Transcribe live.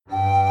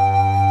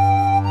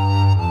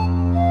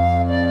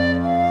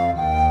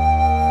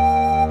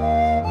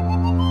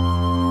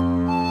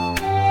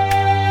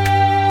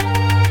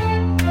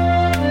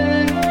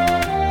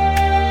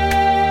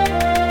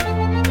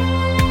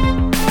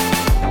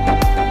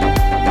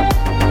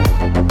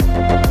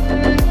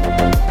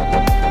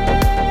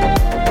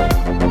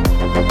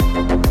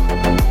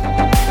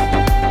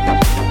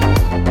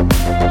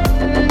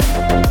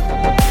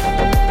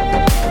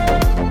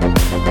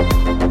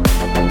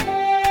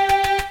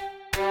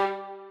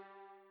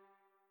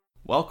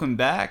Welcome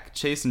back.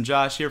 Chase and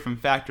Josh here from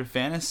Factor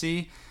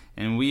Fantasy,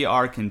 and we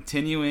are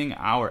continuing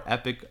our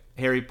epic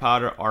Harry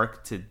Potter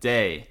arc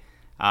today.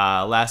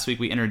 Last week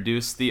we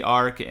introduced the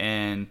arc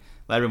and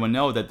let everyone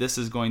know that this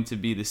is going to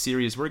be the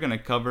series we're going to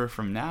cover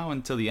from now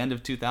until the end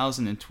of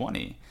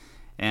 2020.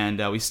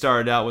 And we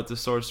started out with the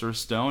Sorcerer's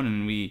Stone,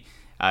 and we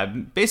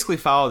basically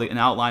followed an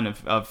outline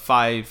of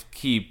 5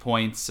 key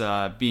points,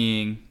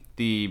 being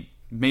the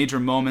major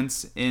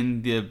moments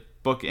in the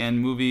book and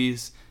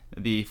movies,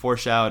 the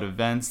foreshadowed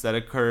events that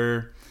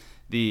occur,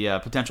 the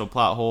potential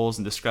plot holes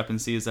and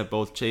discrepancies that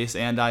both Chase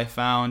and I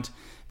found.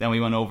 Then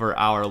we went over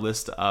our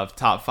list of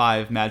top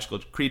 5 magical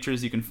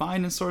creatures you can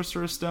find in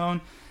Sorcerer's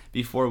Stone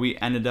before we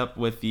ended up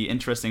with the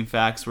interesting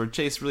facts where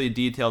Chase really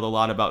detailed a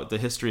lot about the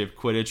history of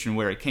Quidditch and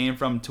where it came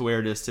from to where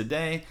it is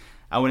today.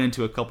 I went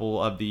into a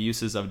couple of the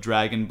uses of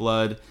dragon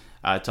blood.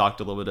 I talked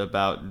a little bit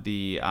about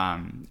the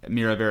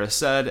Mira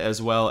Variced,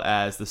 as well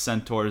as the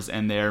Centaurs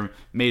and their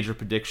major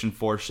prediction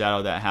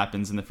foreshadow that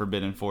happens in the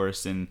Forbidden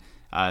Forest in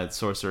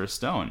Sorcerer's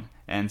Stone.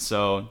 And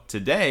so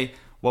today,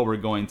 what we're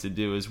going to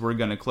do is we're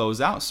going to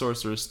close out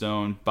Sorcerer's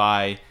Stone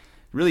by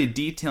really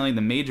detailing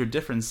the major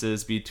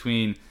differences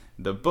between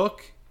the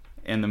book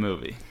and the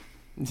movie.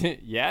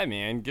 Yeah,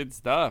 man, good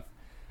stuff.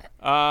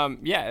 I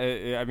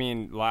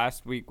mean,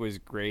 last week was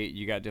great.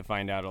 You got to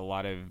find out a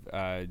lot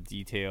of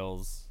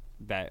details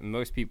that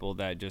most people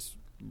that just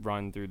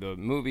run through the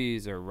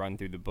movies or run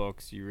through the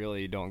books, you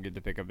really don't get to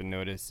pick up and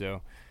notice.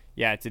 So,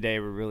 yeah, today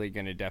we're really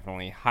going to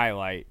definitely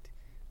highlight,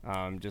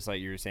 just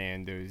like you were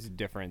saying, those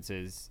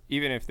differences,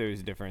 even if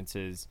those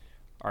differences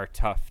are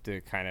tough to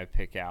kind of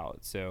pick out.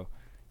 So,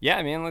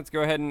 yeah, man, let's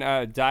go ahead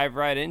and dive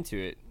right into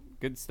it.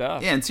 Good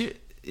stuff. Yeah,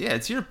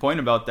 it's your point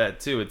about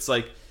that, too. It's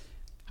like,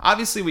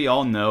 obviously, we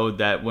all know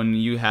that when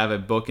you have a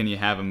book and you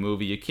have a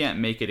movie, you can't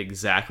make it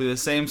exactly the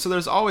same. So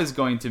there's always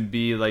going to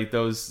be like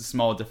those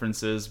small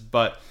differences.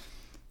 But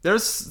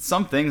there's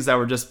some things that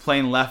were just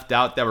plain left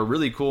out that were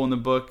really cool in the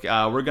book.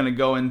 We're going to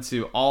go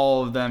into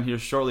all of them here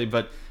shortly.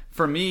 But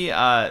for me,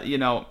 I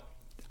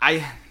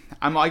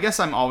guess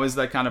I'm always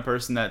that kind of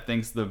person that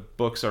thinks the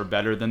books are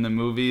better than the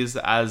movies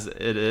as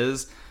it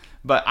is.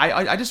 But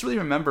I just really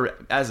remember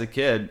as a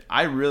kid,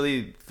 I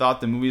really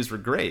thought the movies were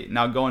great.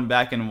 Now going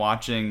back and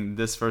watching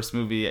this first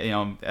movie,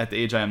 at the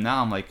age I am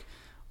now, I'm like,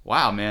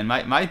 wow, man,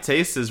 my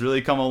taste has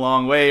really come a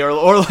long way.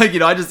 Or like,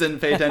 I just didn't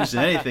pay attention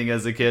to anything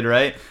as a kid,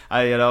 right?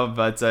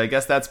 But I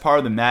guess that's part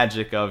of the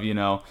magic of,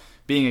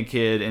 being a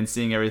kid and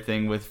seeing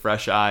everything with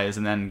fresh eyes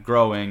and then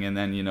growing and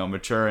then,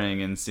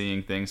 maturing and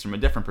seeing things from a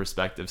different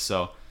perspective.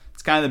 So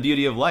it's kind of the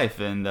beauty of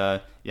life. And,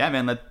 yeah,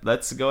 man,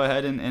 let's go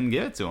ahead and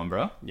give it to him,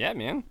 bro. Yeah,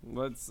 man.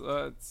 Let's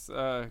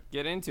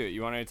get into it.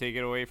 You want to take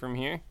it away from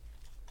here?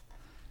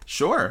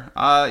 Sure.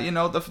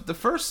 The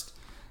first...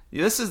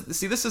 This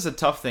is a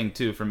tough thing,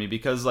 too, for me,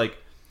 because, like,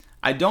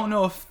 I don't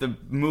know if the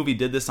movie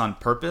did this on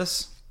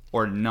purpose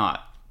or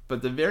not,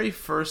 but the very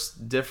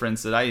first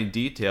difference that I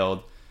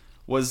detailed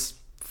was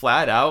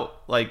flat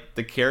out, like,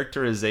 the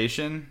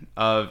characterization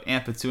of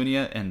Aunt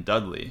Petunia and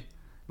Dudley.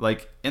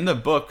 Like, in the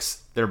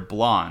books, they're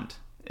blonde.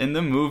 In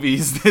the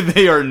movies,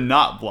 they are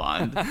not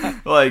blonde.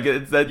 Like,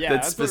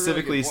 that's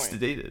specifically really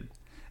stated.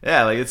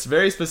 Yeah, like, it's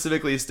very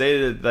specifically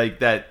stated, like,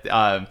 that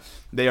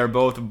they are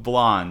both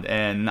blonde,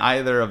 and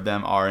neither of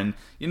them are. And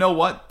you know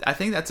what? I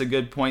think that's a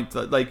good point.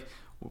 Like,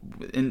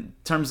 in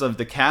terms of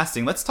the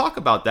casting, let's talk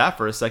about that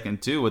for a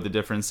second, too, what the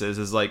difference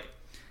is, like,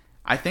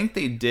 I think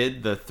they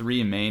did the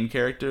 3 main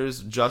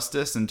characters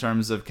justice in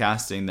terms of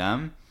casting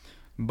them.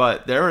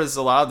 But there is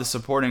a lot of the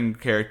supporting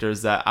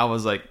characters that I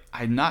was like,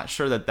 I'm not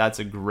sure that that's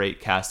a great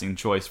casting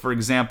choice. For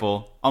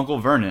example, Uncle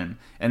Vernon.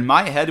 In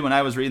my head, when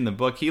I was reading the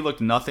book, he looked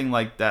nothing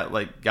like that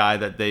guy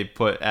that they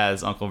put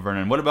as Uncle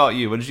Vernon. What about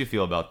you? What did you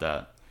feel about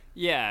that?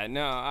 Yeah,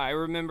 no, I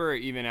remember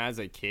even as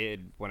a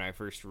kid when I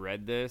first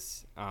read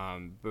this,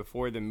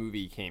 before the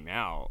movie came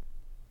out,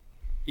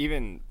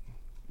 even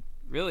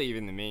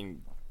the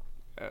main...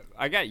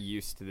 I got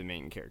used to the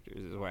main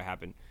characters is what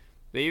happened.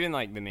 But even,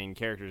 like, the main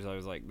characters, I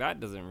was like,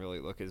 that doesn't really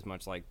look as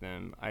much like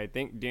them. I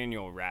think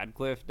Daniel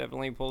Radcliffe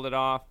definitely pulled it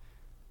off.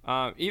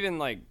 Even,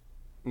 like,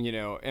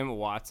 Emma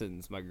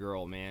Watson's my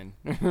girl, man.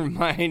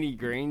 Hermione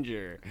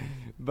Granger.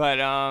 But,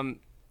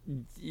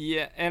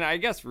 yeah, and I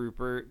guess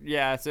Rupert.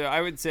 Yeah, so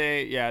I would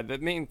say, yeah, the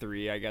main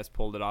 3, I guess,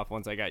 pulled it off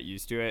once I got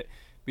used to it.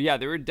 But, yeah,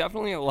 there were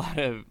definitely a lot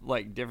of,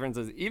 like,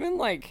 differences. Even,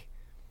 like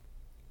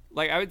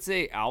I would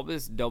say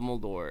Albus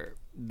Dumbledore.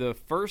 The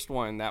first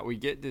one that we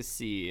get to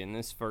see in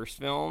this first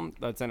film,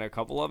 that's in a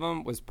couple of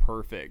them, was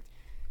perfect.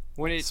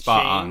 When it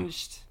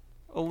changed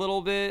a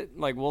little bit,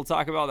 like, we'll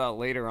talk about that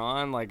later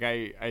on, like,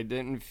 I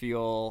didn't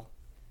feel...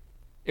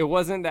 It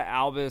wasn't the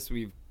Albus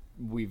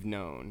we've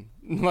known.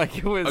 Like,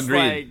 it was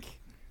Agreed. Like...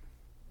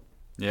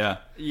 Yeah.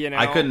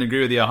 I couldn't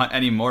agree with you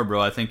anymore,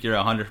 bro. I think you're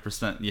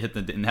 100%... You hit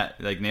the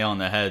nail on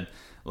the head.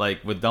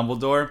 Like, with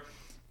Dumbledore...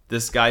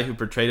 This guy who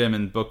portrayed him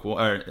in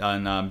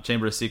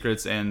Chamber of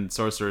Secrets and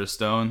Sorcerer's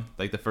Stone,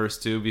 like the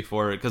first 2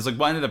 before, because like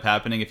what ended up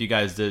happening, if you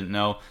guys didn't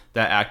know,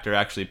 that actor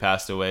actually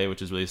passed away,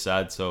 which is really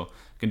sad. So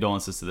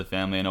condolences to the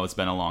family. I know it's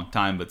been a long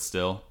time, but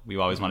still, we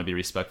always want to be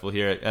respectful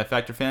here at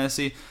Factor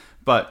Fantasy.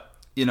 But,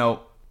 you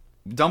know,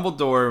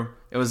 Dumbledore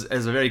is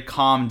a very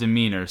calm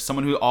demeanor,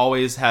 someone who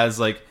always has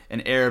like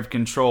an air of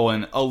control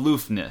and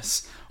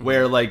aloofness,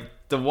 where like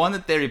the one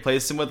that they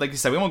replaced him with, like you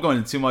said, we won't go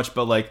into too much,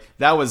 but like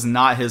that was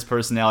not his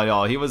personality at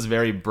all. He was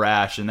very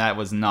brash, and that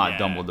was not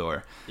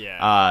Dumbledore.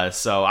 Yeah.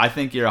 So I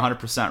think you're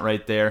 100%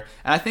 right there,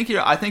 and I think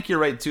you're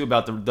right too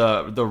about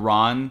the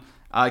Ron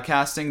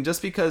casting,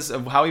 just because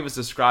of how he was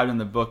described in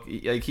the book.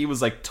 Like he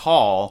was like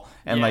tall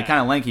and like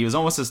kind of lanky. He was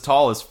almost as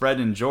tall as Fred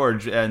and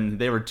George, and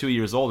they were 2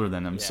 years older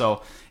than him.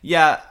 So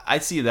yeah, I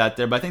see that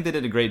there. But I think they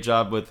did a great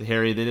job with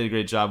Harry. They did a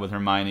great job with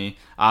Hermione.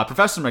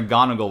 Professor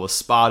McGonagall was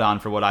spot on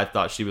for what I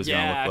thought she was going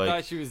to look like. Yeah, I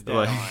thought she was dead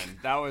on.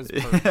 That was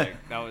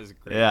perfect. That was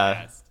great.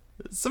 Yeah.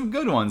 Some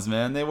good ones,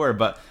 man. They were.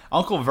 But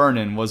Uncle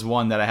Vernon was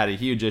one that I had a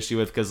huge issue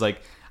with, because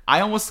like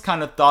I almost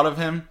kind of thought of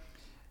him,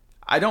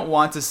 I don't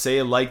want to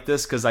say like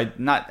this because I'm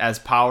not as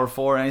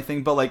powerful or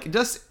anything, but like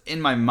just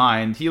in my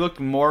mind, he looked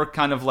more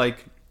kind of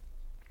like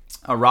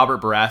a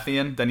Robert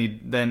Baratheon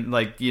than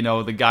like, you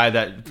know, the guy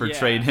that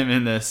portrayed him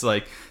in this.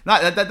 Like,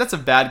 not that's a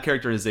bad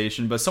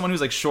characterization, but someone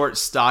who's like short,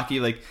 stocky,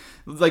 like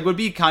would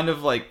be kind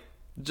of like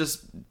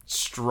just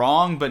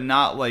strong, but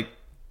not like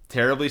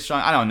terribly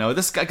strong. I don't know,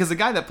 this guy, because the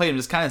guy that played him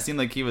just kind of seemed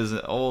like he was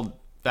an old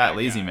fat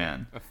lazy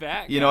man. A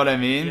fat guy. You know what I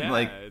mean? Yeah,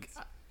 like.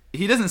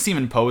 He doesn't seem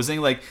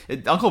imposing. Like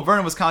Uncle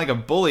Vernon was kind of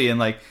like a bully, and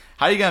like,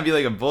 how are you gonna be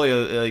like a bully?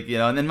 Like, you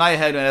know. And in my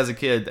head, as a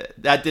kid,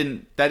 that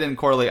didn't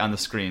correlate on the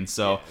screen.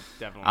 So,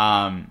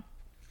 definitely.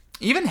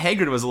 Even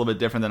Hagrid was a little bit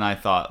different than I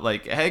thought.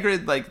 Like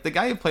Hagrid, like the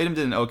guy who played him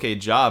did an okay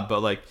job,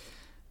 but like,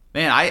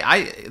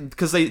 man,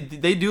 because they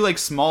do like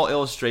small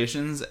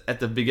illustrations at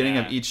the beginning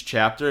of each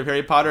chapter of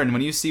Harry Potter, and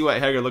when you see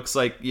what Hagrid looks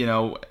like, you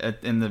know,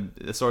 in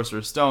the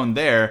Sorcerer's Stone,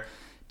 there,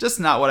 just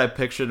not what I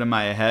pictured in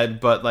my head.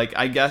 But like,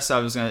 I guess I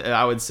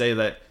would say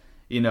that,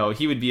 you know,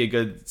 he would be a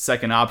good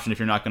second option if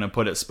you're not going to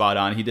put it spot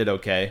on. He did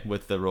okay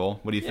with the role.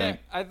 What do you think?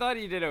 I thought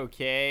he did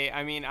okay.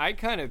 I mean, I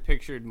kind of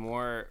pictured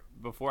more,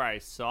 before I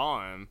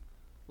saw him,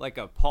 like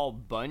a Paul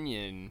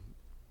Bunyan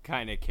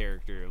kind of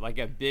character. Like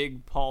a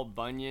big Paul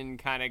Bunyan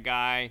kind of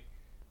guy.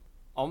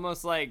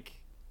 Almost like,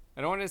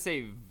 I don't want to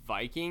say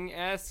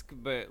Viking-esque,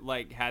 but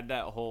like had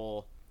that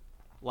whole,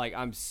 like,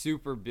 I'm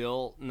super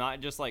built,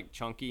 not just like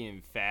chunky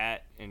and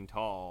fat and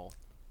tall.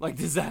 Like,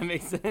 does that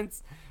make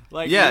sense?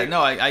 Like, yeah,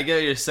 no, I get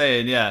what you're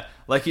saying. Yeah,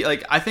 like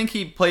I think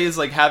he plays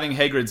like having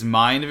Hagrid's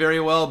mind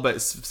very well,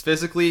 but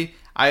physically,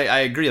 I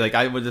agree. Like,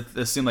 I would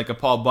assume like a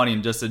Paul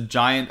Bunyan, just a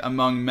giant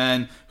among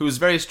men who's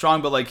very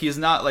strong, but like he's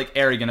not like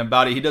arrogant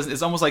about it. He doesn't.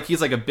 It's almost like he's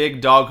like a big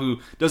dog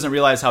who doesn't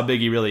realize how big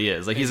he really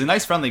is. Like, he's a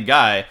nice, friendly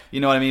guy. You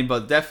know what I mean?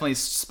 But definitely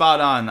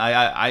spot on.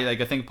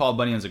 I think Paul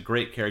Bunyan's a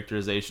great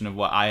characterization of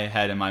what I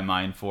had in my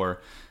mind for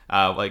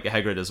like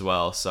Hagrid as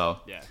well. So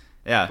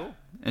yeah, cool.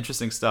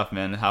 Interesting stuff,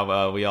 man.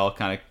 How we all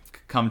kind of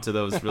come to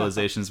those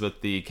realizations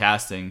with the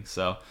casting.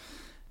 So a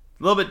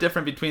little bit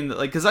different between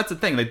because that's the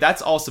thing, like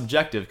that's all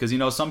subjective, because, you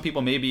know, some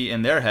people maybe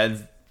in their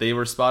heads they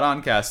were spot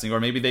on casting, or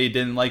maybe they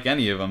didn't like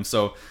any of them.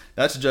 So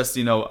that's just,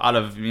 you know, out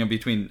of, you know,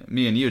 between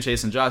me and you,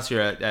 Chase and Josh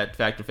here at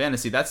Factor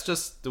Fantasy, that's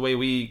just the way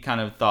we kind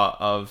of thought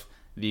of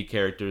the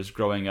characters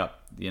growing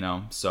up, you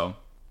know. So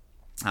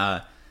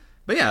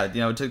but yeah, you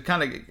know, to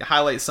kind of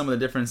highlight some of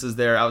the differences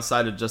there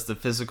outside of just the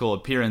physical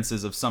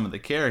appearances of some of the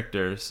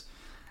characters,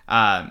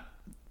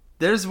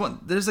 there's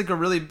like a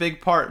really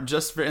big part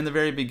just in the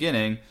very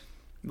beginning.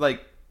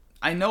 Like,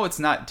 I know it's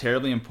not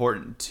terribly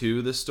important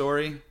to the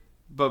story,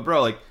 but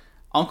bro, like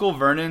Uncle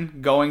Vernon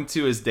going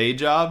to his day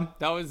job,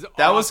 that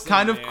was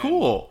kind of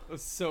cool. It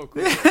was so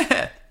cool.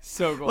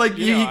 So cool. Like,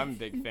 I'm a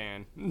big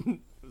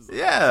fan.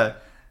 Yeah.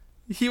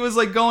 He was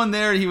like going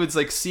there, he was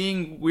like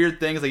seeing weird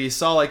things, like he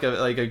saw like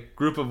a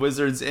group of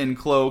wizards in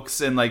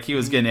cloaks, and like he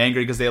was getting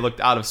angry because they looked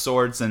out of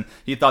sorts, and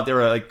he thought they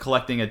were like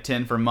collecting a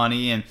tin for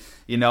money. And,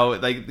 you know,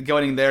 like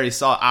going there, he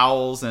saw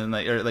owls, and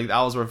like the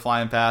owls were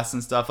flying past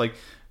and stuff. Like,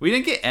 we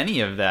didn't get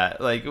any of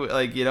that. Like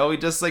you know, we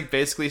just like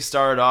basically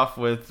started off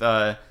with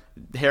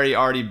Harry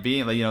already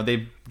being like, you know,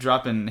 they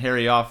dropping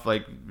Harry off,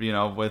 like, you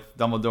know, with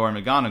Dumbledore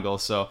and McGonagall.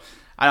 So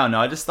I don't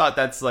know, I just thought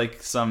that's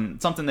like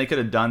something they could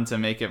have done to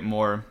make it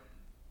more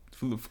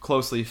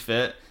closely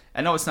fit.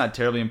 I know it's not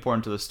terribly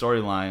important to the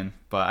storyline,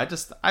 but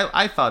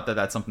I thought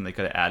that's something they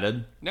could have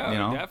added. No, you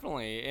know?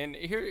 Definitely. And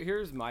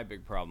here's my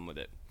big problem with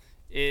it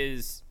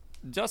is,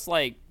 just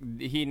like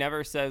he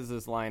never says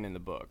this line in the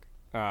book.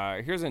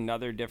 Here's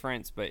another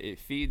difference, but it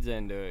feeds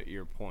into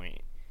your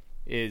point.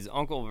 Is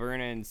Uncle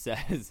Vernon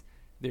says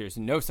there's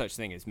no such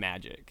thing as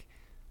magic.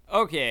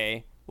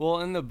 Okay,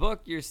 well, in the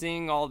book you're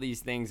seeing all these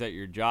things at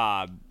your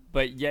job,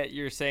 but yet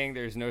you're saying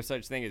there's no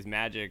such thing as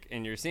magic,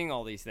 and you're seeing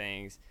all these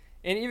things.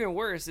 And even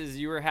worse is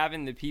you were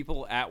having the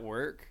people at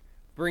work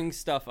bring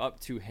stuff up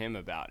to him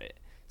about it.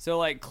 So,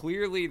 like,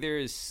 clearly there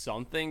is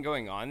something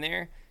going on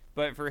there,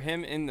 but for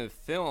him in the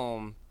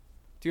film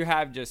to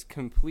have just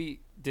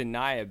complete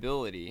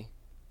deniability,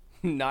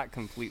 not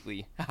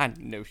completely,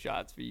 no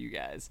shots for you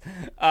guys,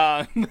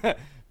 but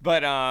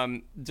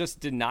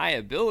just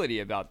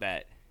deniability about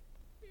that,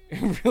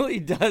 really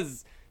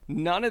does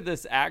none of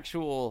this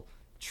actual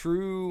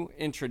true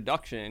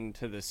introduction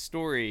to the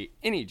story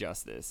any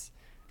justice.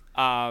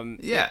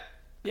 Yeah.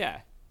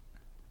 Yeah.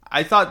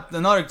 I thought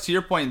another to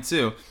your point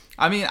too.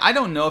 I mean, I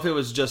don't know if it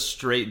was just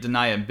straight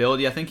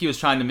deniability. I think he was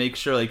trying to make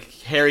sure like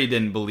Harry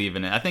didn't believe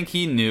in it. I think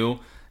he knew,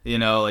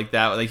 like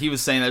that. Like he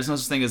was saying, there's no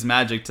such thing as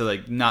magic to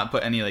like not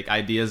put any like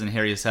ideas in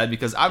Harry's head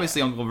because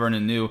obviously Uncle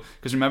Vernon knew.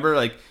 Because remember,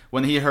 like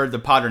when he heard the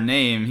Potter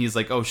name, he's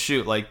like, oh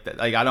shoot, like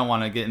I don't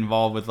want to get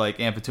involved with like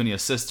Aunt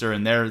Petunia's sister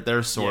and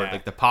their sword,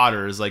 like the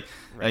Potters, like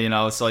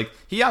So like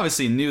he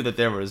obviously knew that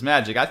there was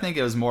magic. I think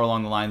it was more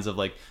along the lines of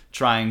like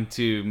trying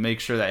to make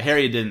sure that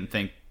Harry didn't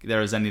think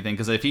there was anything,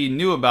 because if he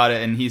knew about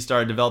it and he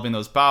started developing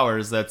those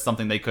powers, that's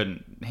something they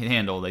couldn't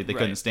handle, they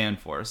couldn't stand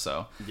for.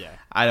 So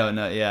I don't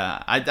know.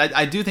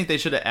 I do think they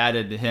should have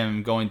added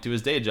him going to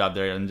his day job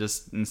there, and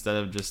just instead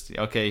of just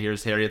okay,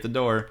 here's Harry at the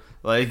door,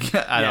 like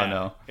I don't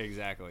know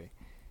exactly.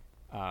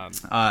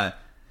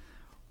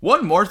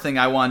 One more thing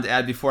I wanted to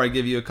add before I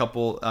give you a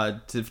couple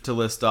to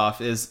list off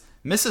is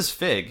Mrs.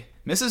 Fig.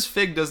 Mrs.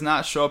 Fig does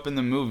not show up in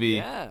the movie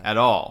at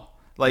all.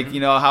 Like,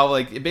 how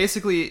like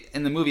basically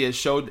in the movie it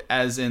showed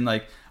as in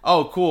like,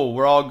 oh cool,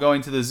 we're all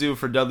going to the zoo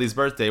for Dudley's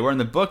birthday. Where in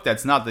the book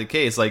that's not the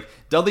case. Like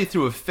Dudley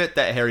threw a fit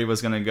that Harry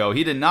was going to go.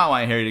 He did not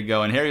want Harry to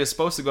go, and Harry was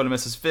supposed to go to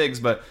Mrs.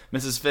 Fig's, but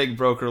Mrs. Fig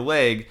broke her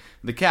leg,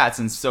 the cat's,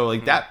 and so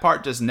like that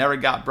part just never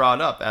got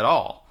brought up at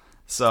all.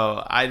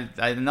 So I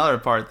another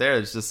part there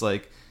is just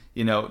like,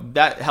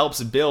 that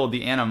helps build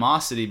the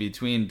animosity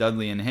between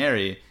Dudley and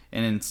Harry.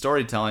 And in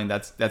storytelling,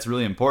 that's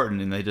really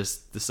important. And they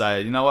just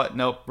decided, you know what?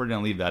 Nope, we're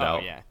gonna leave that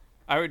out. Yeah,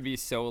 I would be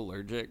so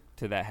allergic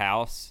to that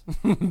house.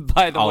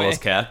 By the way, all those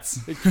cats,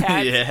 the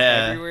cats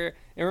everywhere.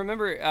 And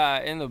remember,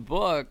 in the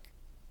book,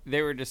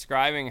 they were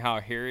describing how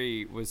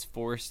Harry was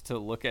forced to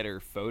look at her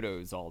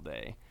photos all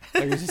day.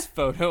 Like it was just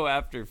photo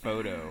after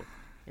photo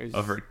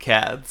of her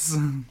cats.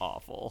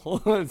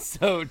 Awful. It's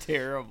so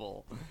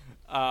terrible.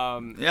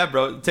 Yeah,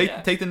 bro.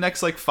 Take the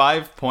next like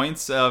 5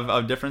 points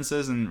of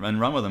differences and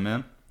run with them,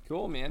 man.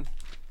 Cool, man.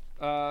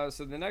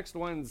 So the next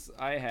ones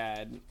I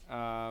had,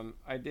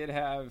 I did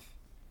have.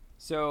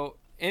 So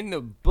in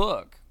the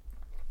book,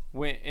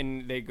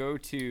 when they go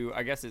to,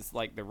 I guess it's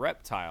like the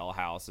reptile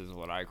house is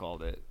what I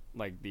called it,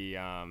 like the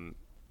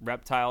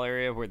reptile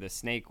area where the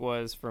snake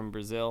was from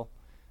Brazil.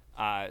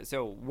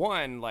 So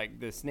one, like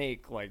the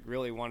snake, like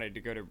really wanted to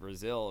go to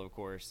Brazil, of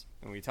course,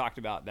 and we talked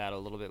about that a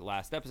little bit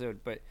last episode.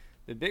 But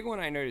the big one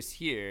I noticed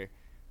here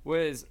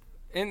was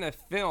in the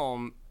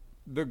film,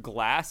 the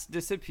glass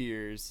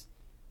disappears,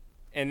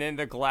 and then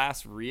the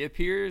glass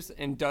reappears,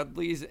 and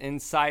Dudley's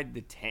inside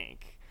the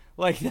tank.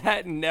 Like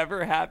that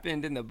never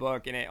happened in the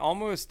book, and it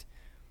almost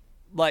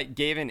like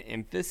gave an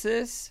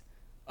emphasis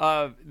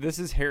of this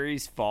is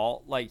Harry's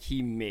fault. Like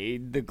he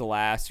made the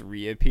glass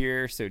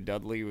reappear, so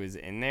Dudley was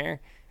in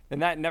there,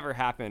 and that never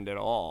happened at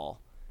all.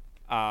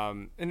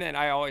 And then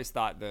I always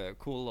thought the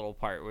cool little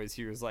part was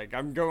he was like,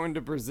 "I'm going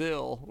to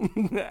Brazil"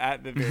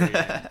 at the very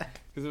end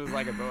because it was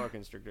like a boa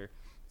constrictor.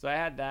 So I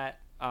had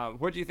that.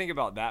 What do you think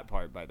about that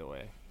part, by the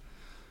way?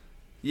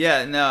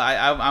 Yeah, no,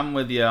 I'm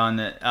with you on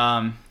it.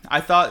 I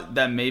thought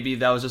that maybe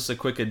that was just a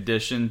quick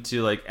addition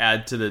to like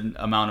add to the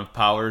amount of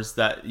powers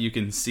that you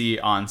can see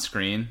on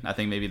screen. I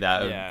think maybe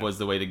that was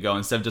the way to go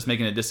instead of just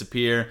making it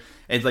disappear.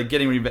 It's like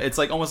it's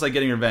like almost like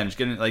getting revenge.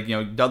 Getting like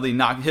Dudley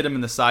hit him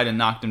in the side and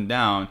knocked him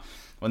down.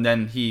 And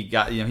then he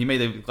got he made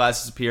the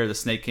glass disappear. The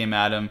snake came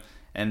at him,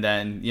 and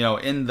then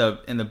in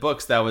the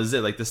books that was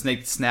it. Like the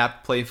snake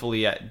snapped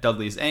playfully at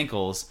Dudley's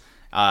ankles.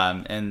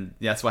 And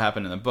that's what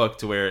happened in the book,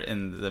 to where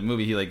in the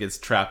movie he like gets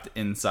trapped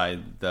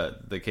inside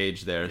the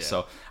cage there.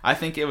 So I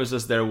think it was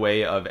just their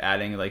way of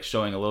adding, like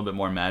showing a little bit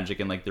more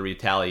magic and like the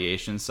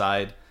retaliation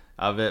side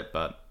of it.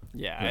 But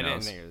I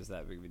didn't think it was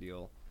that big of a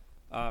deal.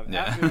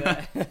 After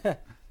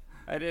that,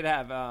 I did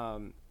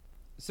have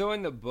so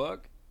in the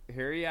book,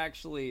 Harry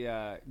actually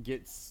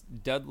gets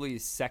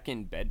Dudley's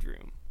second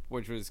bedroom,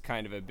 which was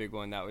kind of a big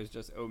one that was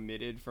just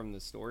omitted from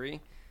the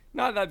story.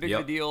 Not that big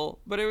of a deal,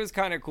 but it was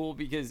kind of cool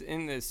because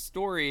in this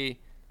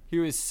story, he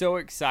was so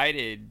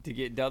excited to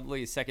get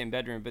Dudley's second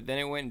bedroom, but then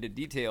it went into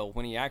detail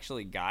when he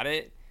actually got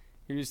it.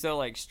 He was so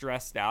like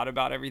stressed out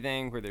about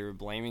everything where they were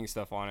blaming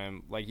stuff on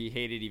him, like he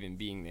hated even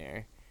being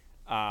there.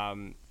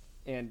 And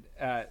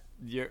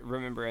you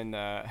remember in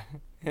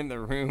the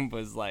room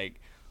was like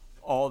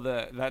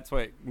that's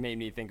what made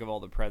me think of all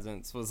the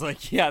presents was like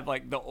he had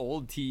like the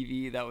old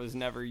TV that was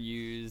never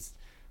used,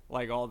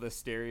 like all the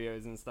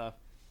stereos and stuff.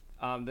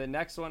 The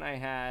next one I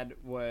had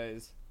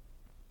was,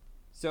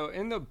 so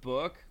in the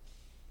book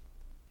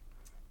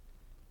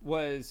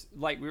was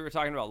like we were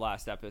talking about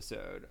last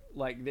episode,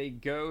 like they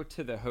go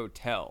to the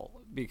hotel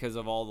because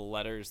of all the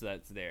letters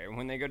that's there. And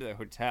when they go to the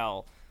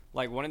hotel,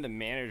 like one of the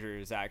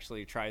managers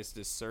actually tries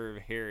to serve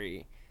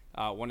Harry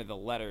one of the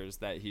letters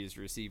that he's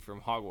received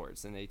from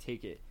Hogwarts, and they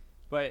take it.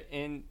 But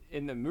in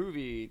the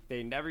movie,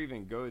 they never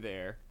even go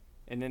there.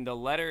 And then the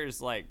letters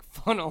like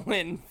funnel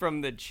in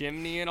from the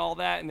chimney and all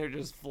that, and they're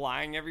just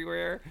flying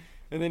everywhere.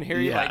 And then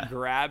Harry Yeah. like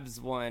grabs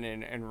one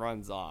and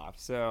runs off.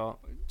 So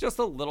just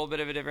a little bit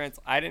of a difference.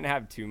 I didn't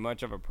have too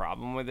much of a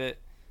problem with it,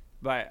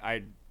 but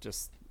I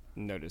just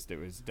noticed it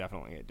was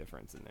definitely a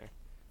difference in there.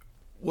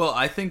 Well,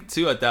 I think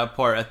too at that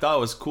part, I thought it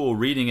was cool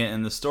reading it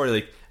in the story,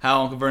 like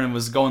how Uncle Vernon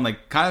was going,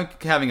 like kind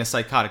of having a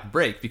psychotic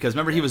break. Because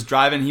remember, he was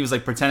driving, he was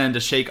like pretending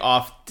to shake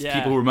off Yeah.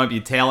 people who might be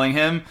tailing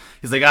him.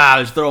 He's like,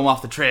 just throw him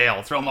off the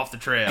trail,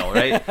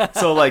 right?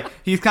 So like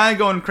he's kind of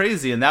going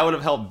crazy, and that would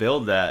have helped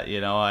build that.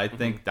 I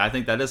think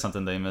that is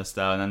something they missed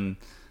out. And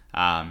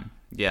then,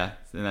 yeah,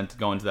 and then to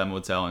go into that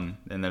motel, and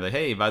they're like,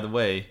 hey, by the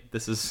way,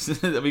 this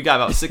is we got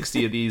about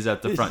 60 of these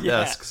at the front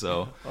Yeah. desk.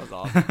 So That was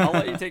awesome. I'll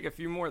let you take a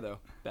few more though.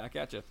 Back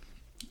at you.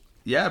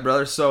 yeah,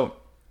 brother. So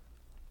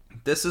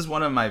this is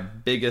one of my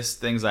biggest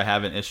things I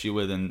have an issue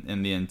with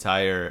in the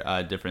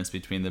entire difference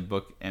between the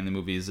book and the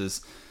movies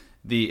is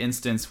the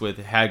instance with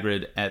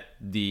Hagrid at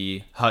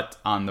the hut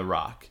on the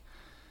rock.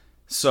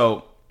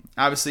 So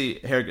obviously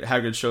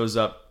Hagrid shows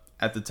up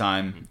at the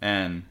time,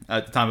 and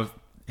at the time of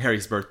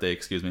Harry's birthday,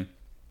 excuse me,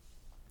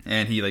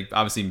 and he like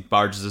obviously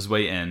barges his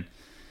way in.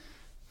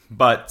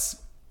 But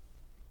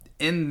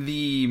in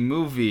the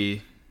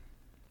movie,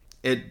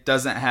 it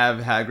doesn't have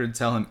Hagrid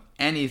tell him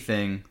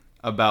anything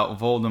about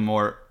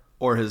Voldemort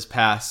or his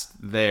past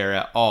there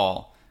at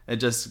all. It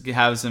just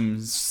has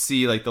him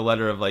see like the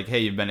letter of like, hey,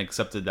 you've been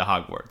accepted to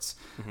Hogwarts.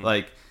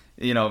 Like,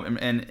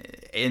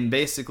 and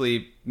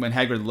basically when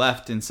Hagrid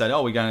left and said,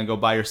 oh, we gotta go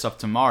buy your stuff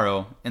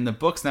tomorrow, in the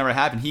books never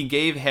happened. He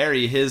gave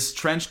Harry his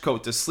trench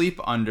coat to sleep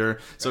under.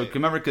 So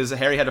remember, because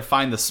Harry had to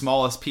find the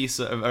smallest piece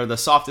or the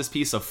softest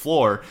piece of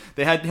floor,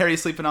 they had Harry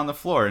sleeping on the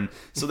floor. And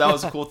so that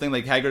was a cool thing.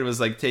 Like Hagrid was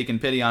like taking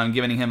pity on him,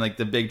 giving him like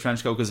the big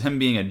trench coat, because him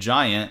being a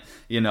giant,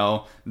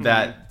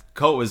 that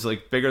coat was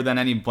like bigger than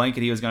any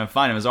blanket he was going to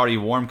find. It was already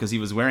warm because he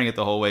was wearing it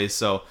the whole way.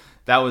 So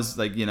that was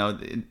like,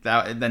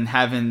 then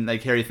having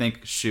like Harry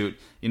think, shoot,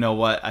 you know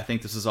what, I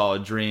think this is all a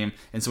dream.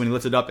 And so when he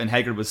lifted up and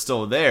Hagrid was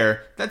still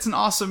there, that's an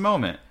awesome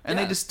moment. And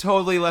they just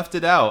totally left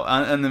it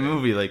out in the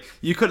movie. Like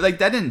you could, like,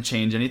 that didn't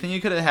change anything.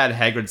 You could have had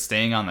Hagrid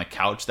staying on the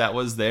couch that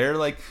was there,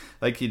 like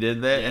he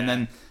did there. And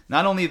then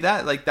not only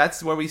that, like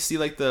that's where we see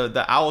like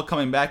the owl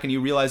coming back, and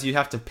you realize you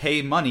have to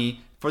pay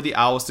money for the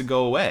owls to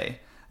go away.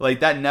 Like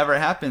that never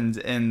happened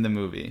in the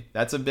movie.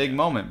 That's a big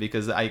moment,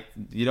 because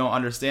you don't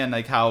understand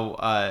like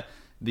how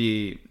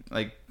the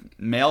like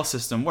mail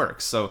system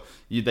works. So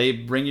they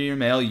bring you your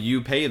mail,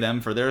 you pay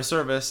them for their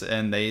service,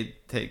 and they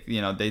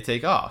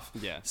take off.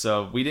 Yeah.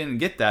 So we didn't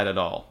get that at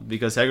all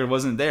because Hagrid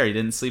wasn't there. He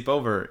didn't sleep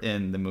over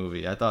in the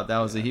movie. I thought that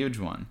was a huge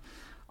one.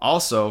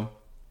 Also,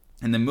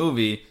 in the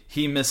movie,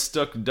 he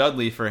mistook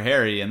Dudley for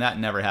Harry, and that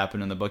never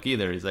happened in the book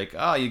either. He's like,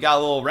 "Oh, you got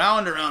a little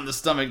round around the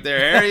stomach there,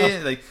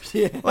 Harry." Like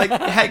heck,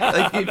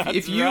 like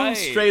if you right.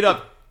 straight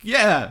up,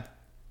 yeah.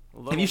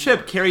 If you should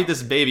have carried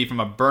this baby from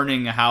a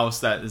burning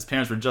house that his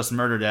parents were just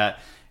murdered at,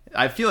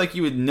 I feel like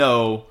you would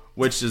know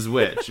which is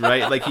which,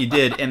 right? Like he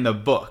did in the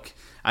book.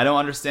 I don't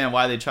understand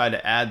why they tried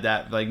to add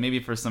that, like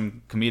maybe for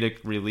some comedic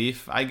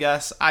relief, I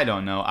guess. I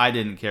don't know. I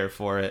didn't care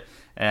for it.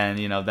 And,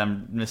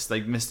 them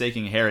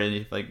mistaking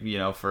Harry,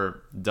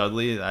 for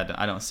Dudley,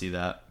 I don't see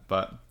that.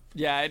 But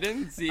yeah, I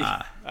didn't see.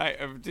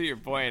 To your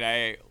point,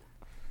 it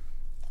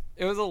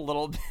was a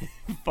little bit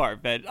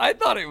far-fetched. I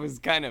thought it was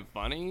kind of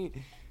funny,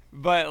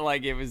 but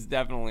like it was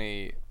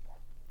definitely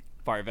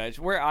far-fetched.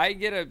 Where I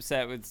get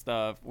upset with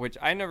stuff, which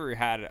I never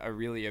had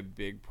a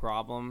big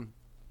problem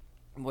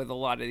with a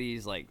lot of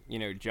these, like,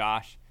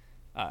 Josh,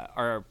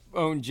 our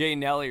own Jay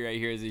Nelly right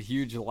here is a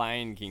huge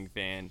Lion King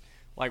fan.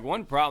 Like,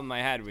 one problem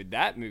I had with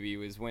that movie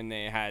was when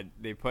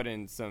they put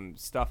in some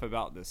stuff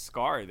about the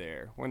scar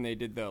there when they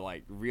did the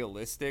like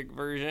realistic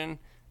version,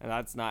 and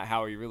that's not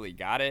how he really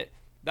got it.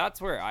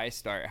 That's where I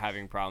start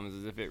having problems,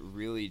 is if it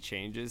really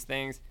changes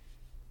things.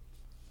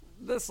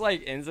 This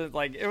like incident,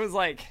 like it was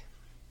like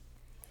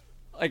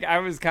I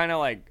was kind of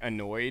like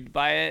annoyed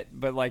by it,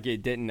 but like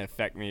it didn't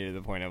affect me to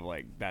the point of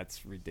like,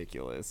 that's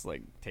ridiculous,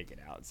 like take it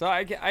out. So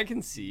I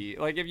can see,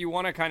 like, if you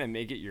want to kind of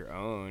make it your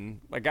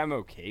own, like I'm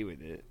okay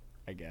with it,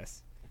 I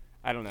guess.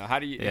 I don't know. How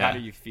do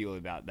you feel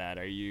about that?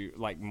 Are you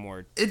like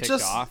more ticked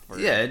off? Or?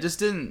 Yeah, it just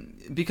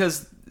didn't,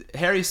 because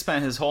Harry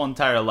spent his whole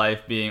entire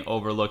life being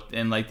overlooked,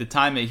 and like the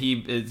time that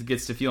he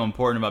gets to feel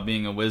important about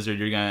being a wizard,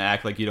 you're gonna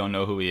act like you don't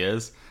know who he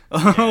is.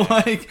 Yeah.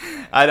 Like,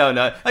 I don't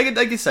know.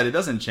 Like you said, it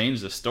doesn't change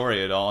the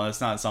story at all, and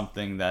it's not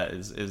something that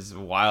is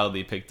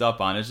wildly picked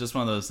up on. It's just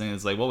one of those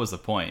things. Like, what was the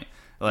point?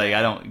 Like,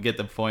 I don't get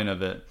the point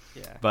of it.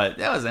 Yeah. But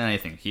that wasn't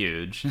anything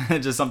huge.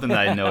 Just something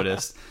that I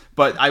noticed.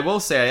 But I will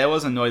say, I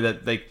was annoyed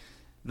that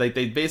like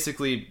they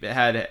basically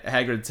had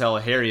Hagrid tell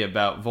Harry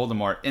about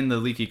Voldemort in the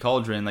Leaky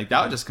Cauldron. Like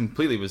that just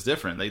completely was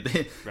different.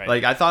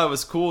 Like I thought it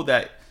was cool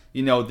that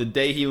the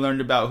day he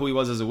learned about who he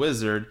was as a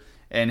wizard,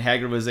 and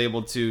Hagrid was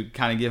able to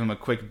kind of give him a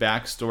quick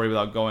backstory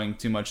without going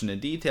too much into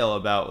detail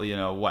about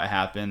what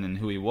happened and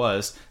who he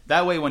was.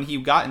 That way, when he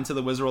got into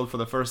the wizard world for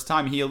the first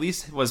time, he at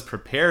least was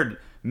prepared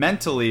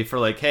mentally for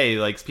like, hey,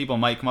 like people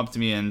might come up to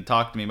me and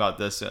talk to me about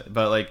this,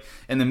 but like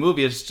in the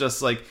movie it's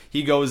just like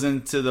he goes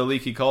into the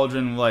leaky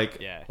cauldron like,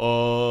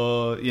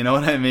 oh, you know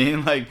what I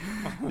mean, like,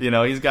 you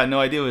know, he's got no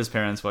idea who his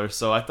parents were.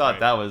 So I thought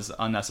that was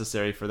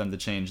unnecessary for them to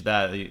change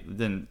that. It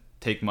didn't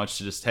take much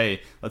to just,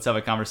 hey, let's have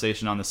a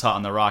conversation on this hut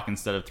on the rock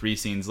instead of 3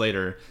 scenes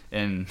later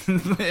in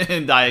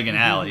in Diagon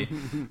Alley.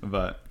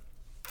 But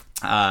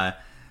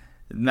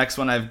next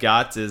one I've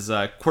got is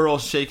Quirrell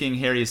shaking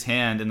Harry's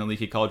hand in the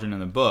leaky cauldron in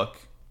the book,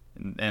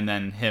 and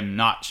then him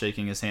not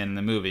shaking his hand in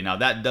the movie. Now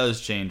that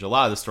does change a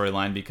lot of the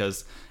storyline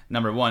because,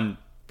 number one,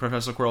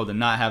 Professor Quirrell did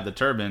not have the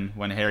turban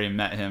when Harry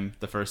met him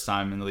the first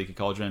time in the leaky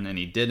cauldron, and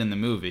he did in the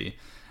movie.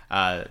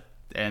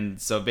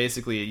 And so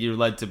basically you're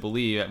led to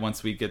believe that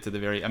once we get to the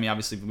very, I mean,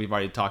 obviously we've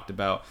already talked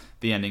about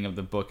the ending of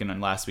the book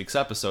in last week's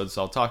episode,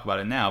 so I'll talk about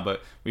it now,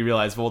 but we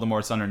realize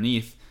Voldemort's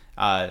underneath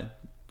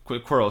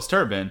Quirrell's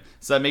turban,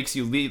 so that makes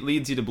you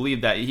leads you to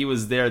believe that he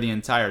was there the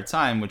entire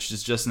time, which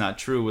is just not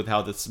true with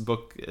how this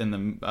book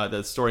in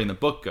the story in the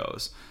book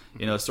goes.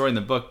 You know, the story in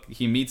the book,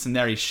 he meets him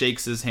there, he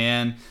shakes his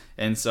hand,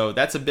 and so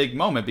that's a big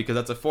moment because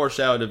that's a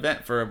foreshadowed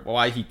event for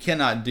why he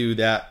cannot do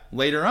that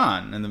later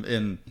on in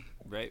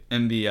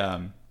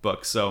the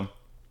book. So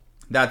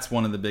that's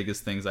one of the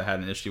biggest things I had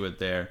an issue with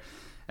there.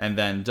 And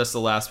then just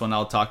the last one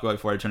I'll talk about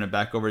before I turn it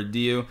back over to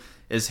you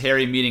is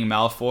Harry meeting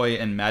Malfoy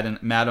in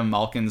Madame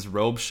Malkin's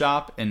robe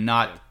shop and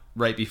not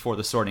right before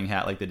the Sorting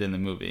Hat like they did in the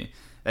movie.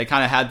 They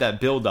kind of had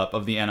that build-up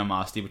of the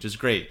animosity, which is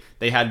great.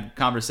 They had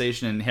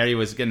conversation, and Harry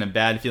was getting a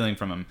bad feeling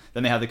from him.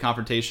 Then they had the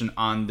confrontation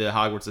on the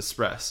Hogwarts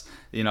Express.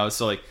 You know,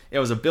 so like it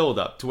was a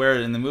build-up to where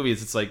in the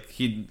movies it's like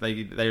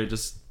they were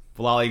just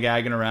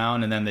lollygagging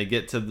around, and then they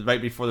get to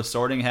right before the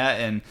Sorting Hat,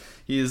 and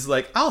he's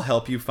like, "I'll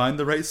help you find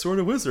the right sort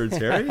of wizards,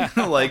 Harry."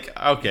 Like,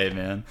 okay,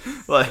 man.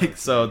 Like,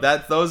 so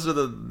those are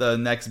the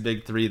next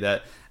big 3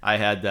 that I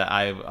had that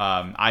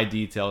I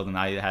detailed and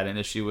I had an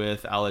issue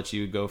with. I'll let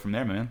you go from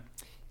there, man.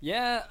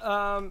 Yeah,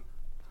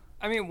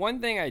 I mean, one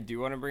thing I do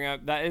want to bring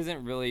up that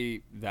isn't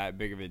really that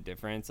big of a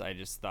difference. I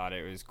just thought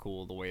it was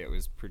cool the way it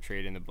was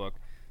portrayed in the book.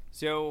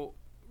 So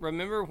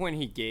remember when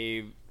he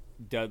gave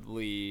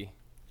Dudley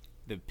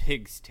the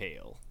pig's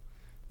tail?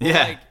 Well,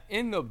 yeah. Like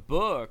in the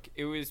book,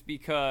 it was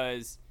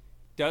because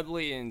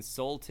Dudley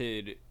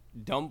insulted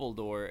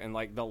Dumbledore and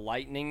like the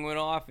lightning went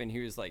off and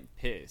he was like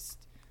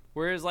pissed.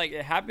 Whereas like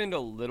it happened a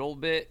little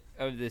bit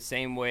of the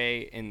same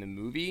way in the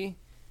movie,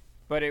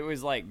 but it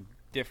was like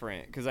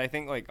different because I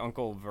think like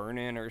Uncle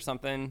Vernon or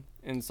something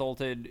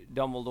insulted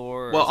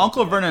Dumbledore. Well,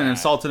 Uncle Vernon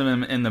insulted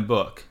him in the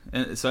book.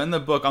 So in the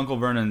book, Uncle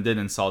Vernon did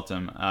insult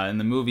him. In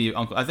the movie,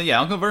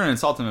 Uncle Vernon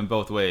insulted him in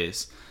both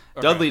ways.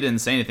 Okay. Dudley didn't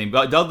say anything,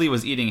 but Dudley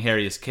was eating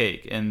Harry's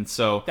cake, and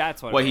so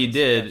that's what he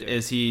did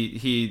is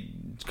he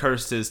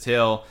cursed his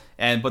tail.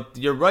 But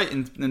you're right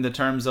in the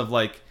terms of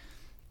like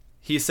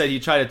he said he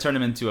tried to turn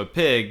him into a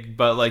pig,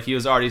 but like he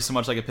was already so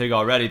much like a pig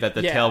already that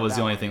the tail was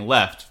the only thing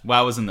left.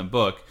 Well, that was in the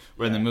book.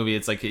 Where in the movie,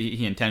 it's like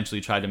he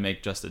intentionally tried to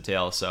make just a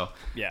tail. So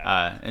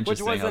interesting.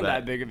 Which wasn't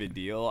that big of a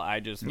deal.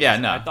 I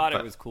thought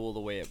it was cool the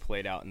way it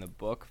played out in the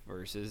book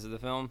versus the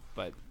film.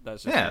 But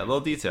that's just a little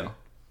detail.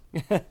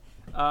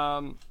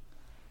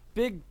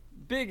 Big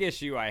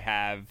issue I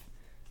have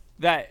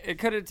that it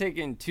could have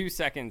taken 2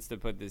 seconds to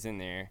put this in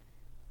there.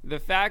 The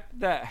fact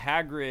that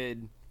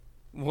Hagrid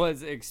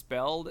was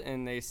expelled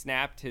and they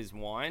snapped his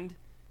wand.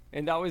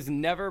 And that was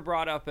never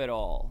brought up at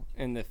all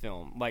in the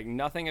film. Like,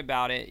 nothing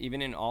about it,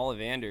 even in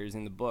Ollivander's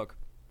in the book.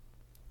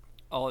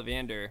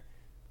 Ollivander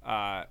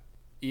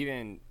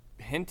even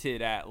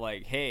hinted at,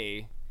 like,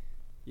 hey,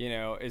 you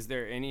know, is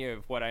there any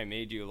of what I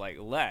made you, like,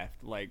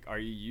 left? Like, are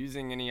you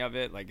using any of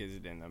it? Like, is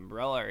it an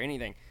umbrella or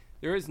anything?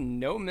 There is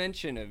no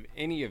mention of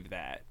any of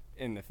that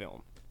in the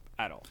film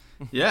at all.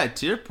 Yeah,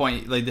 to your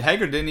point, like,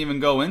 Hagrid didn't even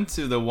go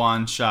into the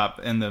wand shop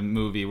in the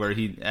movie where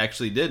he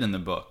actually did in the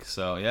book.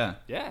 So, yeah.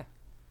 Yeah.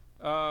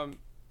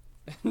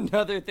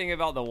 Another thing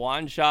about the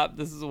wand shop,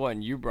 this is the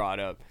one you brought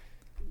up.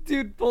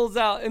 Dude pulls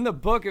out, in the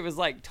book it was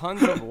like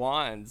tons of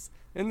wands.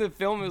 In the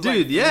film it was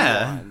like 3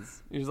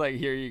 wands. He was like,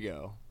 here you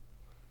go.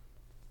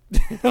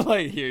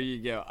 Like, here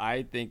you go.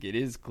 I think it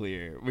is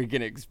clear. We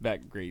can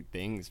expect great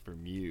things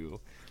from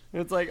you.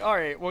 And it's like, all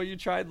right, well, you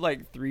tried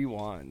like 3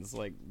 wands.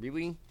 Like,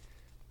 really?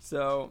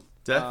 So,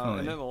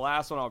 definitely. And then the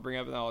last one I'll bring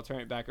up and then I'll turn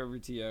it back over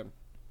to you.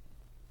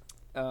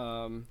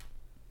 I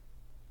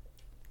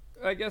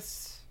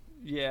guess...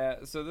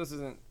 Yeah, so this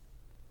isn't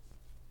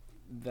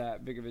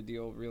that big of a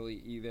deal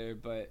really either,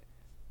 but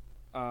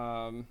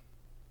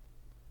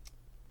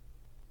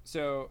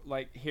so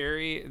like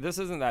Harry, this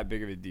isn't that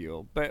big of a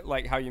deal, but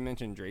like how you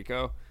mentioned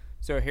Draco.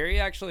 So Harry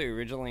actually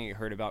originally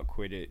heard about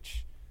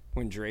Quidditch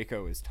when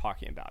Draco was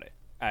talking about it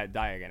at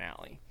Diagon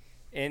Alley.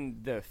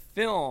 In the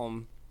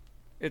film,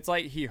 it's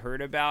like he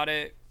heard about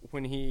it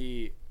when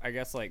he, I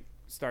guess, like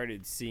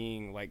started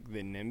seeing like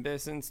the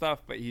Nimbus and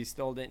stuff, but he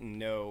still didn't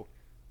know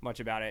much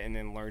about it and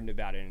then learned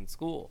about it in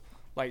school.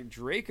 Like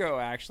Draco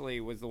actually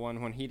was the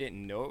one when he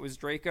didn't know it was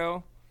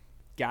Draco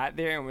got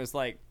there and was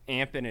like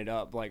amping it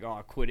up, like,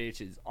 oh,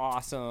 Quidditch is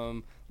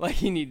awesome,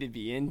 like you need to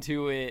be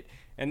into it,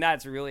 and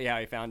that's really how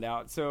he found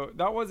out. So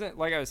that wasn't,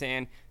 like I was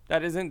saying,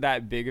 that isn't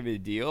that big of a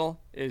deal.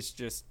 It's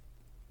just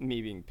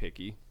me being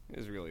picky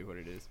is really what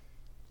it is.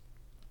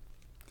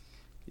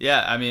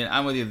 Yeah, I mean,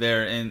 I'm with you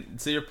there. And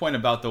to your point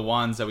about the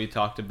wands that we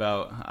talked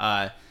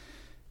about,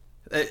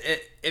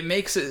 it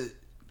makes it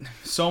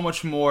so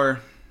much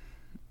more.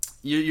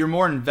 You're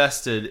more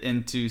invested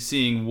into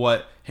seeing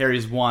what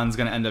Harry's wand's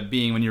going to end up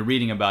being when you're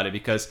reading about it,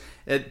 because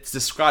it's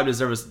described as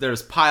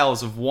there's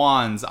piles of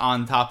wands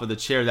on top of the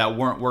chair that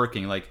weren't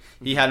working. Like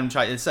he had him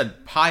try. It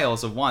said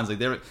piles of wands. Like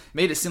they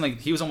made it seem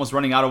like he was almost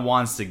running out of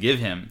wands to give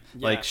him.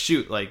 Yeah. Like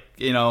shoot, like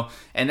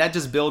and that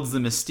just builds the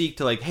mystique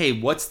to like, hey,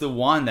 what's the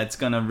wand that's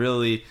going to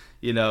really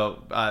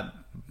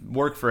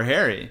work for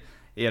Harry?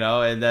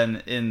 And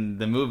then in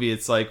the movie,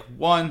 it's like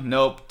 1,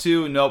 nope,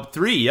 2, nope,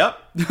 3, yep.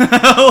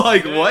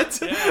 Like what?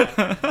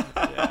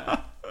 Yeah.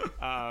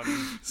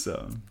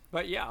 So.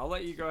 But yeah, I'll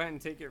let you go ahead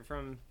and take it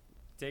from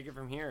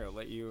here. I'll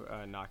let you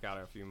knock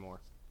out a few more.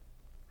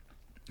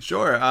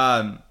 Sure.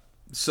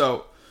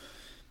 So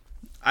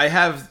I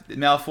have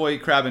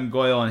Malfoy, Crabbe, and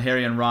Goyle, and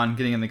Harry and Ron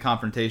getting in the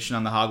confrontation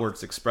on the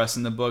Hogwarts Express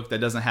in the book. That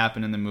doesn't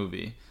happen in the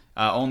movie.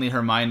 Only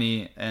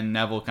Hermione and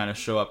Neville kind of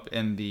show up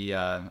in the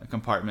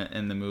compartment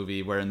in the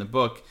movie, where in the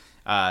book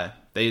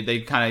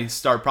they kind of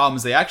start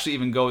problems. They actually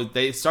even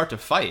they start to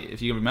fight.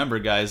 If you remember,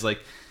 guys, like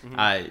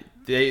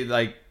they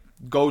like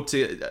go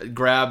to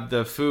grab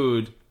the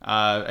food,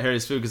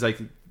 Harry's food, because like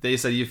they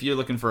said if you're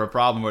looking for a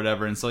problem or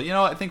whatever, and so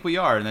I think we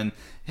are, and then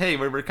hey,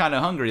 we're kind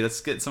of hungry,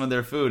 let's get some of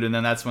their food, and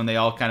then that's when they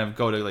all kind of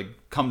go to like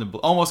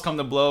almost come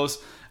to blows,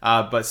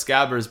 but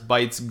Scabbers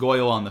bites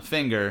Goyle on the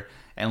finger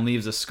and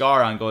leaves a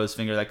scar on Goyle's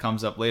finger that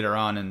comes up later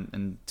on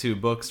in 2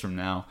 books from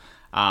now.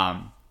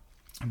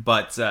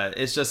 But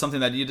it's just something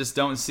that you just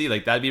don't see.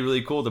 Like, that'd be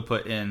really cool to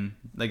put in,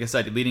 like I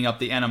said, leading up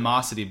the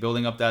animosity,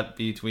 building up that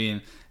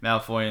between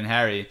Malfoy and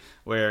Harry,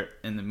 where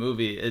in the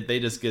movie, they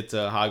just get to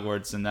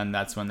Hogwarts, and then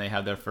that's when they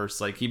have their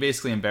first, like, he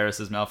basically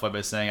embarrasses Malfoy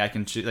by saying,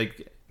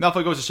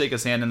 Malfoy goes to shake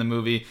his hand in the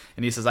movie,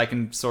 and he says, I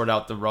can sort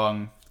out the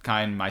wrong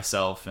kind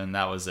myself, and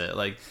that was it.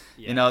 Like,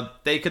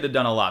 they could have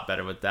done a lot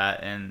better with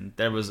that, and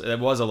it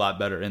was a lot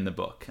better in the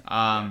book.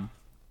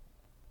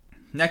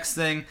 Next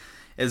thing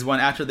is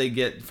after they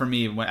get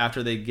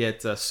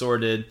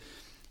sorted.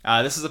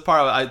 This is a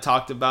part I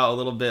talked about a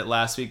little bit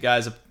last week,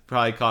 guys. I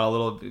probably caught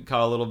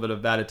a little bit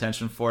of bad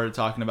attention for it,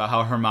 talking about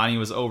how Hermione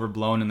was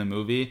overblown in the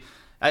movie.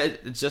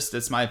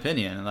 It's my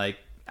opinion. Like,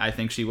 I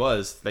think she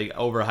was. They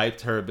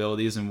overhyped her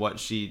abilities and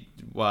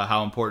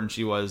how important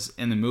she was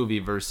in the movie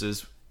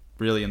versus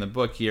really in the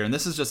book here. And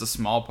this is just a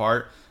small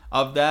part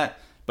of that,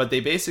 but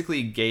they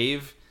basically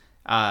gave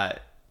Seamus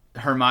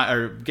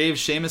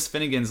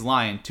Finnegan's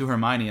line to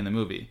Hermione in the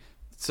movie.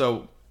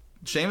 So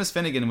Seamus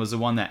Finnegan was the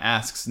one that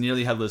asks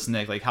Nearly Headless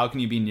Nick, like, how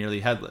can you be nearly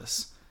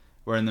headless?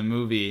 Where in the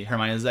movie,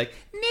 Hermione's like,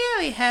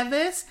 nearly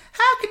headless?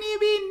 How can you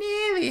be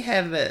nearly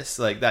headless?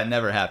 Like, that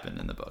never happened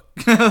in the book.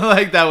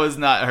 Like, that was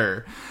not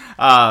her.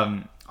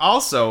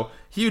 Also,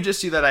 huge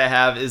issue that I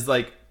have is,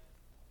 like,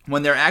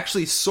 when they're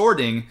actually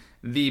sorting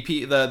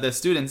the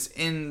students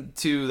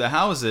into the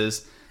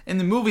houses, in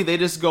the movie they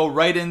just go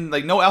right in,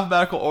 like, no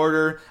alphabetical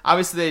order.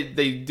 Obviously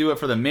they do it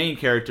for the main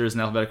characters in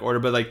alphabetical order,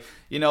 but like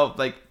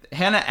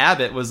Hannah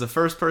Abbott was the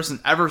first person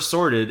ever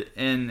sorted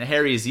in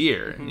Harry's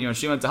year.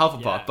 She went to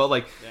Hufflepuff,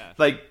 but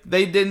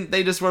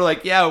they just were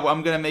like, yeah,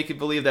 I'm gonna make it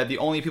believe that the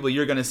only people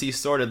you're gonna see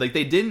sorted. Like,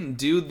 they didn't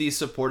do these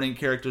supporting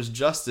characters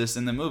justice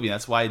in the movie.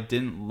 That's why I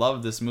didn't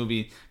love this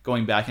movie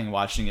going back and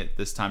watching it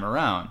this time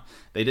around.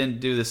 They didn't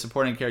do the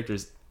supporting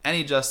characters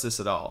any justice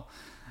at all.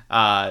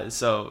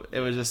 So it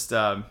was just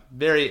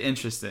very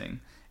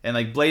interesting. And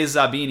like Blaise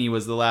Zabini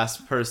was the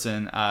last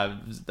person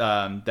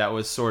that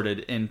was sorted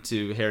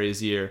into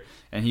Harry's year,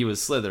 and he was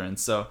Slytherin.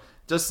 So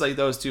just like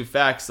those 2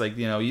 facts, like,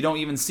 you don't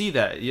even see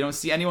that. You don't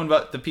see anyone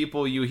but the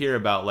people you hear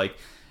about, like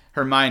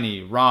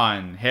Hermione,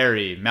 Ron,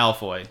 Harry,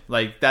 Malfoy.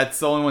 Like, that's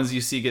the only ones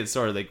you see get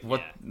sorted. Like,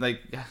 what? Yeah.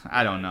 Like,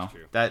 I don't know.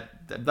 That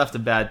left a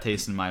bad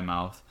taste in my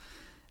mouth.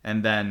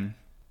 And then,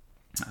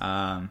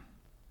 then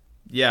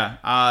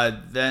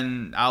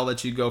I'll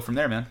let you go from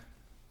there, man.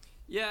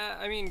 Yeah,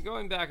 I mean,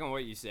 going back on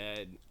what you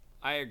said,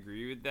 I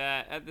agree with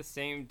that. At the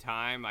same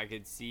time, I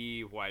could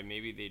see why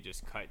maybe they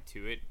just cut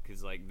to it,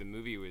 because, like, the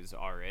movie was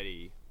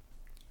already,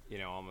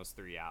 almost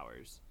 3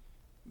 hours.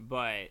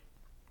 But,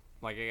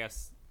 like, I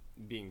guess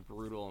being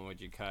brutal in what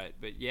you cut.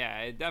 But,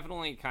 yeah, it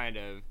definitely kind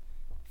of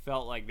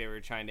felt like they were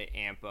trying to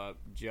amp up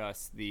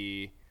just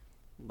the,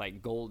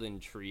 like,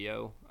 golden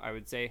trio, I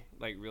would say.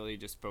 Like, really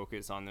just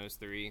focus on those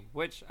 3,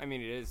 which, I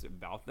mean, it is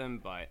about them,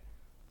 but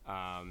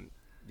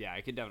yeah,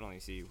 I could definitely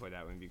see why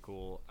that would be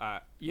cool.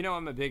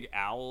 I'm a big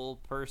owl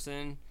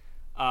person.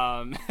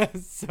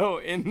 So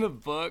in the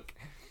book,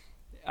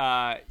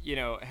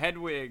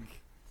 Hedwig,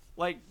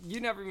 like,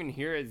 you never even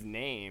hear his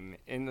name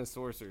in the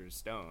Sorcerer's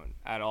Stone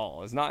at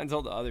all. It's not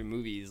until the other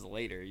movies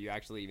later you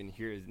actually even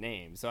hear his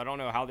name. So I don't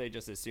know how they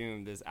just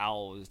assumed this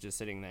owl was just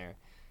sitting there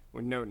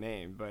with no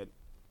name. But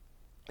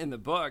in the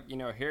book,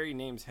 Harry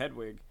names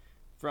Hedwig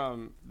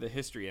from the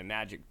History of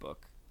Magic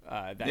book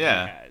that he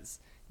Yeah. has.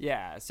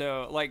 Yeah,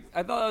 so like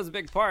I thought that was a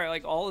big part.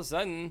 Like all of a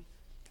sudden,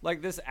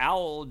 like this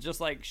owl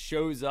just like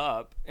shows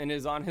up and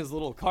is on his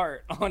little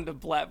cart onto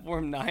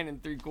platform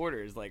 9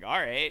 3/4. Like, all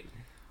right.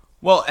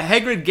 Well,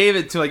 Hagrid gave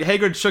it to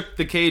Hagrid shook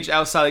the cage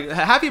outside. Like,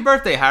 Happy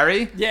birthday,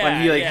 Harry! Yeah,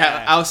 when he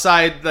yeah.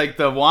 outside like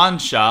the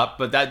wand shop,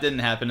 but that didn't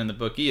happen in the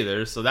book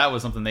either. So that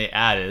was something they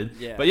added.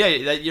 Yeah. But yeah,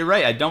 you're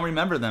right. I don't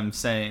remember them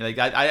saying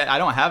I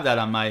don't have that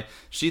on my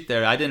sheet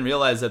there. I didn't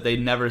realize that they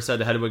never said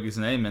Hedwig's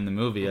name in the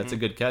movie. That's a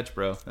good catch,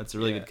 bro. That's a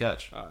really good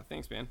catch.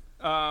 Thanks, man.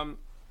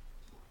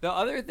 The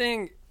other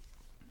thing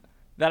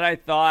that I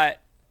thought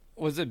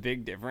was a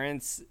big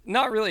difference,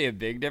 not really a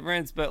big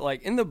difference, but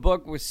like in the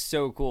book was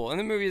so cool. In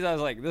the movies, I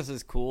was like, this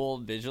is cool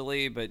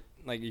visually, but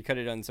like you could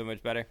have done so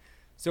much better.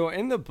 So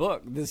in the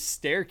book, the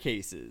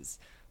staircases,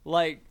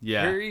 like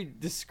Harry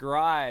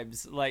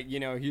describes, like, he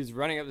was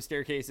running up the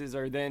staircases,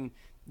 or then,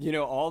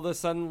 all of a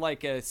sudden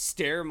like a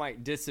stair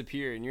might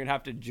disappear and you'd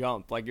have to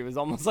jump. Like it was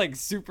almost like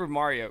Super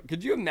Mario.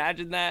 Could you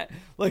imagine that?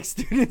 Like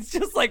students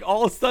just like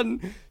all of a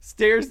sudden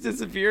stairs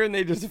disappear and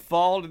they just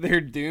fall to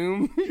their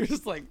doom. You're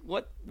just like,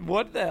 what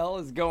the hell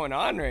is going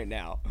on right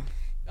now?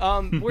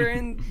 Where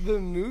in the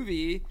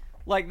movie,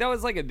 like that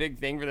was like a big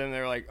thing for them.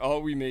 They're like, oh,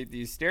 we made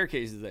these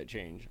staircases that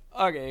change.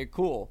 Okay,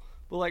 cool.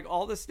 But like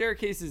all the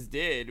staircases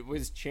did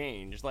was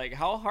change. Like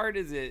how hard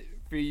is it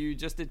for you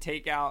just to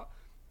take out,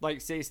 like,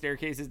 say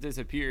staircases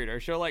disappeared, or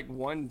show like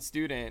one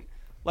student,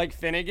 like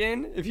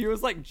Finnegan, if he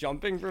was like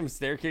jumping from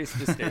staircase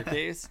to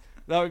staircase,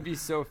 that would be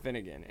so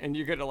Finnegan, and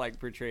you could have like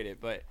portrayed it.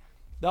 But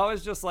that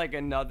was just like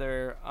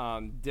another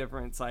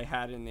difference I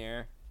had in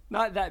there.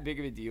 Not that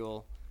big of a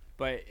deal,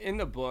 but in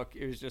the book,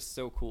 it was just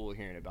so cool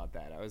hearing about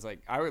that. I was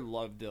like, I would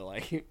love to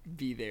like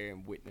be there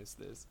and witness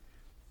this.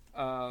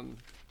 The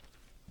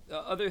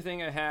other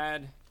thing I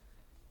had,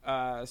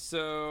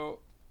 so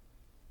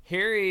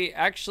Harry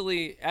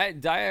actually at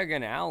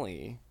Diagon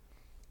Alley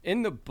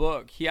in the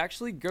book, he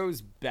actually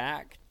goes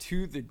back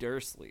to the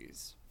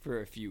Dursleys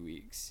for a few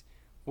weeks,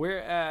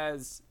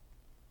 whereas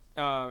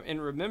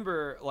and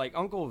remember, like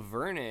Uncle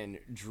Vernon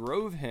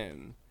drove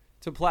him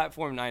to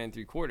platform 9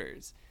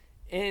 3/4.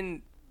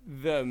 In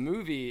the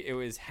movie, it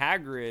was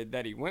Hagrid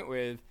that he went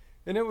with,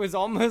 and it was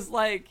almost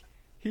like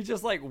he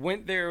just like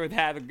went there with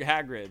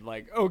Hagrid,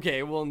 like,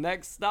 okay, well,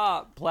 next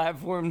stop,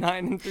 platform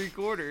 9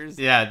 3/4.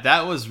 Yeah,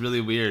 that was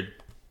really weird.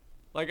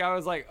 Like, I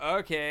was like,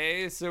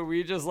 okay, so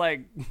we just,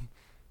 like,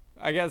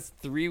 I guess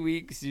 3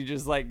 weeks you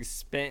just, like,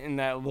 spent in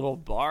that little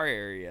bar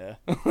area.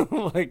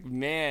 Like,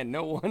 man,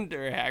 no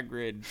wonder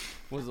Hagrid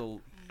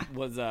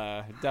was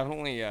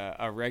definitely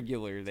a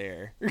regular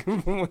there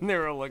when they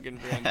were looking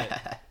for him.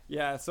 But,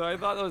 yeah, so I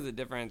thought that was a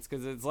difference,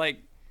 because it's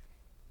like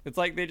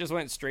they just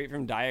went straight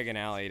from Diagon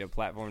Alley to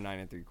platform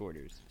 9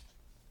 3/4.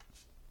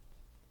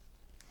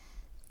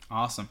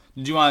 Awesome.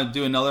 Did you want to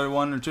do another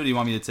one or two, or do you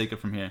want me to take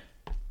it from here?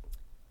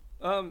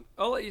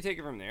 I'll let you take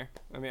it from there.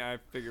 I mean, I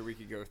figure we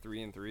could go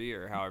 3 and 3,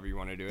 or however you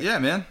want to do it. Yeah,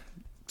 man.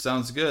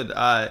 Sounds good.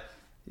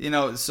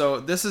 So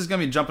this is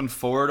gonna be jumping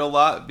forward a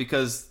lot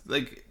because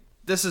like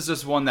this is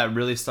just one that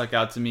really stuck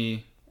out to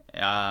me,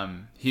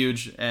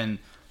 huge, and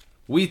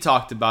we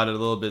talked about it a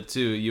little bit too,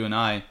 you and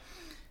I.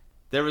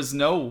 There was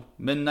no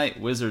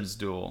Midnight Wizards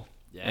duel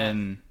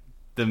in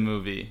the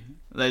movie.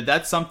 Like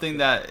that's something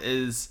that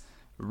is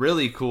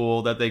really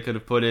cool that they could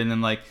have put in,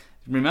 and like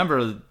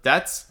remember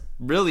that's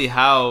really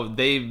how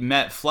they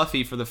met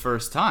Fluffy for the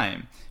first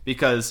time,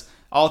 because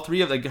all three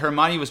of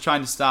Hermione was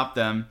trying to stop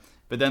them,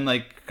 but then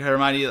like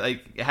Hermione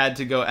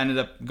ended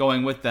up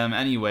going with them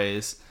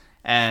anyways,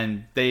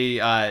 and they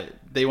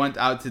went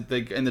out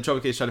to in the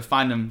trophy case to try to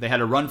find him. They had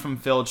to run from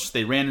Filch.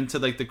 They ran into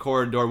like the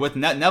corridor with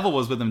Neville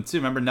was with them too.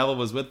 Remember, Neville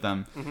was with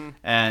them,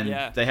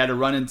 and they had to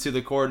run into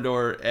the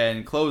corridor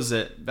and close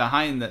it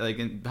behind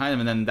them,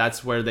 and then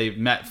that's where they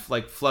met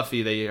like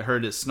Fluffy. They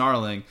heard it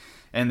snarling.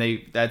 And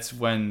that's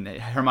when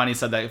Hermione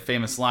said that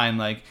famous line,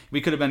 like, we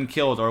could have been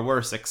killed or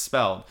worse,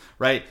 expelled,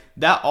 right?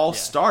 That all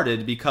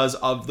started because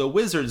of the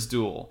Wizards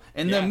duel.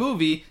 In the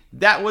movie,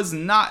 that was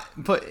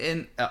not put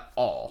in at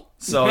all.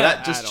 So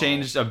that just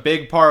changed a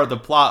big part of the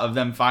plot of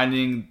them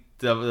finding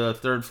the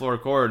third floor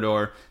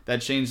corridor.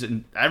 That changed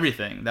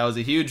everything. That was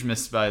a huge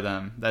miss by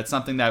them. That's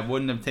something that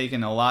wouldn't have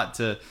taken a lot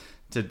to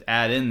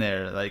add in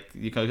there. Like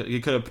you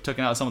could have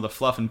taken out some of the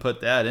fluff and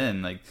put that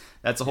in. Like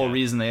that's the whole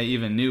reason they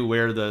even knew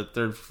where the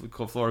third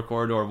floor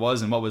corridor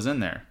was and what was in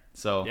there.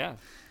 So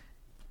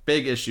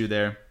big issue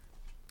there.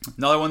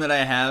 Another one that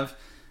I have,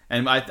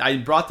 and I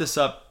brought this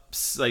up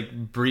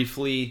like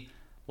briefly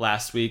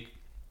last week,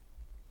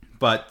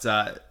 but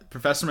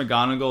Professor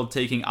McGonagall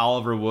taking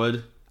Oliver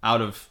Wood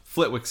out of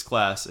Flitwick's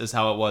class is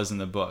how it was in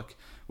the book,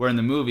 where in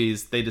the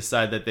movies they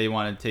decide that they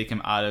want to take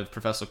him out of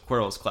Professor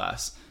Quirrell's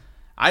class.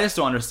 I just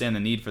don't understand the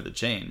need for the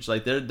change.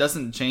 Like, there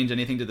doesn't change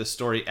anything to the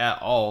story at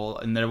all,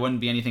 and there wouldn't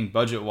be anything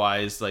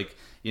budget-wise. Like,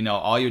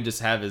 all you would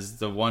just have is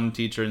the one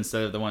teacher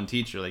instead of the one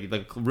teacher. Like,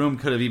 the room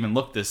could have even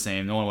looked the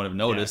same. No one would have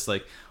noticed.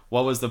 Like,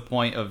 what was the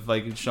point of,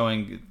 like,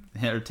 showing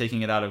or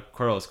taking it out of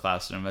Quirrell's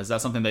classroom? Is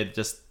that something they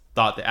just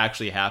thought that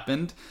actually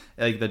happened.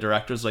 Like the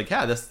director's like,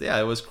 yeah,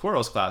 it was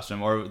Quirrell's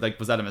classroom, or like,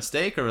 was that a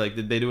mistake, or like,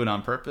 did they do it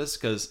on purpose?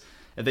 Because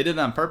if they did it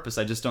on purpose,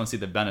 I just don't see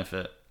the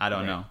benefit. I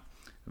don't know,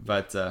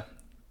 but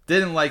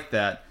didn't like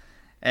that.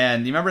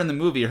 And you remember in the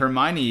movie,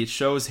 Hermione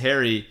shows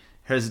Harry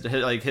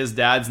his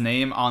dad's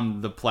name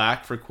on the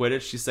plaque for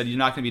Quidditch. She said, "You're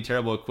not going to be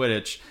terrible at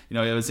Quidditch. You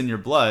know, it was in your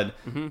blood."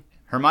 Mm-hmm.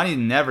 Hermione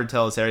never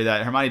tells Harry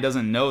that. Hermione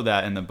doesn't know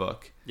that in the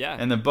book.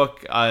 Yeah. In the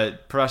book,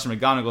 Professor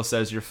McGonagall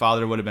says your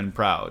father would have been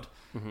proud.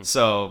 Mm-hmm.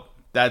 So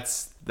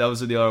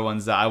those are the other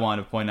ones that I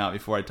wanted to point out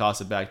before I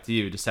toss it back to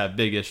you. Just have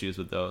big issues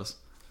with those.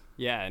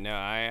 Yeah, no,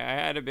 I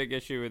had a big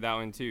issue with that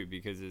one too,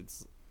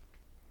 because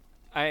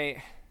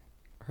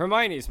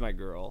Hermione's my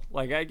girl.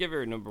 Like, I give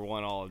her number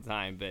one all the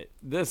time, but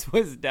this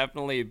was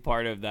definitely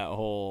part of that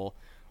whole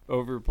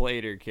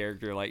overplayed her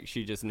character. Like,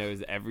 she just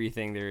knows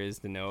everything there is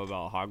to know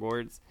about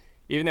Hogwarts,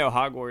 even though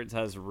Hogwarts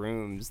has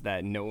rooms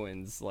that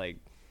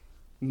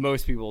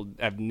most people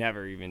have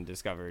never even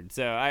discovered.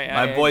 So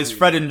my boys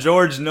Fred and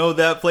George know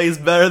that place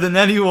better than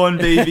anyone,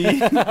 baby.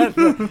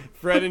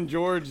 Fred and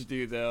George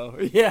do, though.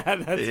 Yeah,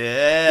 that's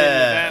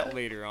that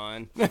later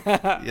on.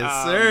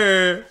 Yes,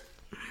 sir.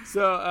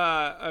 So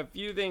a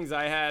few things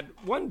I had.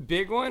 One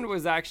big one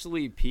was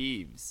actually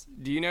Peeves.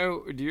 Do you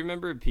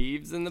remember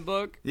Peeves in the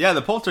book? Yeah,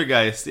 the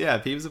poltergeist. Yeah,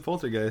 Peeves the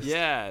poltergeist.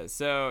 Yeah,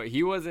 so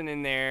he wasn't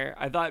in there.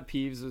 I thought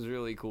Peeves was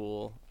really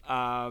cool.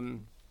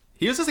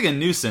 He was just like a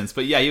nuisance,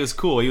 but yeah, he was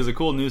cool. He was a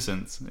cool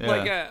nuisance.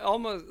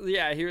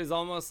 Yeah. He was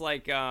almost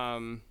like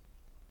a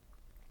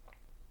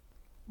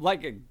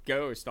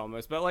ghost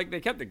almost, but like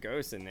they kept the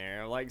ghost in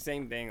there. Like,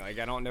 same thing. Like,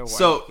 I don't know why.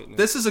 So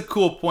this is a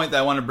cool point that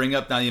I want to bring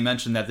up now you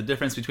mentioned that the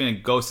difference between a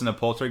ghost and a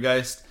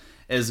poltergeist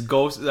is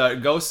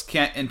ghosts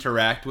can't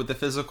interact with the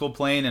physical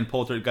plane and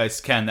poltergeists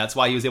can. That's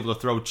why he was able to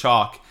throw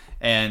chalk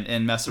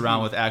and mess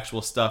around with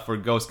actual stuff, where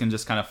ghosts can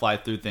just kind of fly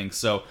through things.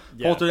 So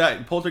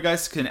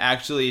poltergeists can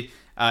actually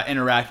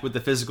interact with the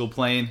physical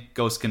plane.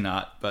 Ghosts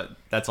cannot, but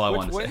that's all I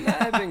want to say. Wouldn't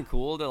that have been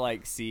cool to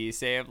like see,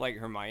 say, if like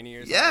Hermione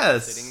or something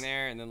sitting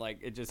there, and then like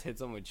it just hits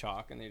them with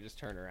chalk and they just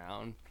turn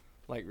around,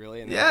 like,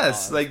 really? And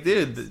yes, like,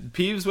 dude,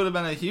 Peeves would have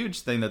been a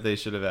huge thing that they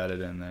should have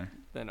added in there.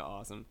 Been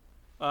awesome.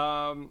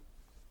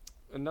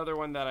 Another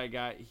one that I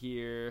got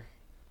here.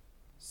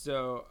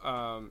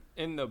 So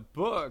in the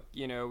book,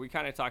 you know, we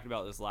kind of talked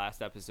about this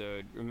last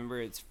episode.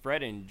 Remember, it's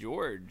Fred and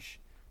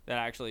George that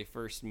actually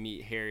first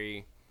meet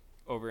Harry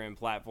over in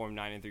platform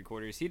 9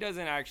 3/4. He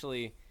doesn't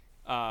actually,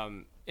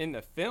 in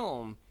the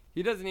film,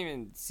 he doesn't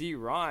even see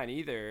Ron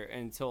either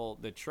until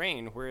the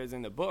train. Whereas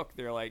in the book,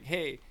 they're like,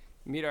 "Hey,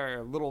 meet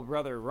our little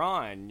brother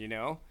Ron," you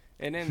know.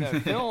 And in the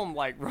film,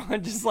 like,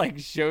 Ron just like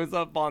shows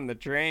up on the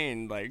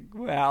train, like,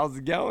 "How's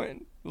it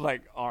going?"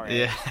 Like, all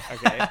right,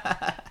 okay.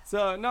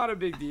 So not a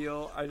big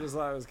deal. I just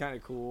thought it was kind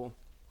of cool.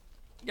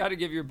 Got to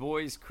give your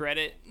boys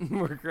credit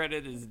where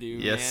credit is due.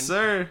 Yes, man.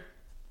 Sir.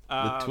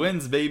 The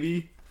twins,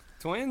 baby.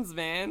 Twins,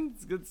 man.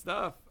 It's good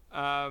stuff.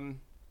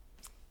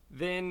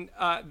 Then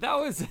that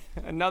was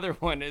another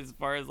one as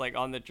far as like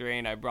on the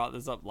train. I brought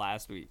this up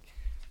last week.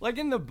 Like,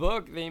 in the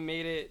book, they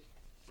made it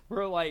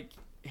where like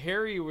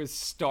Harry was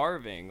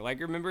starving. Like,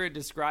 remember, it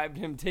described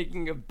him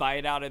taking a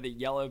bite out of the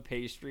yellow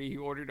pastry. He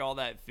ordered all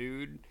that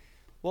food.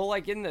 Well,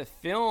 like, in the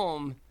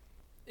film,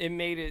 it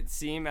made it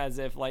seem as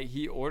if like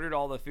he ordered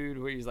all the food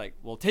where he's like,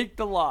 "Well, take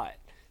the lot,"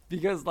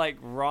 because like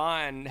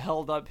Ron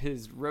held up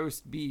his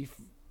roast beef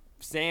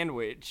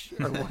sandwich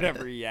or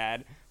whatever he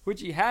had,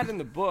 which he had in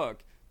the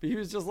book, but he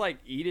was just like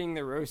eating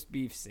the roast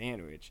beef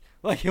sandwich.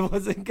 Like, it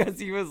wasn't because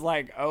he was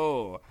like,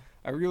 "Oh,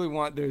 I really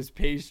want those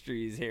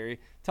pastries, Harry."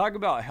 Talk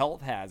about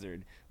health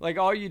hazard. Like,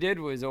 all you did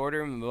was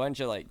order him a bunch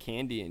of like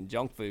candy and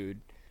junk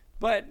food.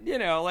 But, you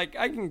know, like,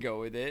 I can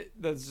go with it.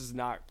 That's just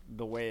not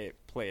the way it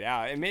played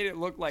out. It made it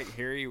look like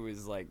Harry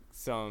was like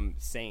some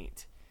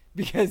saint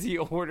because he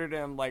ordered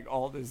him like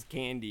all this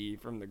candy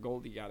from the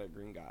gold he got at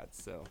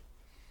Gringotts. So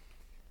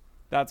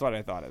that's what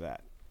I thought of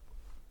that.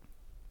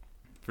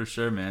 For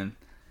sure, man.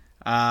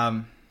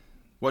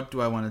 What do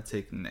I want to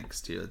take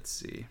next here? Let's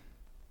see.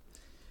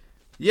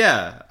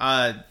 Yeah.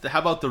 How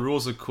about the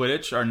rules of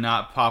Quidditch are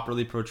not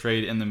properly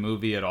portrayed in the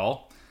movie at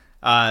all?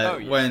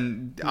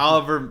 When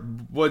Oliver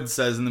Wood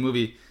says in the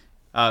movie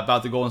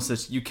about the Golden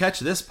Snitch, "You catch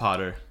this,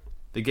 Potter,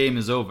 the game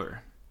is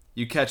over.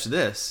 You catch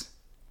this,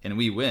 and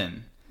we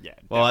win." Yeah.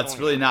 Well, that's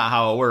really not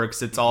how it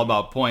works. It's all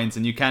about points,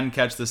 and you can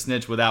catch the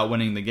snitch without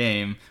winning the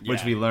game,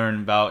 which we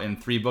learn about in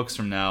 3 books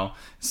from now.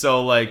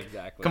 So, like,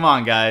 Come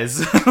on,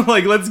 guys.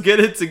 Like, let's get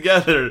it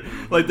together.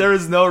 Like, there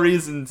is no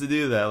reason to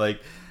do that.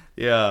 Like,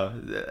 yeah.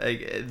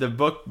 Like, the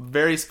book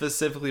very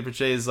specifically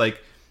portrays,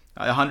 like,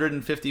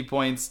 150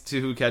 points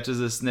to who catches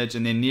a snitch,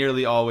 and they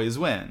nearly always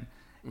win.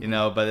 You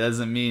know, but it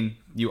doesn't mean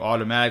you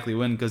automatically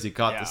win because you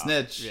caught the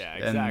snitch. Yeah,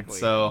 exactly. And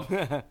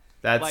so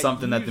that's like,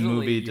 something that the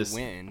movie just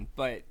win.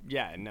 But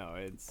yeah, no,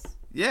 it's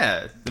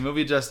the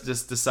movie just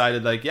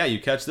decided, like, yeah, you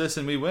catch this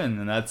and we win,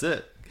 and that's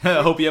it.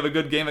 I hope you have a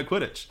good game at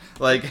Quidditch.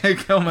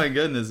 Like, oh my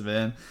goodness,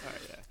 man.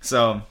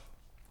 So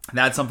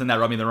that's something that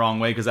rubbed me the wrong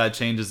way, because that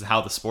changes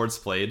how the sport's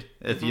played.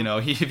 If you know,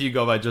 if you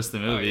go by just the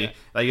movie,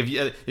 like if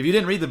you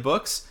didn't read the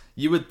books,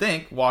 you would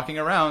think walking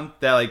around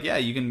that like, yeah,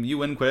 you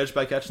win Quidditch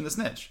by catching the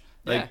snitch.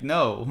 Like, Yeah.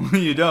 no,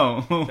 you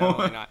don't.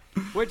 Totally not.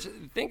 Which,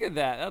 think of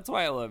that. That's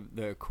why I love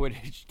the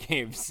Quidditch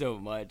game so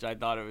much. I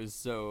thought it was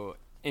so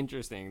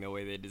interesting the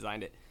way they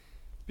designed it.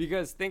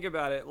 Because think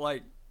about it,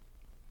 like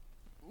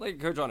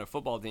coach on a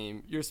football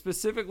team, you're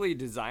specifically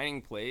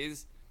designing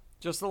plays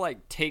just to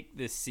like take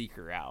the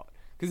seeker out.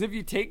 Because if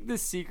you take the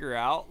seeker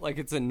out, like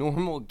it's a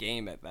normal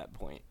game at that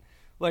point.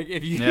 Like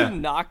if you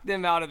knock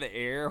them out of the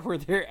air or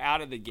they're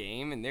out of the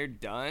game and they're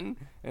done,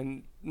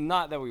 and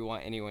not that we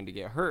want anyone to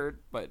get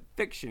hurt, but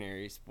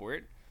fictionary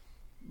sport,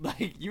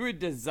 like you would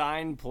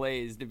design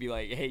plays to be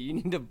like, hey, you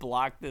need to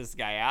block this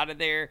guy out of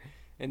there,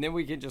 and then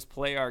we can just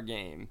play our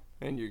game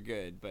and you're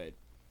good. But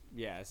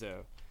yeah,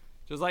 so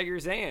just like you're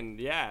saying,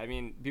 yeah, I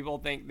mean, people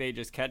think they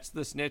just catch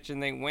the snitch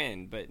and they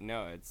win, but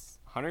no, it's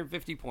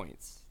 150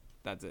 points.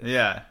 That's it.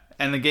 Yeah,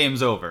 and the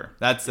game's over.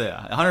 That's it.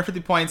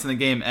 150 points and the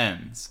game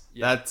ends.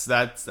 Yeah.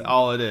 That's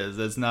all it is.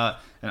 It's not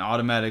an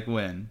automatic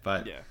win.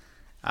 But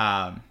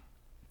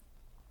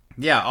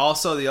yeah.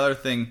 Also, the other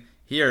thing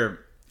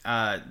here,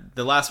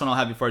 the last one I'll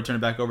have before I turn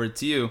it back over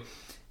to you,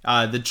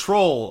 the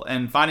troll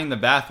and finding the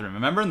bathroom.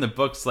 Remember in the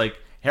books, like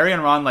Harry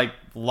and Ron like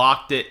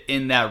locked it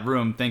in that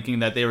room, thinking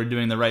that they were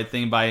doing the right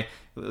thing by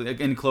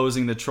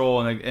enclosing the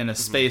troll in a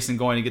space and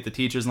going to get the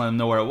teachers and let them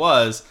know where it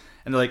was.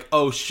 And they're like,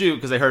 oh, shoot,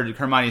 because they heard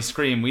Hermione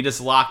scream. We just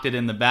locked it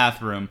in the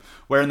bathroom.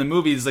 Where in the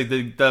movies, like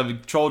the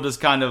troll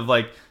just kind of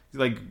like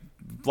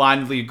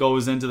blindly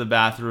goes into the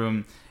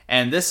bathroom.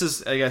 And this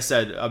is, like I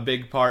said, a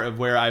big part of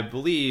where I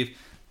believe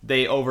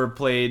they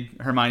overplayed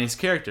Hermione's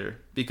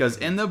character. Because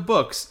in the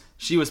books,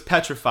 she was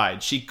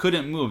petrified. She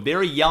couldn't move. They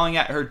were yelling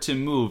at her to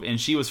move, and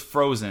she was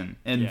frozen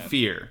in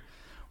fear.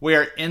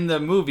 Where in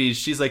the movies,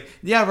 she's like,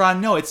 yeah,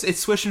 Ron, no, it's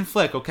swish and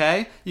flick,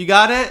 okay? You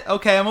got it?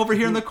 Okay, I'm over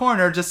here in the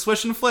corner, just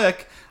swish and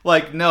flick.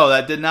 Like, no,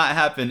 that did not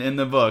happen in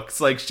the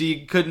books. Like,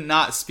 she could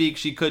not speak,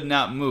 she could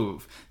not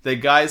move. The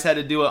guys had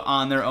to do it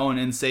on their own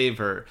and save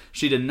her.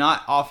 She did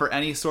not offer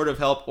any sort of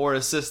help or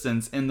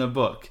assistance in the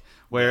book.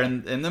 Where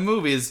in the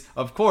movies,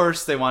 of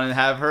course, they wanted to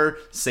have her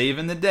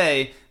saving the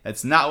day.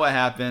 That's not what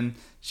happened.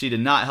 She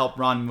did not help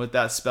Ron with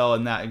that spell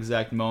in that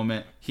exact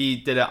moment. He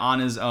did it on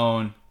his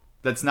own.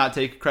 Let's not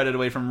take credit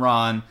away from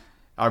Ron.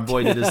 Our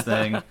boy did his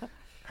thing.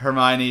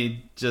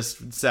 Hermione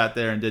just sat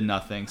there and did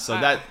nothing. So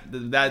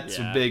that's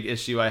a big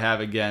issue I have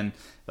again.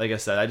 Like I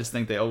said, I just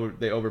think they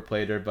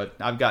overplayed her. But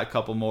I've got a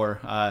couple more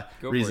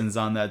reasons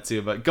on that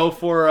too. But go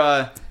for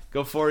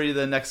you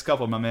the next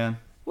couple, my man.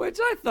 Which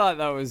I thought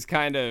that was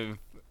kind of.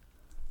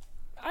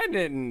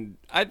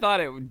 I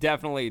thought it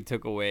definitely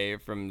took away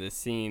from the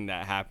scene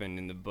that happened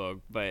in the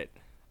book, but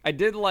I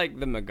did like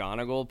the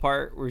McGonagall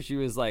part where she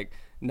was like,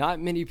 not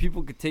many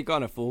people could take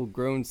on a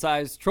full-grown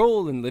sized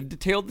troll and live to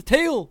tell the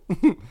tale.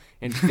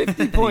 And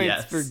 50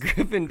 points for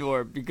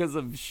Gryffindor because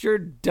of sheer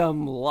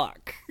dumb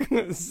luck.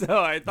 So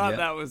I thought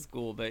that was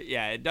cool, but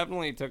yeah, it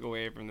definitely took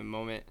away from the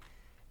moment.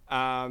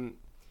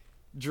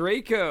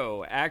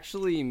 Draco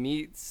actually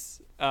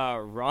meets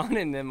Ron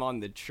and them on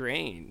the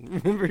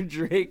train. Remember,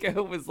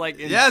 Draco was like,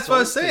 yeah, that's what I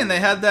was saying. They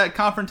had that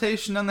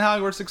confrontation on the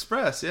Hogwarts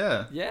Express.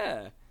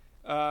 Yeah.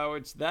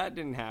 Which that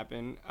didn't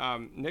happen.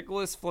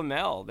 Nicholas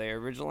Flamel. They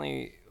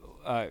originally,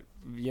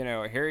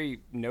 Harry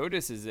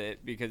notices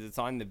it because it's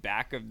on the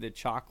back of the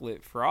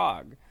chocolate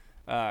frog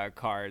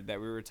card that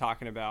we were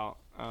talking about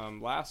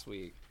last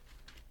week.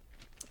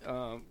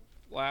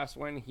 Last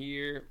one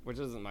here, which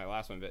isn't my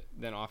last one, but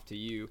then off to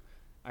you.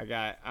 I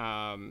got,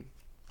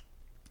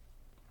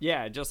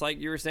 just like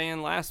you were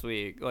saying last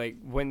week, like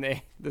when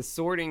the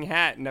Sorting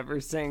Hat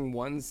never sang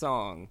one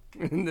song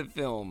in the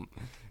film.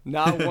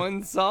 Not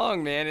one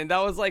song, man. And that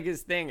was like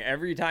his thing.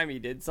 Every time he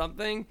did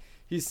something,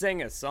 he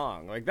sang a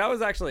song. Like that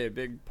was actually a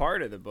big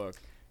part of the book.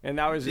 And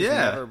that was just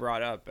never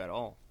brought up at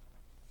all.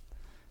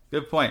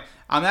 Good point.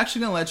 I'm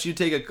actually going to let you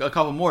take a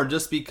couple more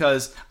just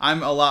because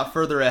I'm a lot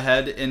further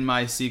ahead in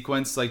my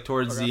sequence, like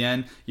towards the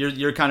end.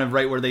 You're kind of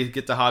right where they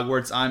get to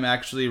Hogwarts. I'm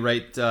actually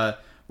right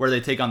where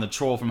they take on the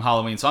troll from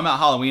Halloween. So I'm at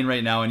Halloween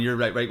right now, and you're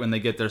right when they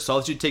get there. So I'll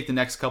let you take the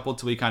next couple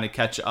till we kind of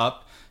catch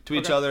up to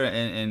each other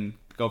and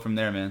go from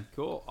there, man.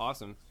 Cool.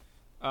 Awesome.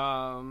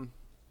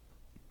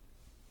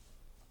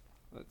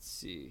 Let's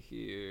see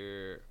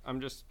here.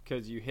 I'm just,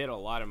 because you hit a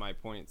lot of my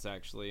points,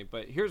 actually.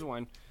 But here's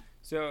one.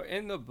 So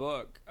in the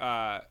book,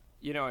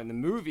 in the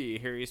movie,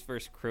 Harry's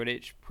first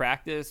Quidditch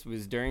practice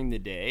was during the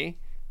day.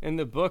 In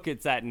the book,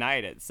 it's at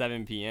night at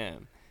 7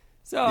 p.m.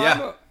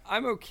 So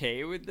I'm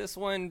okay with this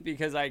one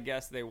because I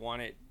guess they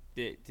wanted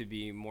it to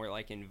be more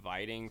like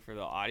inviting for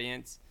the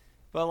audience.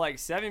 But like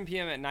 7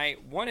 p.m. at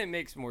night, one, it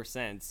makes more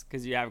sense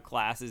because you have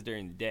classes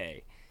during the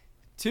day.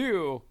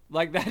 Two,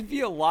 like that'd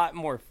be a lot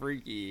more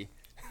freaky.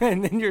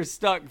 And then you're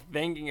stuck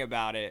thinking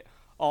about it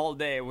all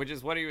day, which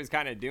is what he was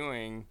kind of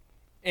doing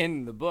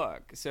in the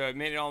book. So it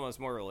made it almost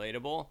more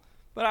relatable.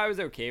 But I was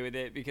okay with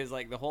it because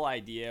like the whole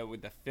idea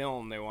with the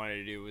film they wanted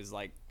to do was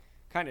like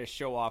kind of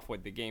show off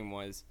what the game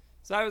was.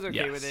 So I was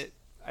okay with it.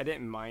 I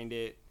didn't mind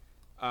it.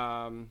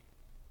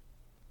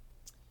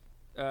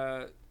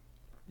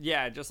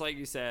 Yeah, just like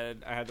you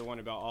said, I had the one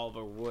about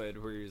Oliver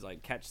Wood where he was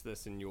like, catch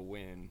this and you'll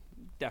win.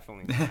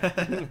 Definitely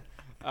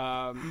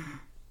not.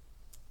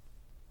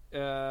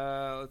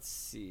 Let's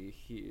see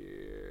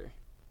here.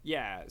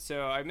 Yeah,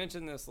 so I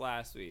mentioned this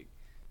last week.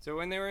 So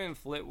when they were in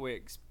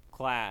Flitwick's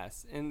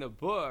class, in the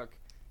book,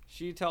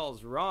 she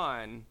tells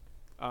Ron,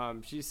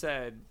 she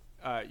said,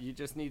 you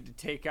just need to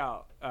take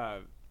out,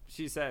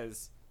 she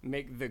says,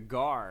 make the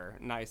gar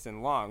nice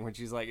and long. When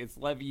she's like, it's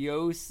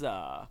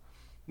Leviosa.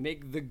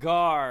 Make the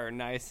gar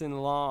nice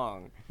and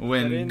long.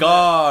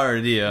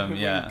 Wingardium,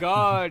 yeah.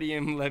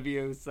 Wingardium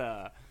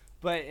Leviosa.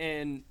 But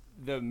in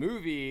the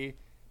movie,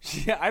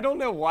 I don't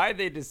know why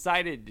they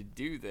decided to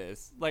do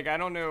this. Like, I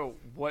don't know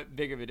what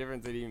big of a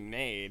difference it even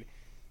made.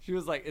 She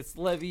was like, it's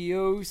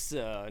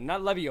Leviosa,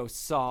 not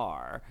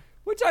Leviosar.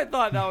 Which I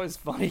thought that was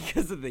funny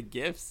because of the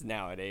gifs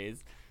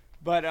nowadays.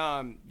 But,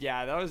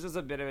 yeah, that was just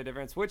a bit of a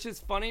difference. Which is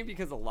funny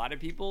because a lot of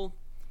people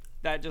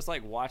that just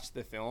like watch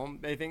the film,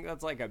 they think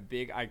that's like a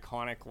big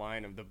iconic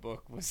line of the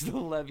book was the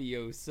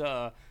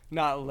Leviosa,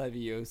 not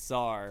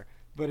Leviosar,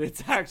 but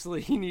it's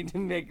actually you need to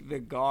make the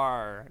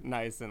gar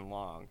nice and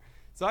long.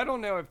 So I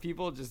don't know if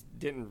people just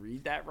didn't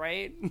read that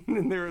right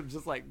and they were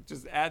just like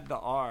just add the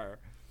R.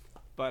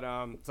 But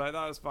so I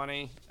thought it was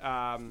funny.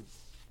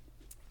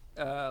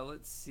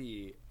 Let's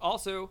see.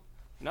 Also,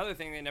 another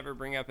thing they never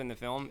bring up in the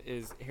film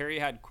is Harry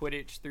had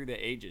Quidditch Through the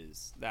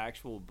Ages, the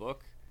actual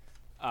book.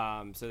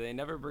 So they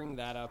never bring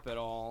that up at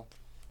all.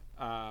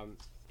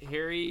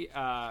 Harry,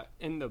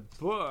 in the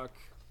book,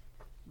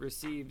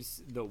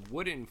 receives the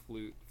wooden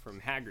flute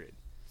from Hagrid.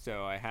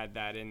 So I had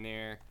that in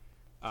there.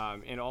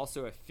 And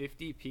also a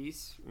 50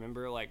 piece.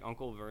 Remember, like,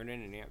 Uncle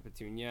Vernon and Aunt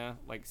Petunia,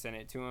 like, sent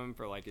it to him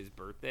for, like, his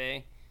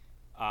birthday.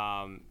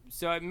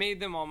 So it made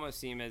them almost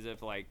seem as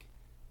if, like,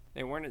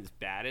 they weren't as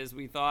bad as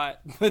we thought,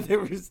 but they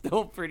were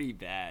still pretty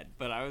bad.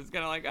 But I was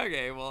kind of like,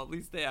 okay, well, at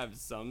least they have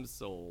some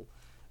soul.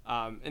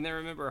 And then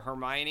remember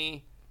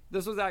Hermione.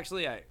 This was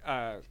actually it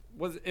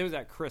was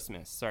at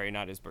Christmas. Sorry,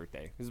 not his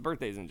birthday. His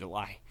birthday's in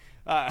July.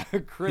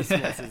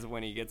 Christmas is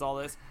when he gets all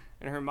this.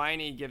 And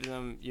Hermione gives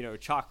him,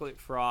 chocolate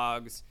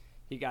frogs.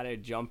 He got a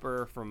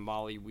jumper from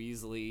Molly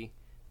Weasley.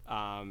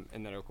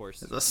 And then of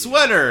course a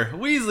sweater,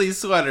 Weasley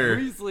sweater.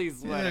 Weasley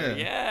sweater,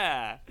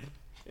 yeah.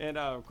 And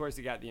of course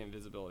he got the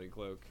invisibility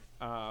cloak.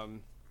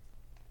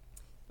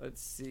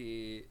 Let's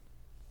see.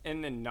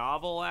 In the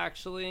novel,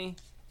 actually,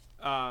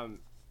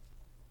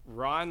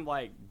 Ron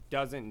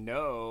doesn't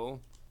know,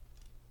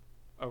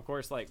 of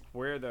course,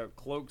 where the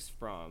cloak's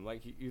from.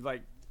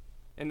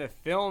 In the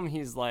film,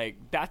 he's like,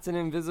 that's an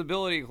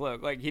invisibility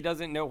cloak. He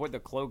doesn't know what the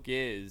cloak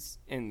is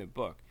in the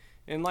book.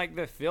 In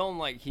the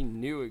film, he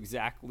knew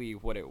exactly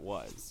what it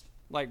was.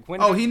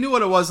 He knew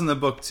what it was in the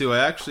book too.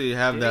 I actually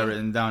have that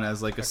written down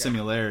as a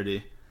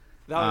similarity.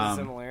 That was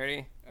a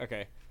similarity.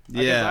 Okay.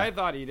 Yeah. I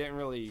thought he didn't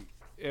really.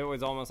 It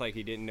was almost like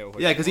he didn't know what.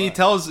 Yeah, because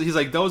he's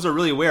like, those are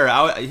really rare.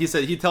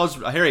 He tells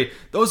Harry,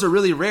 those are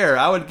really rare.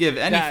 I would give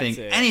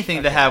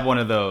anything to have one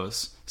of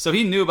those. So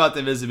he knew about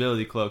the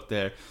invisibility cloak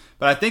there.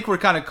 But I think we're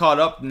kind of caught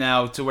up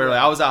now to where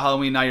I was at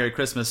Halloween, now you're at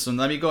Christmas. So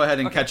let me go ahead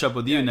and catch up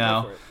with you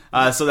now.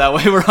 So that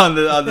way we're on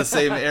the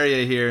same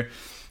area here.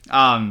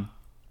 Now,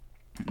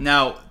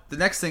 the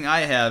next thing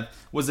I have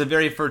was the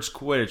very first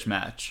Quidditch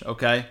match,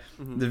 okay?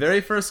 Mm-hmm. The very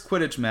first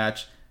Quidditch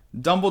match,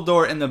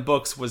 Dumbledore in the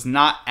books was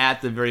not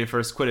at the very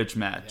first Quidditch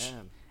match.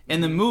 Damn.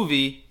 In the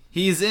movie,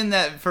 he's in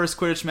that first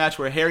Quidditch match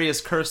where Harry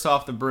is cursed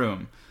off the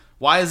broom.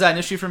 Why is that an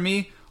issue for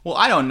me? Well,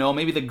 I don't know.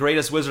 Maybe the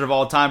greatest wizard of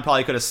all time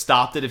probably could have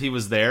stopped it if he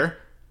was there.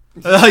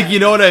 You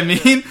know what I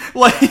mean?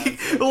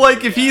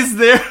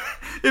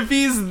 If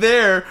he's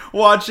there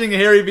watching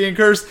Harry being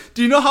cursed,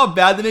 do you know how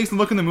bad that makes him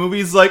look in the movie?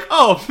 He's like,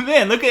 oh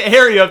man, look at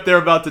Harry up there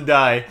about to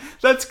die.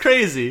 That's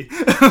crazy.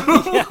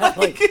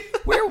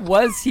 Where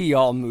was he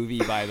all movie,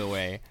 by the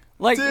way?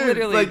 Dude,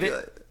 literally,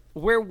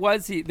 where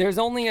was he? There's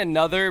only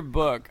another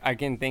book I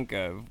can think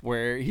of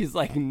where he's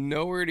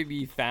nowhere to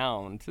be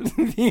found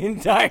the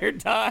entire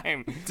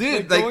time.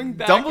 Dude,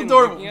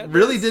 Dumbledore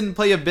really didn't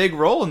play a big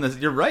role in this.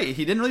 You're right.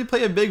 He didn't really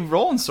play a big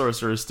role in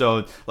Sorcerer's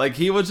Stone.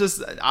 He was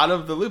just out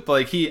of the loop.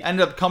 He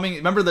ended up coming.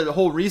 Remember the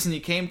whole reason he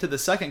came to the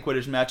second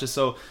Quidditch match is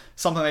so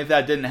something like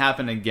that didn't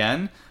happen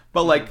again.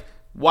 But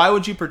why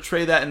would you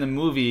portray that in the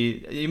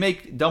movie? You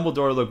make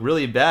Dumbledore look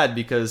really bad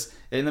because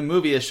in the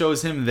movie it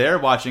shows him there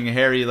watching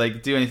Harry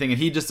do anything, and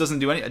he just doesn't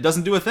do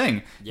a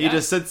thing. Yeah. He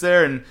just sits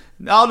there and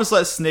I'll just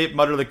let Snape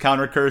mutter the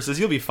counter curses.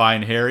 You'll be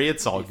fine, Harry.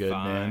 It's all good,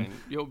 man.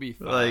 You'll be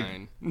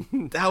fine.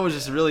 That was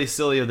just really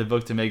silly of the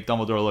book to make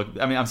Dumbledore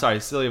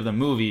look. Silly of the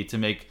movie to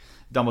make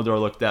Dumbledore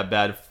look that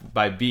bad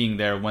by being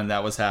there when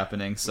that was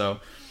happening.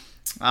 So,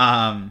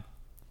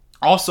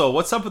 also,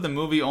 what's up with the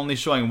movie only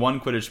showing one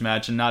Quidditch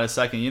match and not a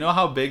second? You know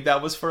how big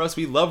that was for us?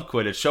 We love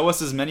Quidditch. Show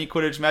us as many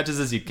Quidditch matches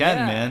as you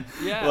can, man.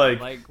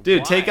 Yeah, dude,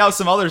 why? Take out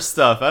some other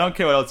stuff. I don't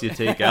care what else you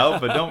take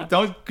out, but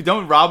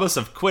don't rob us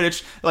of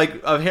Quidditch.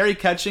 Of Harry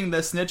catching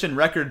the snitch in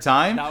record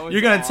time.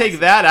 You're gonna take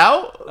that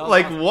out?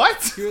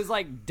 What? He was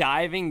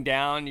diving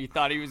down. You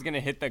thought he was gonna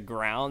hit the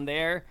ground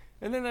there.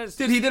 And then that's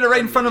Dude, he did it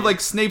right in front of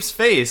like Snape's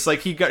face. Like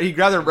he grabbed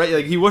it right,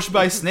 like he whooshed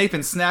by Snape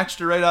and snatched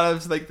it right out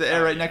of like the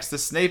air right next to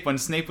Snape when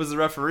Snape was the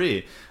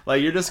referee.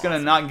 Like you're just gonna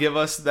not give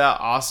us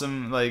that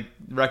awesome like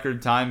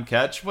record time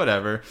catch?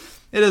 Whatever.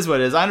 It is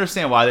what it is. I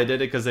understand why they did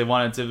it because they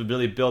wanted to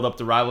really build up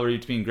the rivalry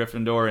between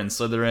Gryffindor and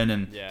Slytherin,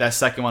 and that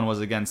second one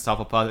was against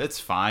Hufflepuff. It's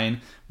fine,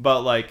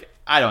 but like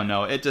I don't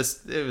know. It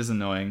was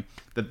annoying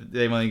that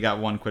they only got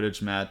one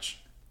Quidditch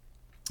match,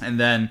 and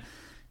then.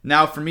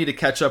 Now, for me to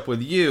catch up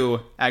with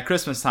you at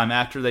Christmas time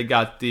after they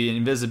got the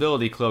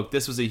invisibility cloak,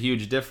 this was a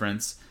huge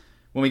difference.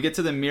 When we get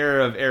to the Mirror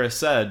of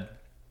Erised,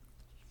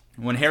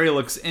 when Harry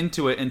looks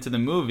into the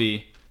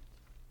movie,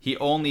 he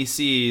only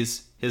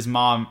sees his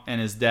mom and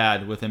his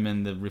dad with him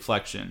in the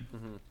reflection.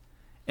 Mm-hmm.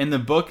 In the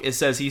book, it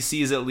says he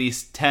sees at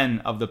least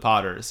 10 of the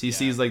Potters. He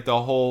sees like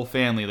the whole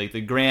family, like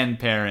the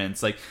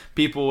grandparents, like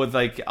people with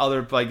like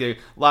other, like a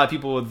lot of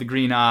people with the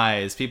green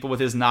eyes, people with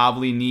his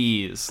knobbly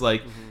knees.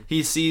 Like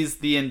he sees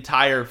the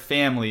entire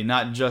family,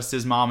 not just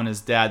his mom and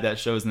his dad that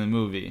shows in the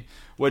movie,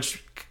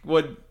 which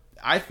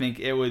I think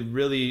it would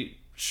really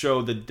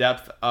show the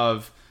depth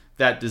of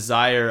that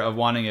desire of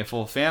wanting a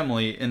full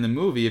family in the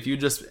movie. If you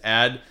just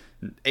add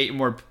 8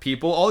 more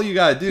people, all you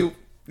gotta do,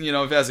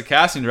 if as a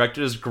casting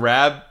director, is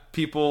grab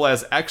people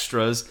as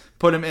extras,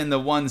 put them in the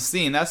one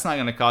scene. That's not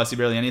going to cost you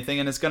barely anything,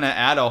 and it's going to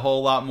add a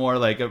whole lot more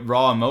like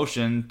raw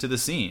emotion to the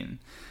scene.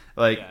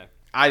 I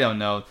don't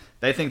know.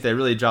 They think they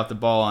really dropped the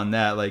ball on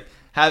that. Like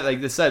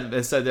they said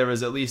there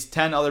was at least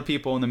 10 other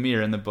people in the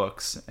mirror in the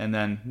books, and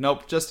then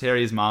nope, just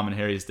Harry's mom and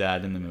Harry's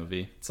dad in the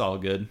movie. It's all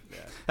good. Yeah.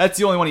 That's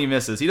the only one he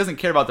misses. He doesn't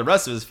care about the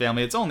rest of his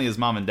family. It's only his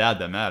mom and dad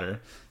that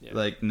matter.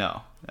 Yeah.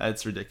 No,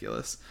 that's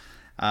ridiculous.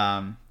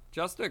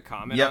 Just a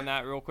comment on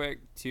that real quick,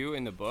 too,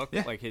 in the book,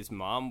 like his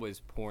mom was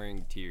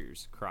pouring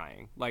tears,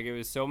 crying. Like it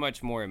was so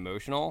much more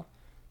emotional,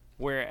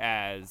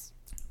 whereas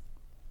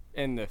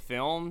in the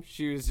film,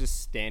 she was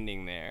just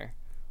standing there.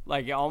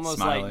 Like almost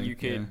smiling, like you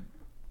could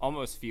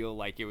almost feel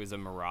like it was a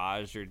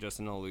mirage or just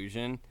an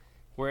illusion.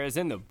 Whereas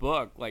in the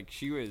book, like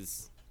she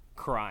was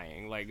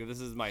crying. Like,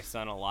 this is my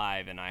son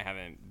alive and I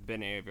haven't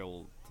been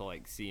able to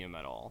like see him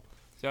at all.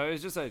 So it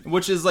was just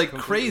which is like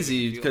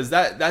crazy because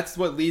that's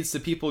what leads to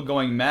people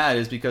going mad,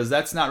 is because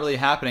that's not really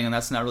happening and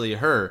that's not really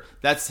her.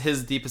 That's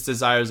his deepest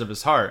desires of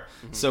his heart.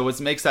 Mm-hmm. So what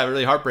makes that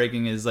really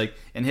heartbreaking is like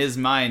in his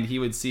mind he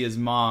would see his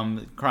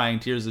mom crying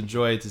tears of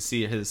joy to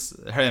see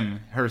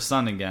her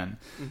son again.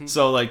 Mm-hmm.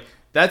 So like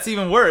that's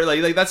even worse.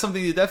 Like that's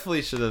something you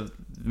definitely should have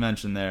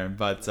mentioned there.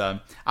 But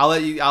I'll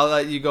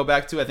let you go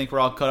back to. I think we're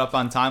all caught up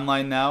on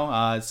timeline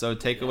now. So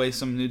take away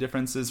some new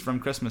differences from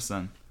Christmas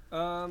then.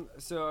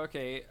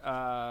 Okay,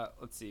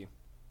 let's see.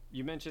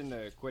 You mentioned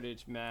the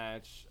Quidditch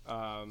match.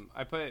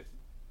 I put,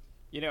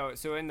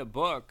 so in the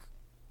book,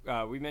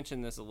 we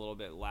mentioned this a little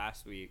bit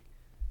last week.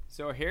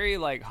 So Harry,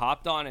 like,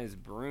 hopped on his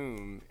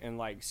broom and,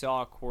 like,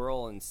 saw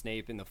Quirrell and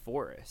Snape in the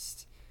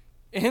forest.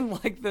 In,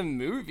 like, the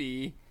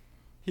movie,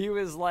 he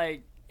was,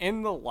 like,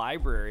 in the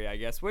library, I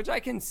guess, which I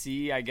can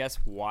see, I guess,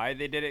 why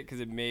they did it, because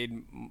it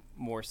made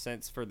more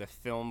sense for the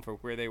film for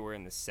where they were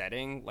in the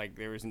setting. Like,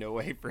 there was no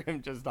way for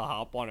him just to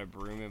hop on a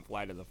broom and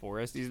fly to the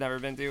forest he's never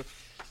been to.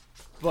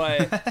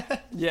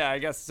 But, yeah, I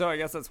guess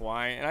that's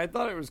why. And I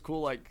thought it was cool,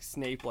 like,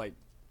 Snape, like,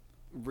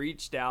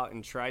 reached out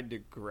and tried to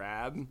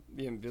grab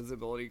the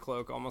invisibility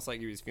cloak, almost like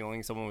he was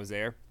feeling someone was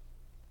there.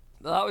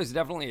 That was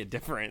definitely a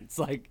difference,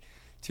 like,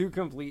 2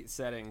 complete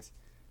settings.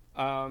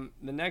 The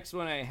next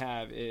one I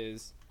have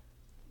is...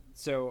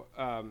 So,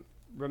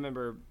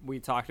 remember, we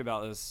talked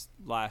about this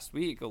last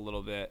week a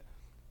little bit.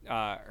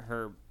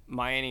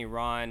 Hermione,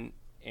 Ron,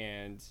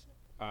 and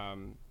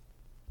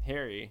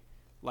Harry,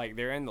 like,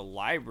 they're in the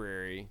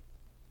library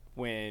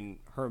when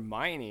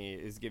Hermione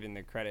is given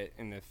the credit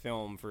in the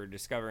film for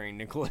discovering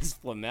Nicholas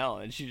Flamel,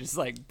 and she just,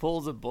 like,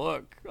 pulls a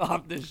book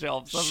off the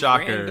shelf,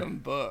 some random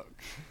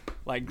book.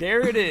 Like,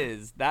 there it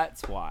is.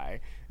 That's why.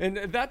 And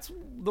that's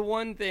the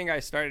one thing I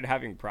started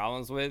having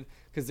problems with,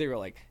 because they were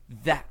like,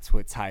 that's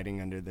what's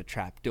hiding under the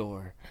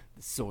trapdoor,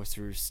 the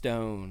Sorcerer's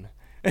Stone.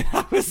 And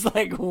I was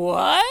like,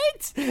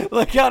 what?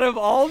 Like, out of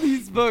all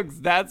these books,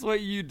 that's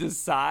what you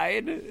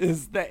decide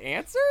is the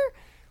answer?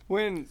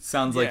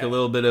 Sounds like a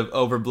little bit of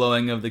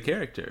overblowing of the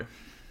character.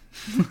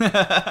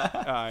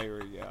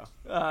 Here we go.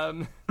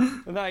 And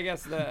then I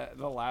guess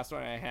the last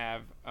one I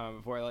have,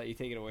 before I let you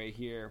take it away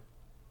here,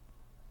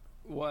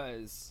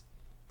 was...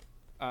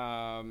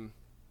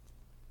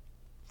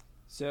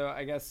 So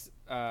I guess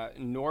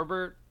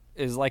Norbert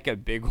is like a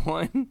big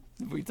one.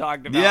 We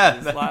talked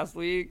about this last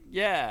week.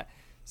 Yeah.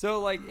 So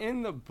like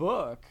in the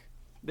book,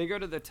 they go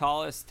to the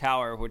tallest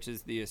tower, which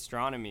is the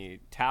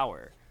astronomy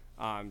tower,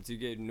 to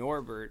get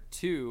Norbert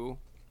to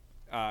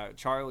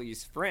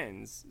Charlie's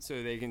friends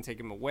so they can take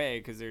him away,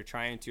 because they're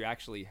trying to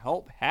actually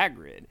help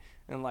Hagrid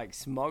and like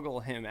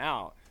smuggle him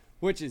out,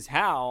 which is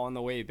how on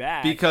the way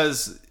back.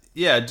 Because...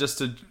 Yeah, just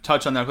to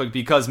touch on that quick,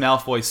 because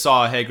Malfoy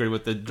saw Hagrid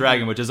with the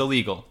dragon, which is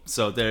illegal.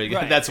 So there you go.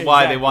 Right, that's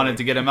why they wanted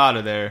to get him out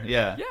of there.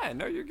 Yeah. Yeah,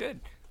 no, you're good.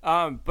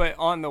 But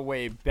on the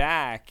way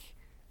back,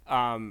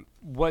 did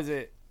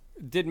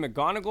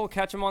McGonagall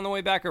catch him on the way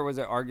back, or was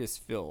it Argus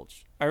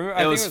Filch?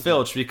 I It was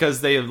Filch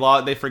because they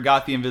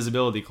forgot the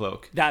invisibility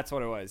cloak. That's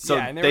what it was. So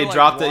yeah, and they were,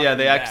 dropped like, it. Yeah,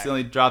 they walking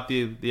accidentally back. dropped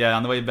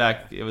on the way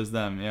back. It was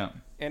them. Yeah.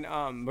 And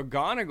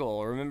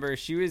McGonagall, remember,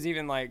 she was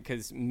even like,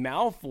 because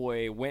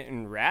Malfoy went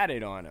and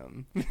ratted on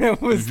him. It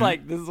was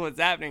like, this is what's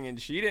happening,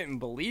 and she didn't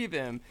believe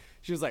him.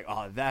 She was like,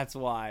 oh, that's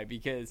why,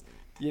 because,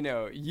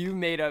 you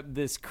made up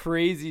this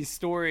crazy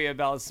story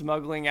about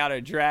smuggling out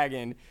a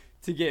dragon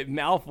to get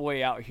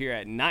Malfoy out here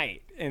at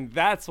night, and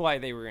that's why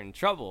they were in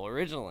trouble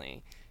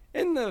originally.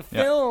 In the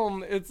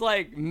film, it's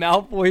like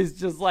Malfoy's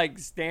just like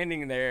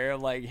standing there,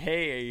 like,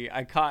 hey,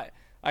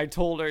 I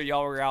told her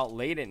y'all were out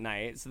late at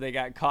night, so they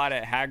got caught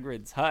at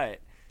Hagrid's hut.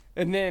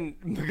 And then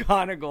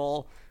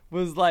McGonagall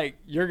was like,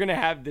 you're going to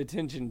have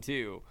detention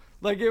too.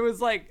 Like, it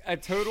was like a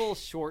total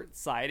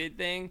short-sighted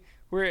thing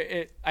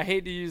where I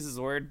hate to use this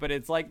word, but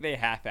it's like they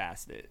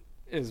half-assed it,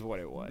 is what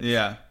it was.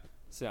 Yeah.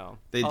 So.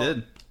 They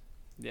did.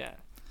 Yeah.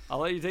 I'll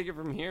let you take it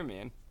from here,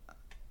 man.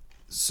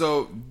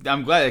 So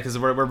I'm glad because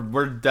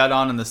we're dead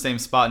on in the same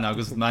spot now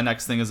because my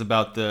next thing is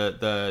about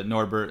the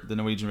Norbert, the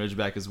Norwegian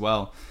Ridgeback as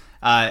well.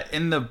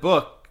 In the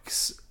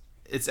books,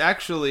 it's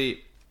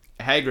actually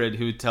Hagrid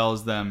who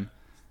tells them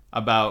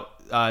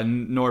about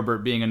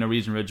Norbert being a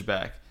Norwegian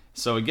Ridgeback.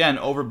 So again,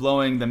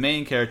 overblowing the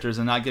main characters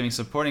and not giving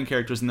supporting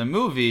characters in the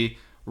movie.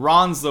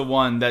 Ron's the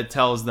one that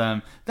tells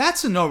them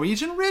that's a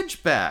Norwegian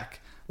Ridgeback,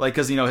 like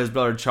because his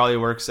brother Charlie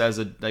works as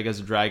a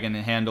dragon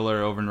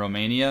handler over in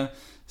Romania.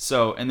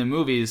 So in the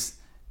movies,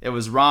 it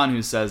was Ron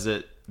who says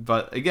it,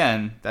 but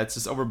again, that's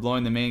just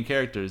overblowing the main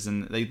characters,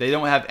 and they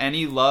don't have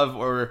any love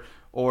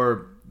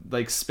or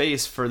like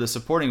space for the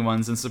supporting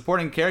ones, and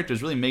supporting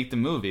characters really make the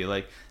movie,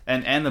 like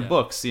and the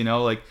books,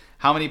 like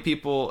how many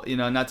people,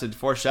 not to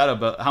foreshadow,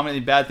 but how many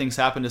bad things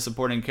happen to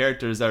supporting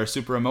characters that are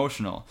super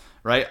emotional,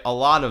 right? A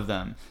lot of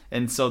them.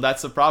 And so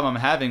that's the problem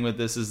I'm having with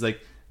this is like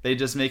they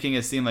just making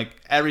it seem like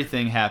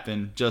everything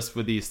happened just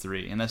with these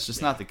three, and that's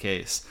just not the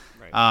case.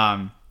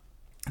 Right.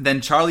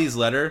 Then Charlie's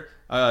letter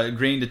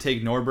agreeing to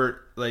take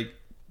Norbert, like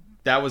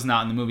that was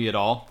not in the movie at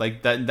all.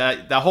 Like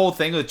that whole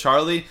thing with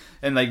Charlie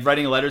and like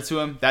writing a letter to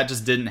him, that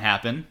just didn't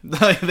happen.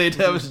 Like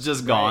that was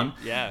just gone.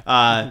 Right.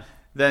 Yeah.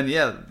 Then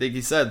like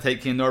you said,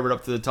 taking Norbert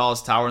up to the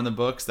tallest tower in the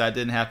books, that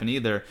didn't happen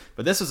either.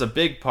 But this was a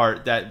big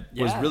part that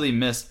was really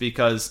missed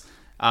because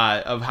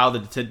of how the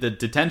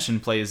detention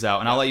plays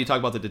out. And I'll let you talk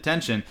about the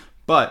detention,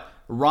 but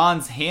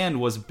Ron's hand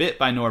was bit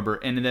by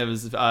Norbert, and it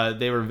was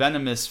they were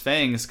venomous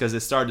fangs because it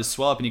started to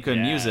swell up and he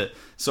couldn't use it.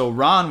 So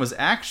Ron was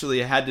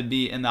actually had to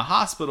be in the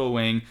hospital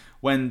wing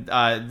when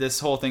this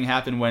whole thing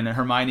happened, when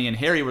Hermione and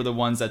Harry were the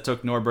ones that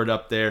took Norbert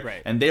up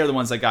there, and they are the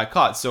ones that got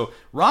caught. So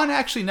Ron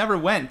actually never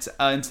went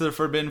into the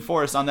Forbidden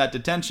Forest on that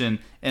detention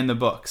in the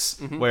books,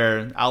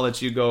 where I'll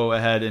let you go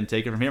ahead and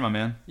take it from here, my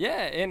man.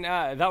 Yeah, and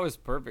that was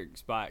perfect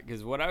spot,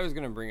 because what I was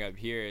going to bring up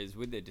here is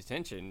with the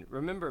detention,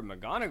 remember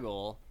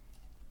McGonagall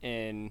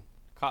and...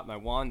 Caught my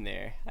wand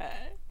there.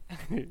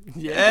 Hey!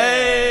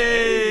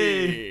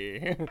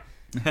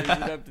 Raise it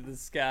up to the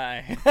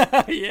sky.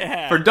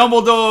 Yeah. For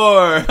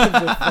Dumbledore!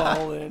 The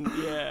fallen,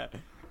 yeah.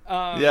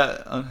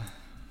 Yeah.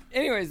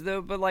 Anyways,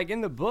 though, but like in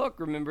the book,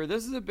 remember,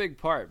 this is a big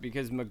part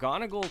because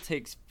McGonagall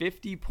takes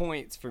 50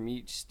 points from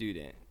each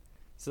student.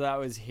 So that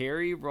was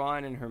Harry,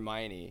 Ron, and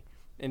Hermione.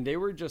 And they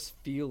were just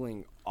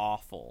feeling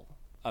awful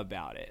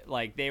about it.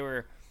 Like they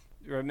were...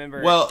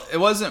 Remember? Well, it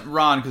wasn't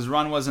Ron because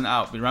Ron wasn't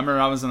out. Remember,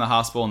 Ron was in the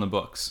hospital in the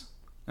books.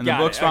 In the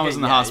books, Ron was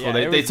in the hospital.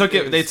 They took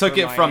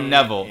it from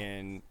Neville.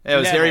 It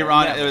was Harry,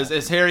 Ron. Neville.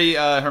 It's Harry,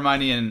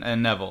 Hermione,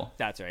 and Neville.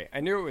 That's right. I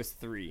knew it was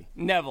three.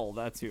 Neville.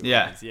 That's who it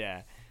was.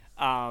 Yeah.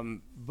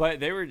 But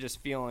they were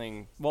just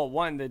feeling. Well,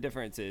 one, the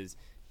difference is,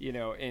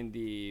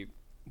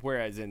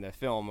 whereas in the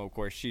film, of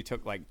course, she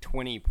took like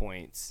 20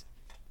 points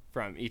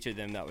from each of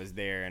them that was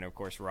there, and of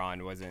course,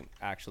 Ron wasn't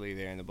actually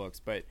there in the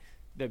books, but.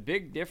 The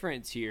big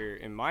difference here,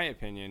 in my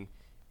opinion,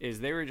 is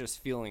they were just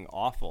feeling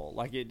awful.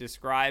 Like, it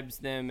describes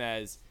them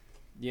as,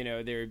 they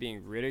were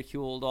being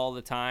ridiculed all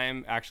the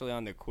time, actually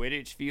on the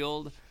Quidditch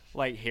field.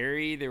 Like,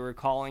 Harry, they were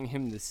calling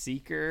him the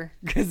Seeker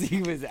because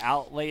he was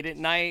out late at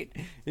night,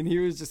 and he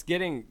was just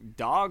getting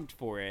dogged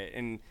for it.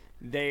 And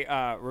they,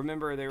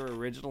 remember, they were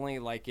originally,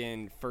 like,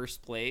 in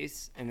first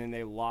place, and then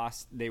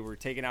they were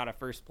taken out of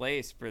first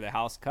place for the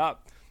House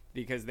Cup.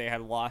 Because they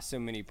had lost so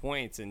many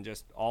points and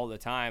just all the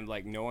time,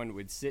 like no one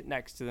would sit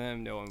next to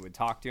them, no one would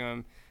talk to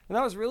them. And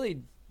that was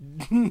really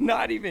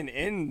not even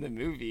in the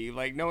movie.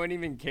 Like no one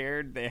even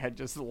cared they had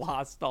just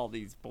lost all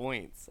these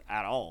points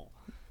at all.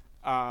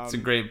 It's a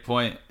great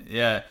point.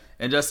 Yeah.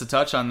 And just to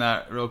touch on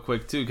that real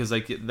quick too, because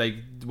like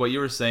what you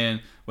were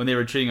saying, when they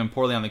were treating him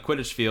poorly on the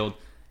Quidditch field,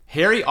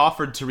 Harry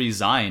offered to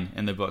resign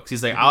in the books.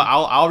 He's like,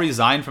 I'll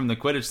resign from the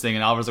Quidditch thing.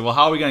 And Oliver's like, well,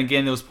 how are we going to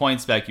gain those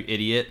points back, you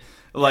idiot?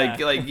 Like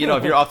if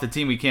you're off the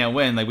team, we can't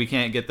win. Like we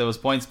can't get those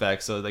points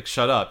back. So like,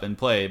 shut up and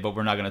play. But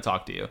we're not going to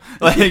talk to you.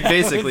 Like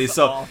basically.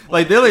 So awful.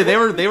 Like literally,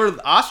 they were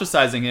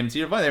ostracizing him. To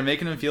your point, they were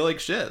making him feel like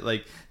shit.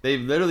 Like they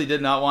literally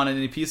did not want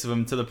any piece of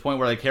him, to the point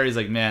where like Harry's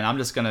like, man, I'm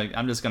just gonna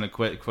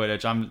quit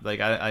Quidditch. I'm like,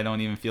 I don't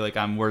even feel like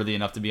I'm worthy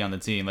enough to be on the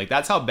team. Like,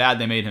 that's how bad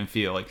they made him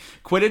feel. Like,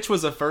 Quidditch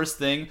was the first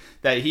thing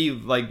that he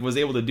like was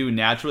able to do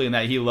naturally and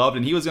that he loved,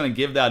 and he was gonna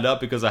give that up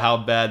because of how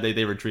bad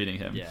they were treating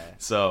him. Yeah.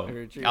 So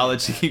I'll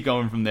let you keep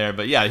going from there.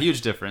 But yeah,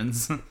 huge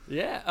difference.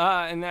 Yeah.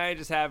 And then I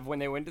just have, when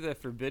they went to the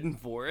Forbidden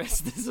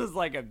Forest, this was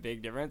like a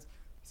big difference.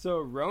 So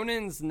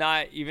Ronan's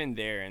not even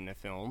there in the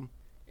film,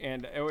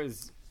 and it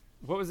was,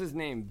 what was his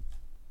name?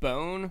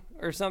 Bone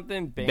or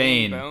something?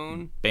 Bane.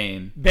 Yeah,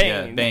 Bane.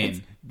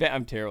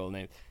 I'm terrible at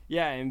names.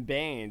 Yeah, and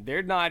Bane.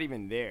 They're not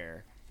even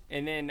there.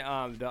 And then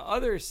the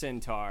other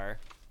centaur,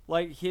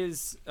 like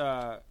his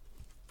friends.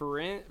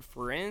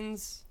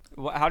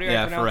 How do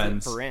I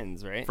pronounce it?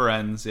 Firenze, right?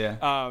 Firenze,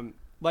 yeah.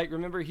 Like,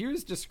 remember, he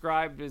was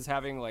described as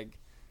having like,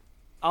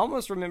 I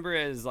almost remember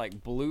as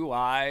like blue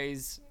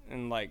eyes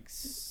and like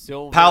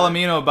silver.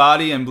 Palomino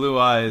body and blue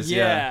eyes.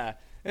 Yeah.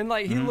 And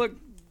like he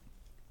looked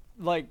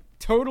like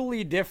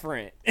totally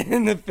different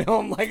in the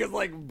film. Like, it's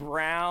like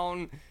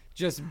brown,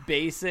 just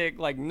basic,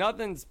 like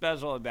nothing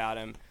special about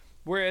him.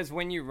 Whereas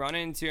when you run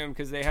into him,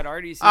 because they had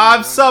already seen,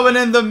 I'm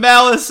summoning the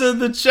Malice in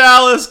the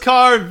Chalice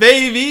card,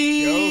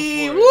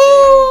 baby.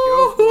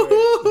 Go for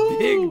it.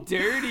 Big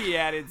Dirty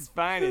at its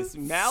finest.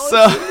 Malice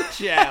in the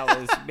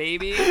Chalice,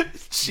 baby.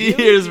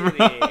 Cheers,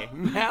 bro.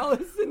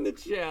 Malice in the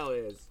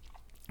Chalice.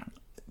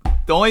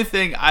 The only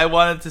thing I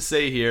wanted to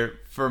say here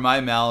for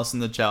my Malice in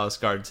the Chalice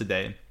card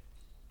today,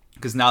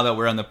 because now that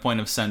we're on the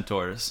point of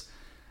centaurs,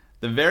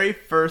 the very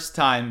first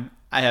time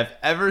I have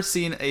ever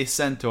seen a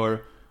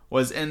centaur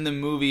was in the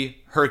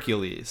movie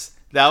Hercules.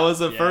 That was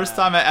the first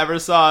time I ever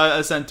saw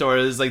a centaur.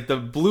 It was like the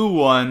blue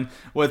one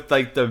with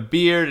like the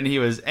beard, and he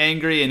was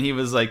angry, and he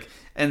was like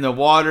in the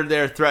water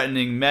there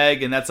threatening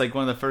Meg, and that's like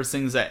one of the first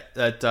things that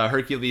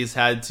Hercules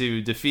had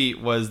to defeat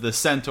was the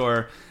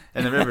centaur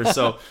in the river.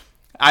 So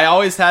I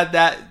always had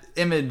that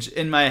image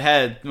in my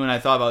head when I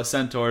thought about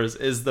centaurs,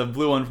 is the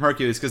blue one from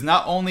Hercules, because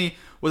not only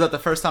was that the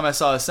first time I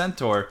saw a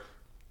centaur,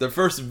 the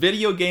first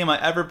video game I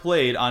ever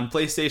played on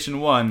PlayStation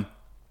 1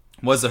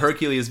 was the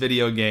Hercules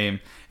video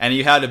game, and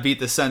you had to beat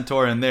the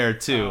centaur in there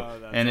too,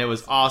 and it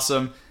was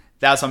awesome.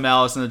 That's my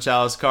Malice in the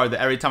Chalice card,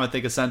 that every time I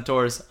think of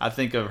centaurs, I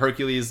think of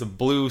Hercules, the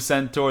blue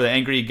centaur, the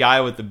angry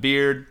guy with the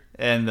beard,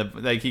 and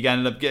he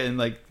ended up getting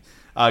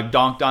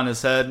donked on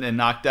his head and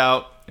knocked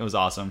out. It was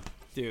awesome.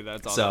 Dude,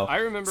 that's awesome. So I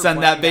remember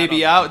send that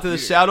baby out to the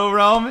Shadow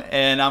Realm,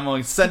 and I'm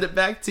going to send it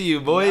back to you,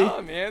 boy.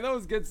 Oh, man, that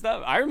was good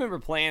stuff. I remember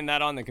playing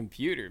that on the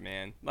computer,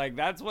 man. Like,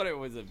 that's what it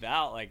was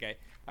about. Like,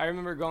 I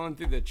remember going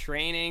through the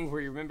training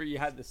where you remember you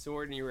had the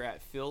sword and you were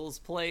at Phil's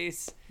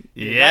place.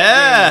 Dude,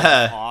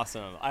 yeah.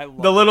 Awesome. I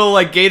love the little,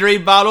 like,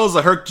 Gatorade bottles,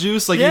 the Herc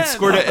juice, like, you'd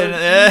squirt it in.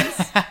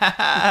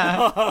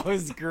 Oh, it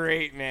was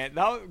great, man.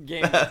 That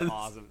game was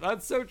awesome.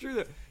 That's so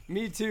true.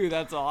 Me too.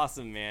 That's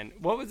awesome, man.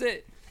 What was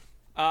it?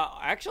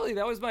 Actually,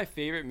 that was my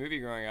favorite movie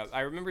growing up.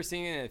 I remember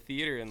seeing it in a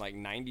theater in like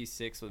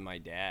 '96 with my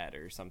dad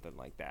or something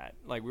like that.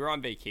 Like, we were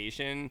on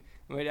vacation.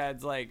 My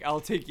dad's like, I'll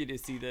take you to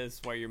see this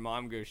while your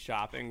mom goes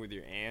shopping with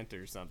your aunt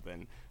or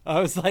something. I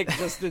was like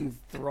just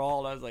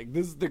enthralled. I was like,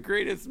 this is the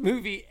greatest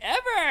movie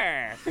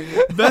ever.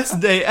 Best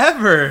day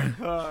ever.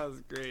 Oh, that was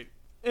great.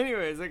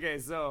 Anyways, okay,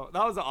 so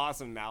that was an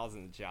awesome Malice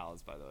in the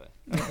Chalice, by the way.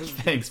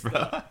 Thanks, bro.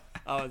 That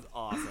was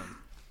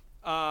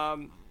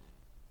awesome.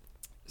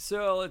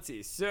 So let's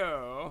see.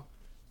 So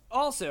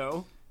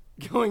also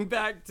going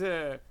back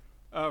to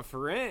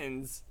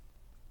Firenze,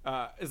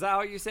 is that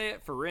how you say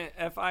it? Firenze,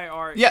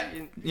 F-I-R. Yeah.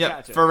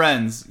 Gotcha.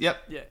 Firenze. Yep.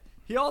 Yeah.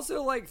 He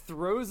also like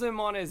throws him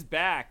on his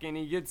back, and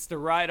he gets to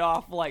ride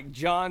off like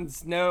Jon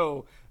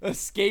Snow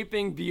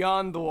escaping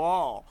beyond the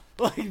wall.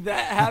 Like,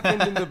 that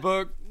happened in the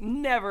book,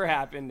 never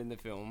happened in the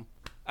film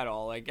at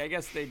all. Like, I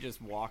guess they just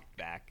walked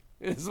back.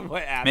 Is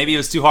what happened. Maybe it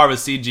was too hard with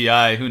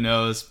CGI. Who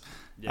knows?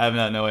 Yeah. I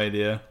have no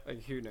idea.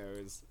 Like, who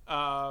knows?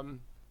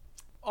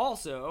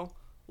 Also,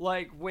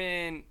 like,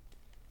 when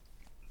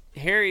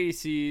Harry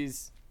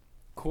sees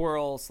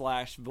Quirrell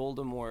 /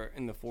 Voldemort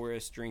in the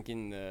forest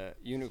drinking the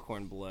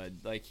unicorn blood,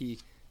 like, he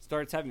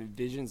starts having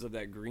visions of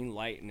that green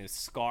light, and his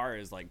scar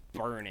is like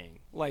burning,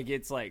 like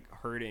it's like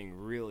hurting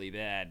really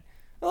bad.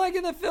 Like,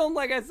 in the film,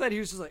 like I said, he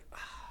was just like,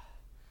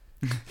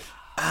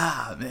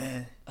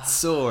 man,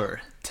 sore,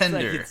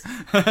 tender.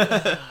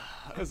 I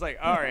was like,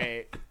 all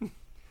right.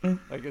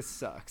 Like, it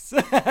sucks.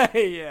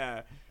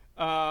 Yeah.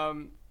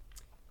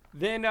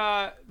 Then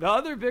the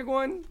other big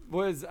one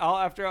was,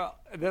 after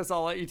this,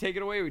 I'll let you take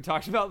it away. We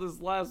talked about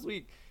this last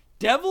week.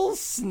 Devil's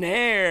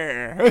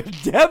Snare.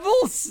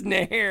 Devil's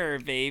Snare,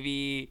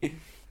 baby.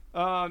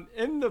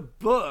 In the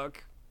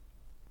book,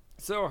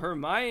 so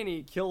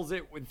Hermione kills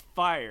it with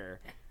fire.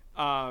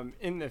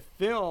 In the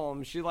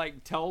film, she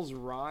like tells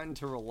Ron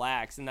to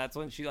relax, and that's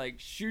when she like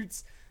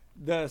shoots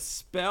the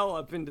spell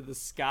up into the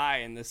sky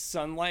and the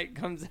sunlight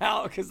comes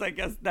out, because I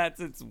guess that's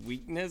its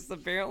weakness.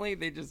 Apparently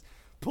they just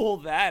pull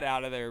that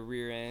out of their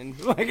rear end.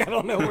 Like, I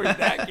don't know where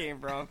that came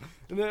from.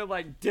 And then it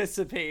like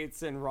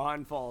dissipates and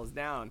Ron falls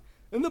down.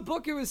 In the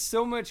book, it was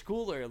so much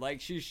cooler.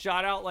 Like, she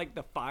shot out like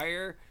the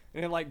fire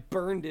and it like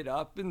burned it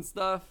up and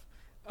stuff.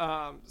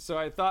 So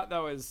I thought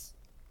that was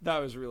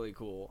really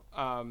cool.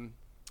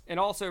 And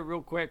also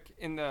real quick,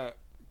 in the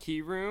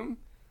key room,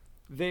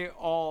 they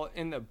all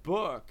in the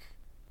book.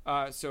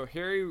 So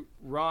Harry,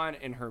 Ron,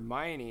 and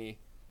Hermione,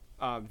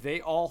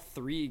 they all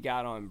three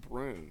got on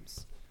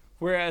brooms,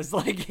 whereas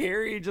like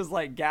Harry just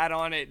like got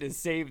on it to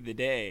save the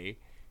day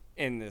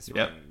in this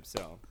room.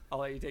 So I'll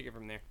let you take it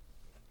from there.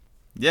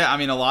 Yeah, I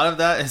mean, a lot of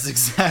that is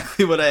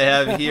exactly what I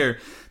have here.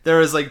 There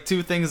was like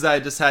two things that I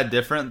just had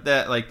different.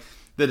 That like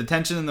the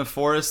detention in the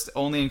forest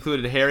only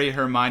included Harry,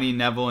 Hermione,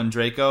 Neville, and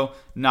Draco,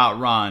 not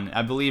Ron.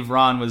 I believe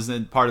Ron was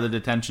part of the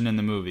detention in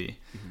the movie.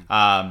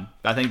 I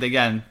think,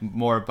 again,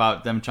 more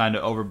about them trying to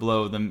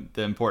overblow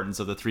the importance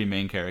of the three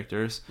main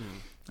characters.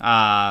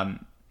 And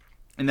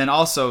then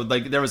also,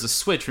 like, there was a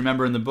switch,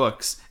 remember, in the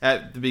books.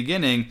 At the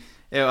beginning,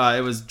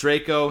 it was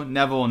Draco,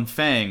 Neville, and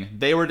Fang.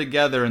 They were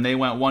together, and they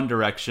went one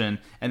direction.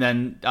 And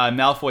then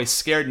Malfoy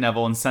scared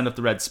Neville and sent up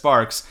the red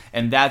sparks.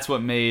 And that's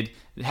what made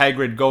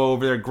Hagrid go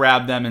over there,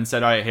 grab them, and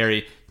said, all right,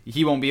 Harry,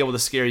 he won't be able to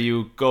scare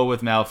you. Go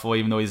with Malfoy,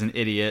 even though he's an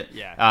idiot.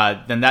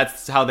 Yeah. Then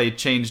that's how they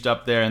changed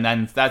up there. And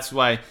then that's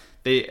why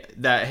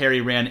that Harry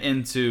ran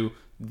into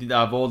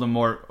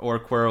Voldemort or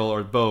Quirrell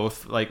or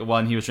both, like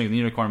when he was drinking the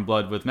unicorn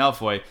blood with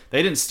Malfoy.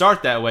 They didn't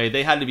start that way.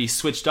 They had to be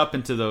switched up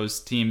into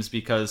those teams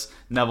because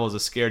Neville's a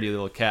scaredy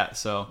little cat.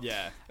 So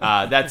yeah,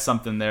 that's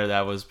something there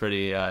that was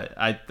pretty.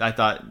 I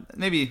thought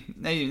maybe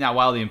not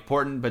wildly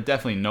important, but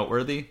definitely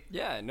noteworthy.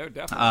 Yeah, no,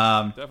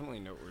 definitely, definitely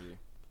noteworthy.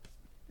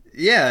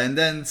 Yeah, and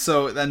then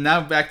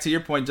now back to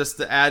your point, just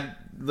to add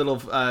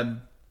little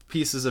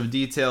pieces of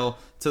detail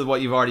to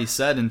what you've already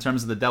said in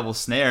terms of the Devil's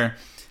Snare.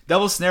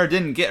 Devil's Snare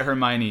didn't get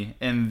Hermione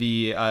in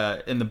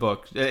the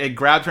book. It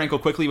grabbed her ankle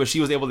quickly, but she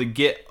was able to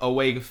get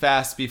away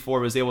fast before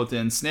it was able to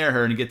ensnare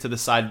her and get to the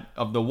side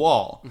of the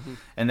wall. Mm-hmm.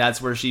 And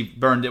that's where she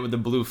burned it with the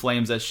blue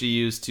flames that she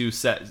used to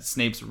set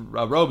Snape's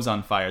robes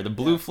on fire. The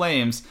blue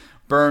flames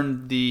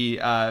burned the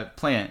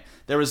plant.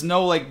 There was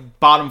no like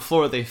bottom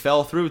floor that they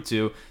fell through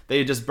to.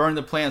 They just burned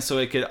the plant so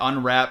it could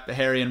unwrap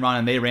Harry and Ron,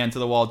 and they ran to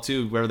the wall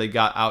too, where they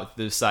got out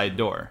the side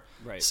door.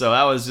 Right. So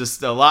that was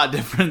just a lot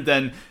different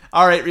than,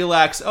 all right,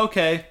 relax,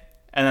 okay.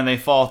 And then they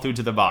fall through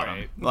to the bottom.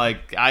 Right.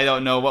 Like, I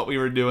don't know what we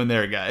were doing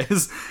there,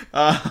 guys.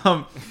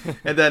 And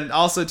then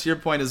also to your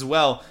point as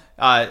well,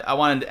 I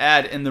wanted to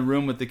add in the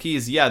room with the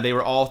keys, yeah, they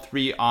were all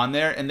three on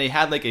there, and they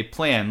had like a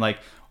plan. Like,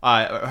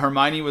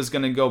 Hermione was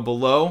going to go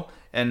below,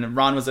 and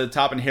Ron was at the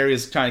top, and Harry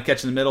was trying to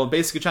catch in the middle,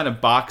 basically trying to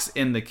box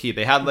in the key.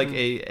 They had like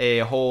a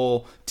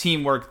whole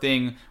teamwork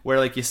thing where,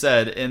 like you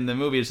said, in the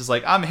movie, it's just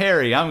like, I'm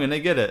Harry, I'm going to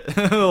get it.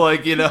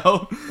 Like, you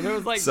know? And it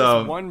was like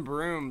this one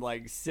broom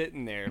like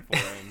sitting there for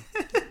him.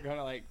 Kind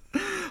of like,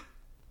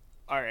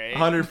 all right.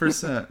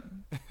 100%.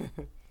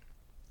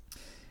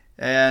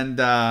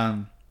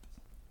 And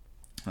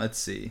let's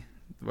see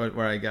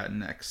where I got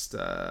next.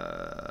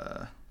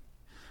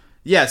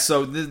 Yeah,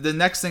 so the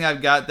next thing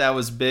I've got that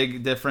was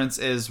big difference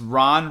is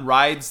Ron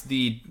rides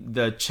the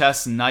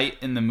chess knight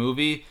in the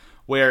movie,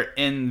 where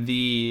in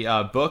the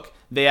book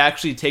they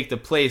actually take the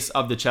place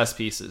of the chess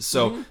pieces.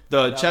 So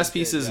the chess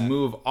pieces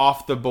move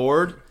off the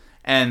board,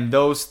 and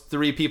those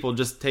three people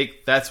just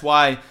take. That's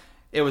why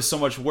it was so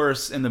much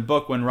worse in the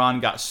book when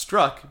Ron got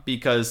struck,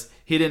 because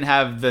he didn't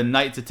have the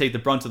knight to take the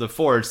brunt of the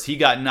force. He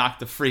got knocked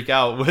the freak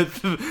out with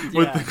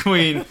the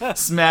queen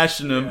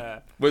smashing him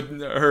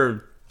with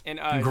her. And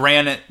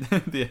granite.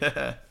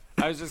 Yeah.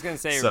 I was just gonna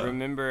say,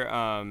 remember,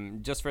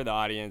 just for the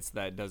audience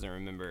that doesn't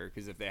remember,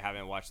 because if they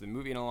haven't watched the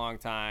movie in a long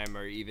time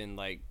or even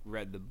like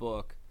read the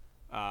book,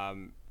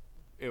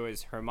 it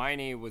was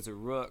Hermione was a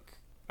rook,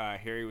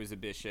 Harry was a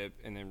bishop,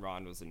 and then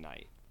Ron was a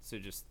knight. So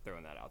just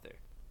throwing that out there.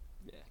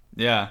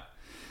 Yeah.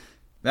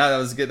 That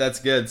was good. That's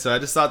good. So I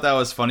just thought that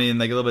was funny and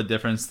like a little bit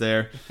difference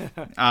there.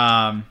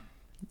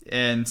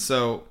 And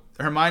so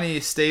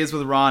Hermione stays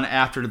with Ron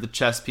after the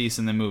chess piece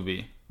in the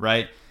movie,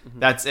 right? Mm-hmm.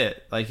 That's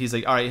it. Like, he's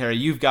like, all right, Harry,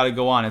 you've got to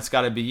go on. It's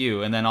got to be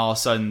you. And then all of a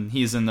sudden,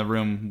 he's in the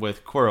room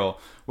with Quirrell.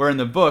 Where in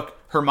the book,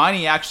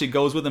 Hermione actually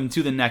goes with him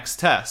to the next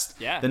test.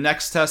 Yeah. The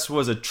next test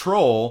was a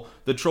troll.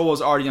 The troll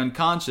was already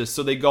unconscious,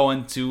 so they go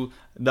into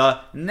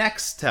the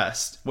next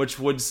test, which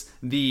was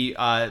the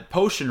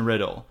potion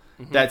riddle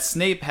that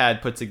Snape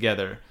had put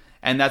together.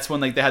 And that's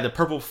when like they had the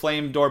purple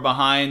flame door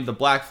behind, the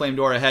black flame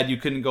door ahead. You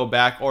couldn't go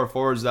back or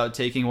forwards without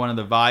taking one of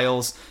the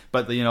vials.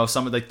 But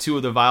some of two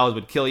of the vials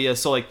would kill you.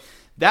 So like,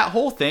 that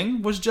whole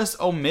thing was just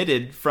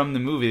omitted from the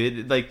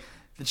movie. Like,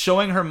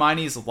 showing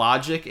Hermione's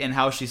logic and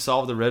how she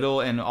solved the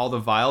riddle and all the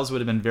vials would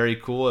have been very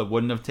cool. It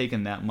wouldn't have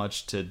taken that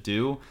much to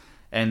do.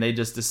 And they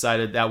just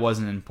decided that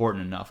wasn't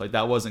important enough. Like,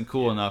 that wasn't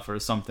cool enough or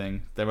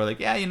something. They were like,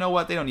 yeah, you know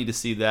what? They don't need to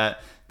see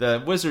that.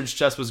 The wizard's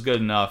chest was good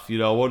enough.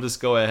 We'll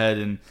just go ahead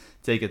and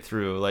take it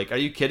through. Like, are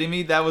you kidding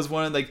me? That was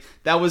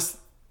that was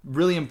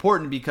really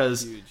important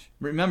because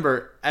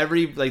remember,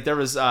 there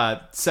was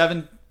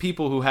 7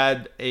 people who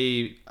had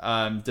a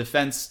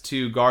defense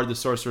to guard the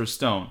Sorcerer's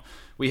Stone.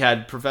 We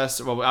had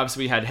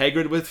obviously we had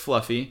Hagrid with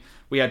Fluffy.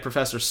 We had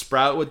Professor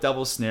Sprout with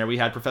Devil's Snare. We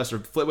had Professor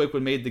Flitwick who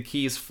made the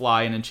keys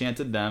fly and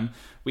enchanted them.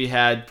 We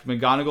had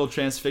McGonagall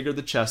transfigured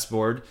the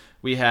chessboard.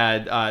 We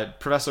had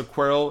Professor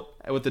Quirrell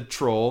with the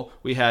troll.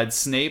 We had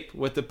Snape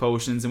with the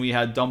potions, and we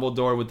had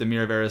Dumbledore with the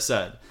Mirror of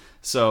Erised.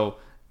 So,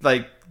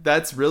 like,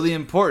 that's really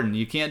important.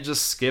 You can't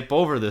just skip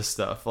over this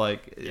stuff.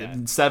 Like,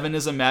 7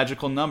 is a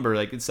magical number.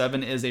 Like,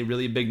 7 is a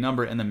really big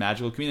number in the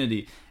magical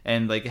community.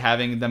 And, like,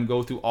 having them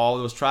go through all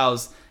those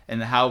trials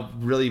and how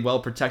really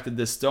well protected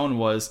this stone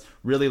was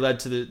really led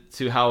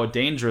to how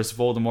dangerous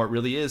Voldemort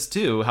really is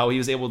too. How he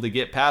was able to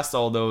get past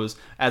all those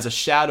as a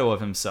shadow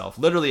of himself,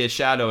 literally a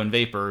shadow and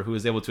vapor who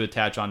was able to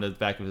attach onto the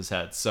back of his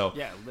head. So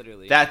yeah,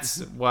 literally.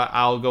 That's what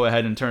I'll go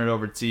ahead and turn it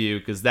over to you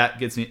because that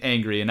gets me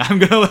angry, and I'm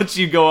gonna let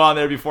you go on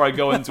there before I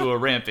go into a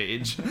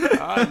rampage.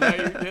 Oh, no,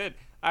 you're good.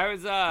 I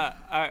was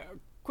a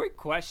quick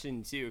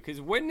question too, because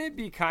wouldn't it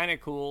be kind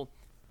of cool?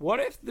 What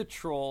if the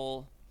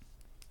troll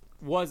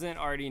wasn't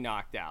already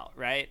knocked out,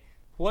 right?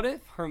 What if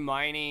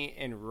Hermione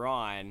and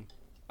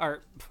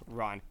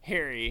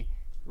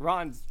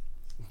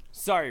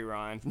sorry,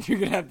 Ron, you're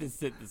gonna have to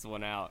sit this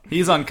one out.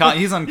 He's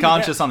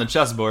unconscious on the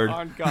chessboard.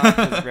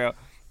 Unconscious, bro.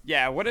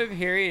 Yeah, what if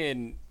Harry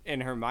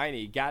and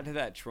Hermione got to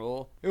that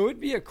troll? It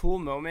would be a cool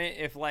moment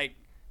if, like,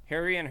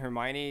 Harry and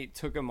Hermione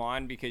took him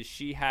on because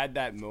she had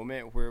that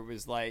moment where it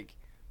was like,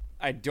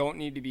 I don't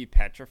need to be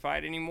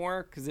petrified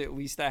anymore because at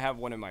least I have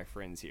one of my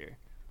friends here.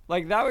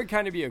 Like, that would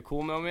kind of be a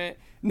cool moment.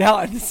 Now,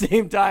 at the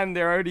same time,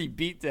 they're already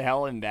beat to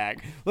hell and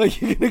back.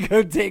 Like, you're going to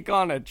go take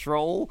on a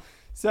troll?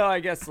 So, I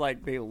guess,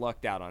 like, they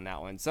lucked out on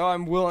that one. So,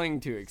 I'm willing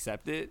to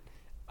accept it.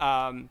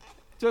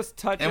 Just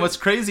touch And what's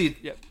crazy...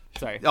 Yep.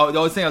 Sorry. Oh, the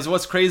only thing is,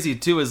 what's crazy,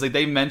 too, is, like,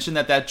 they mentioned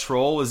that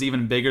troll was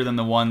even bigger than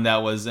the one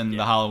that was in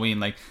the Halloween.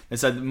 Like, they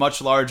said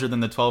much larger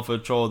than the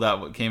 12-foot troll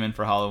that came in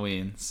for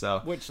Halloween.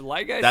 So, which,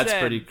 like I that's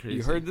said, pretty crazy.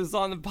 You heard this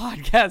on the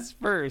podcast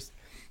first.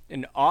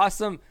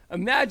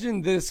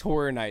 Imagine this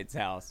Horror Nights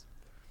house.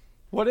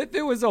 What if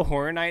it was a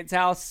Horror Nights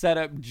house set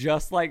up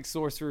just like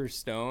Sorcerer's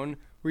Stone,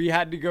 where you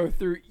had to go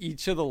through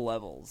each of the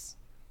levels?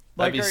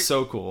 That'd be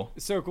so cool.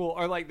 So cool.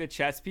 Or like the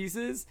chess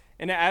pieces,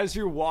 and as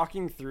you're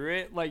walking through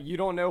it, like, you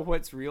don't know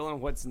what's real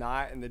and what's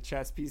not, and the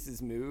chess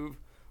pieces move.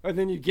 Or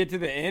then you get to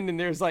the end, and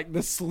there's like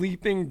the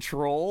sleeping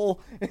troll,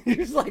 and you're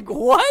just like,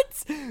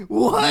 what?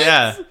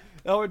 Yeah.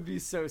 That would be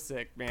so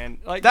sick, man.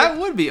 Like, that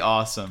would be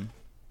awesome.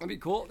 That'd be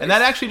cool. And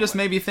that actually just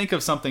made me think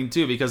of something,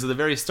 too, because at the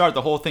very start,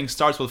 the whole thing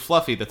starts with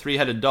Fluffy, the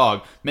 3-headed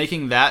dog.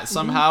 Making that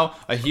somehow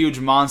a huge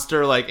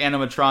monster, like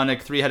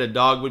animatronic 3-headed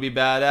dog would be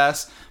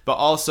badass. But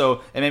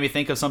also, it made me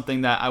think of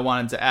something that I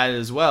wanted to add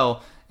as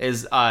well,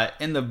 is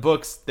in the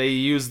books, they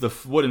use the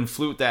wooden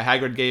flute that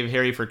Hagrid gave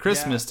Harry for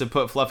Christmas to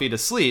put Fluffy to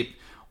sleep.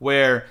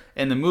 Where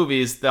in the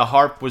movies, the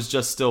harp was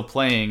just still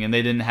playing and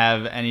they didn't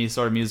have any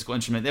sort of musical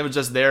instrument. It was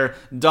just their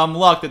dumb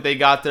luck that they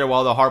got there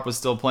while the harp was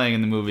still playing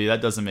in the movie.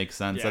 That doesn't make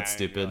sense. Yeah, that's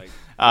stupid.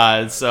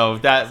 So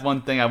that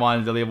one thing I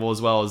wanted to label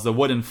as well is the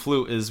wooden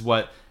flute is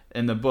what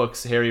in the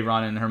books Harry,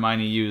 Ron, and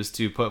Hermione used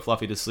to put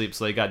Fluffy to sleep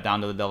so they got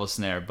down to the Devil's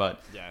Snare.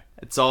 But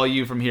it's all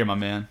you from here, my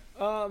man.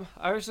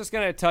 I was just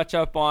going to touch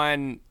up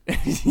on,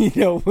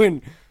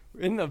 when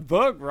in the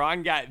book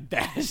Ron got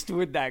bashed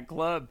with that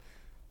club.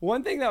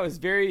 One thing that was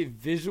very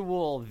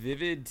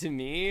vivid to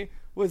me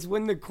was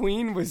when the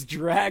queen was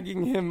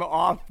dragging him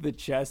off the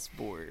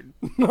chessboard.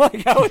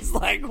 Like, I was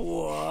like,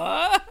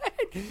 what?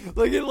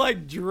 Like, it,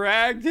 like,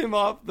 dragged him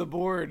off the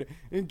board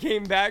and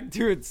came back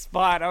to its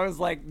spot. I was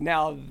like,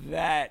 now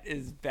that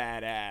is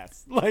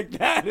badass. Like,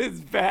 that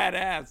is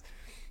badass.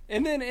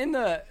 And then in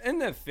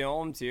the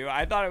film, too,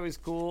 I thought it was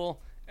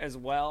cool as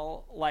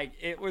well. Like,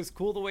 it was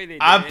cool the way they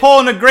did I'm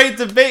pulling a great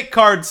debate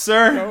card,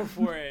 sir. Go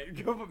for it.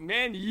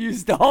 Man, you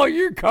used all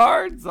your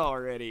cards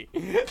already.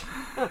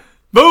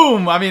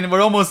 Boom! I mean,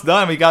 we're almost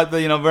done. We got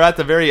we're at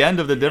the very end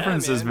of the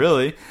differences,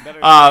 really.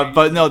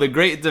 But no, the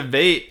great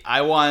debate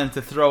I wanted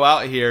to throw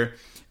out here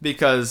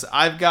because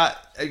I've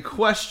got a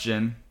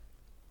question.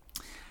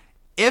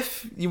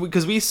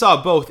 Because we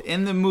saw both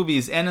in the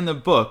movies and in the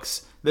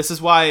books, this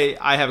is why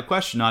I have a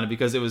question on it,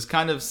 because it was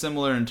kind of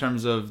similar in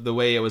terms of the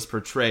way it was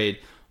portrayed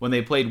when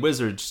they played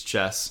Wizard's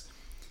Chess.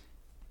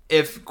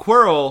 If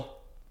Quirrell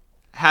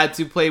had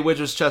to play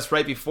Wizard's Chess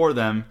right before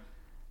them,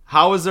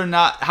 how is there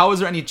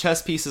any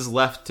chess pieces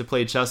left to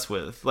play chess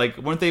with? Like,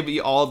 wouldn't they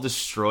be all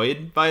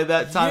destroyed by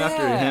that time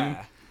after him?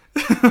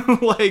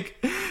 Like,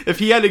 if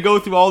he had to go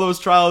through all those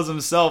trials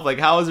himself, like,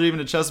 how is there even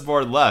a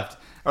chessboard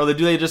left? Or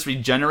do they just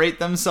regenerate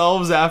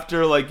themselves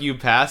after, like, you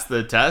pass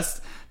the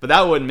test? But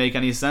that wouldn't make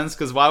any sense,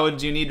 because why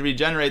would you need to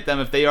regenerate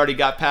them if they already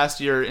got past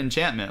your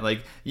enchantment?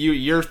 Like,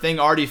 your thing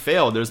already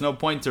failed. There's no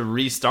point to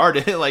restart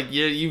it. Like,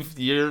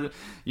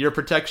 your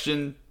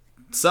protection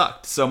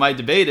sucked. So my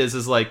debate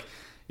is like,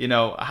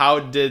 how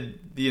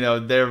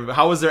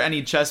was there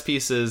any chess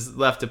pieces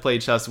left to play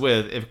chess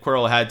with if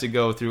Quirrell had to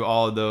go through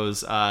all of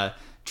those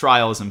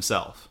trials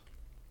himself?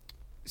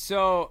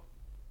 So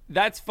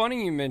that's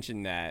funny you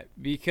mentioned that,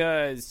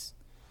 because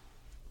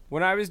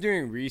when I was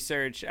doing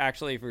research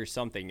actually for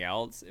something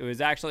else, it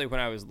was actually when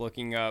I was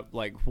looking up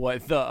like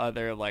what the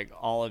other like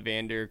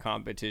Ollivander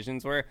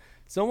competitions were.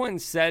 Someone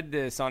said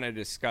this on a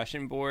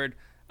discussion board.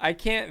 I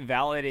can't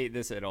validate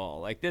this at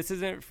all. Like, this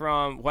isn't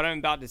from what I'm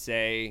about to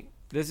say.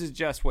 This is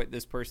just what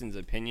this person's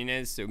opinion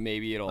is. So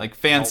maybe it'll like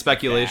fan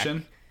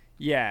speculation.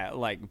 Yeah,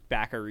 like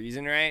back a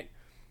reason, right?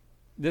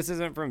 This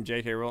isn't from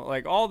J.K. Rowling.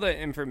 Like, all the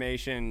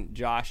information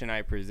Josh and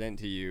I present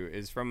to you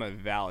is from a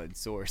valid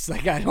source.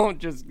 Like,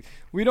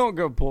 we don't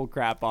go pull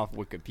crap off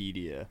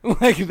Wikipedia.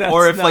 Like, that's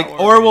or if not like,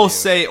 what or we we'll do.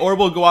 say, or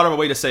we'll go out of our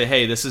way to say,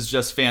 hey, this is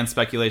just fan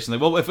speculation.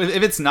 Like, well, if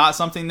it's not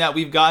something that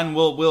we've gotten,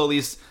 we'll at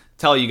least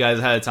tell you guys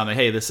ahead of time, like,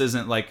 hey, this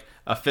isn't like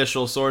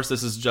official source.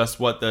 This is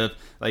just what the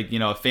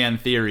fan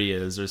theory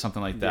is or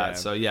something like that. Yeah.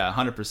 So yeah,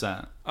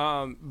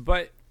 100%.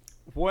 But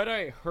what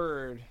I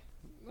heard,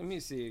 let me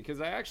see,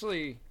 because I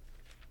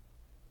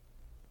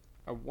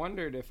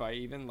wondered if I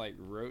even like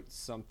wrote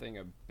something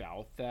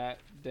about that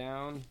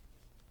down.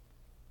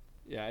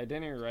 Yeah, I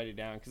didn't even write it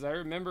down because I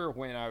remember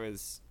when I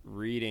was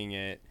reading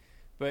it.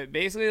 But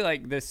basically,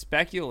 like, the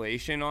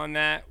speculation on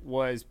that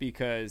was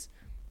because,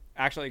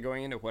 actually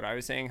going into what I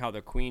was saying, how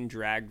the queen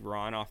dragged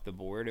Ron off the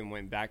board and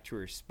went back to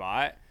her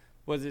spot,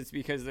 was it's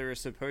because they were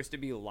supposed to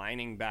be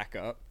lining back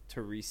up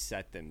to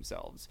reset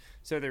themselves.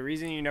 So the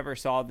reason you never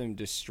saw them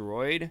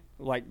destroyed,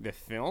 like the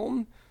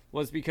film,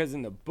 was because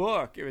in the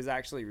book it was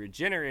actually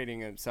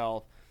regenerating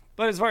itself.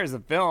 But as far as the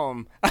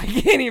film, I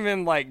can't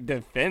even like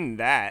defend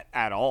that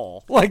at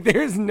all. Like,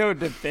 there's no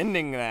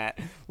defending that.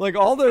 Like,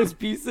 all those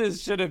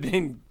pieces should have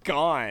been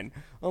gone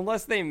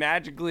unless they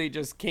magically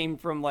just came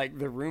from like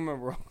the room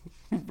of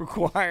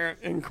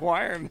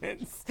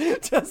requirements,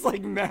 just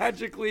like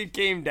magically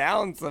came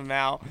down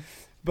somehow.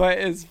 But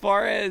as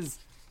far as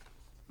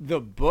the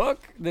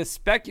book, the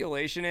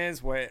speculation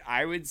is what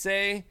I would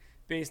say,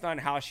 based on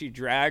how she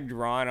dragged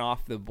Ron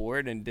off the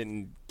board and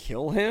didn't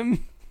kill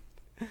him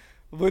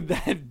with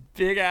that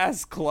big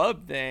ass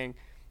club thing.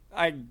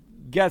 I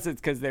guess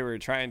it's because they were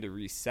trying to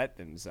reset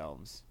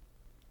themselves,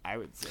 I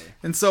would say.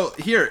 And so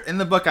here in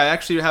the book, I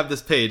actually have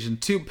this page,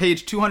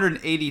 page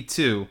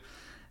 282.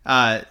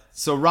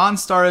 So Ron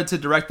started to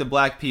direct the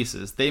black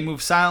pieces. They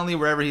moved silently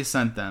wherever he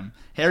sent them.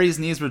 Harry's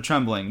knees were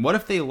trembling. What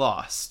if they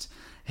lost?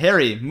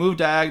 Harry moved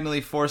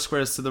diagonally 4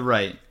 squares to the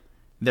right.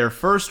 Their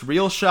first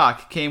real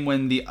shock came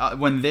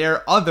when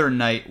their other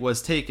knight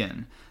was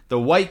taken. The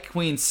White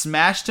Queen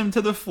smashed him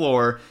to the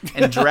floor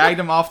and dragged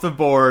him off the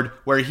board,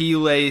 where he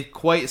lay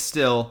quite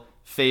still,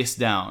 face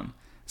down.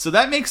 So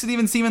that makes it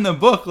even seem in the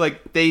book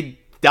like they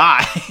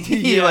died.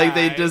 Yeah. Like,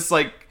 they just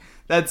like,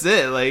 that's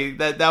it. Like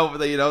that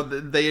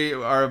they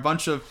are a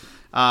bunch of.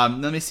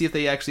 Let me see if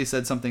they actually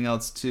said something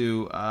else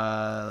too.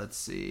 Let's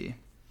see.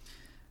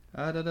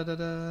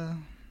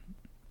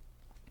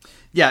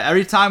 Yeah,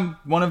 every time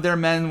one of their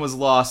men was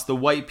lost, the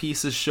white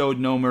pieces showed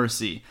no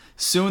mercy.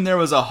 Soon there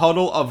was a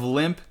huddle of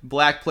limp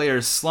black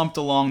players slumped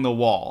along the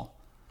wall.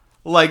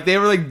 Like, they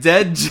were like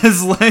dead,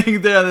 just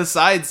laying there on the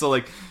side. So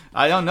like,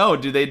 I don't know.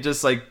 Do they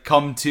just like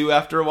come to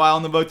after a while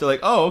in the book? They're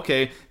like, oh,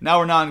 okay, now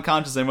we're not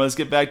unconscious anymore. Let's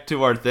get back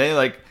to our thing.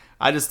 Like,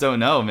 I just don't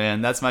know,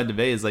 man. That's my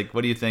debate. Is like,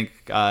 what do you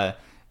think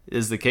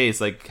is the case?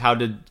 Like, how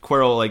did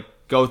Quirrell like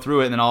go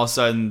through it, and then all of a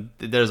sudden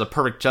there's a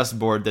perfect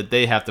chessboard that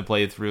they have to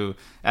play through,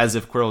 as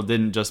if Quirrell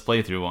didn't just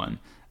play through one?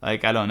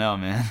 Like, I don't know,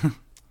 man.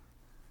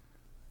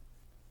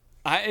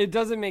 It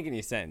doesn't make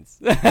any sense.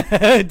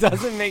 It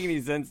doesn't make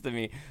any sense to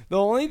me. The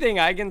only thing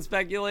I can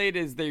speculate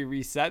is they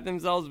reset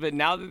themselves, but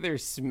now that they're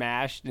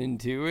smashed in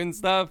two and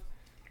stuff,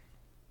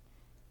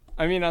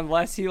 I mean,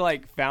 unless he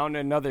like found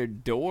another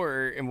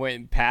door and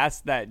went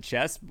past that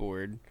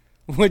chessboard,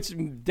 which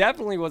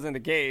definitely wasn't the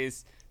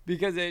case,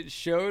 because it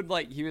showed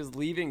like he was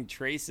leaving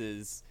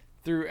traces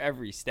through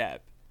every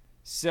step.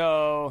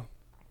 So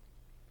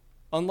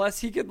unless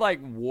he could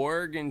like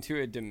warg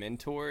into a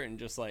Dementor and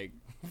just like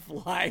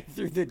fly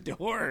through the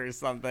door or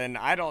something,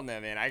 I don't know,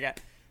 man.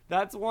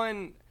 That's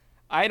one.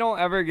 I don't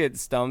ever get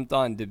stumped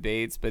on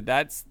debates, but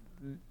that's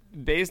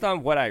based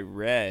on what I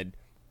read.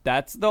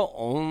 That's the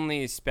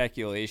only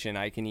speculation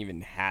I can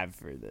even have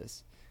for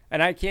this.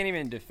 And I can't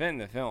even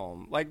defend the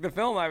film. Like, the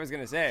film, I was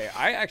going to say,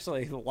 I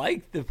actually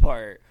liked the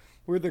part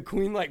where the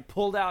queen, like,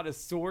 pulled out a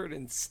sword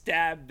and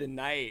stabbed the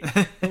knight.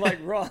 And, like,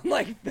 Ron,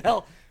 like,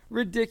 fell.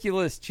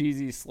 Ridiculous,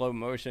 cheesy, slow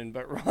motion.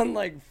 But Ron,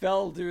 like,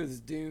 fell to his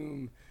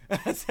doom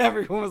as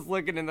everyone was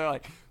looking, and they're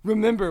like,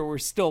 remember, we're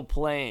still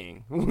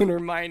playing. When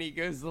Hermione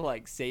goes to,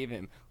 like, save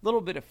him. A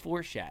little bit of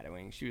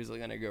foreshadowing. She was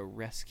going to go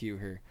rescue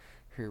her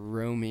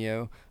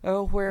Romeo.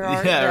 Oh, where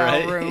art thou,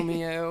 right?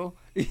 Romeo?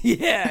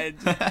 Yeah.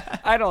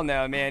 I don't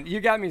know, man. You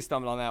got me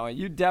stumped on that one.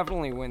 You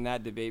definitely win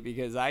that debate,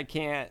 because I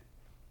can't.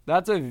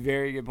 That's a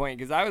very good point,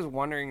 because I was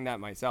wondering that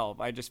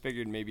myself. I just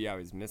figured maybe I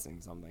was missing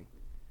something.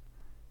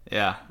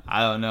 Yeah,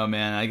 I don't know,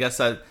 man. I guess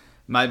that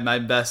my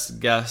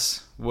best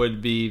guess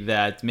would be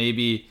that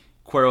maybe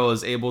Quirrell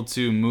is able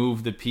to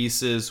move the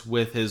pieces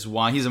with his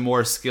wand. He's a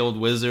more skilled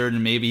wizard,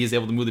 and maybe he's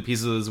able to move the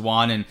pieces with his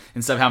wand, and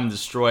instead of having them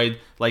destroyed,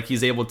 like,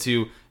 he's able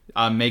to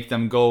make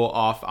them go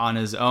off on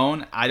his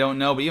own. I don't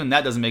know, but even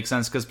that doesn't make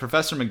sense because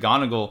Professor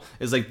McGonagall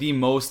is like the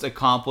most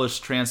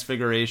accomplished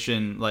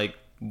transfiguration like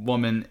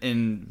woman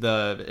in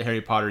the Harry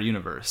Potter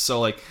universe.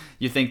 So like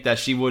you think that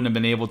she wouldn't have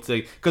been able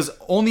to, because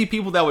only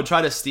people that would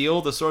try to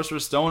steal the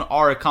Sorcerer's Stone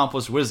are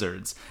accomplished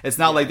wizards. It's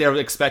not like they're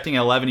expecting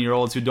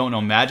 11-year-olds who don't know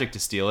magic to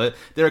steal it.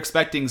 They're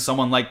expecting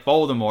someone like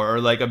Voldemort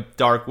or like a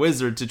dark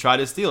wizard to try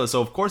to steal it.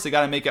 So of course they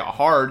got to make it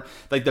hard,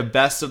 like the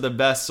best of the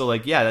best. So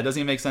like, yeah, that doesn't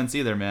even make sense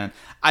either, man.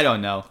 I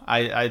don't know.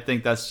 I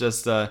think that's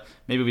just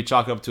maybe we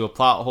chalk it up to a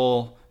plot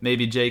hole.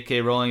 Maybe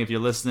J.K. Rowling, if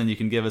you're listening, you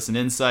can give us an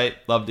insight.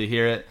 Love to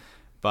hear it.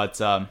 But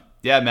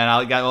yeah, man,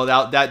 I got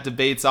all that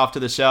debate's off to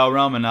the show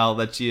room, and I'll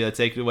let you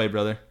take it away,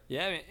 brother.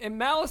 Yeah, man. And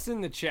Malice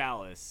in the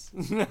Chalice.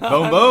 Boom,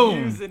 I'm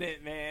boom. using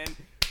it, man,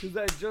 because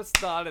I just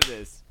thought of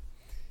this.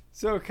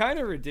 So kind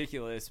of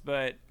ridiculous,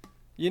 but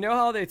you know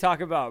how they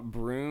talk about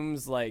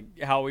brooms, like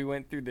how we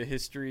went through the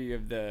history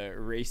of the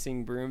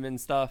racing broom and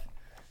stuff?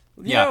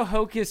 You know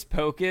Hocus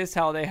Pocus,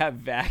 how they have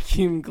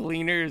vacuum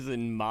cleaners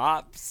and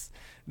mops?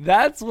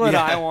 That's what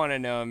I want to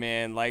know,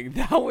 man. Like,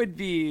 that would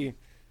be...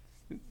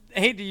 I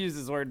hate to use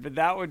this word, but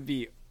that would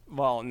be,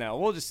 well, no,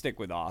 we'll just stick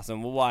with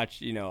awesome. We'll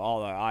watch,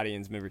 all our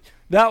audience members.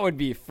 That would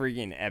be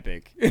freaking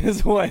epic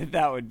is what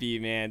that would be,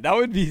 man. That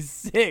would be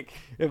sick.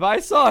 If I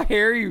saw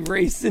Harry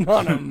racing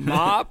on a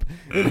mop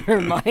and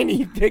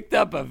Hermione picked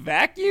up a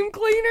vacuum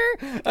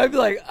cleaner, I'd be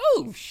like,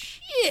 oh,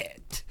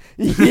 shit.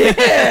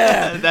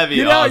 Yeah. That'd be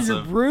Get awesome. Get out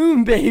your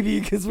broom, baby,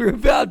 because we're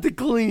about to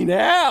clean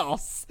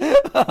house.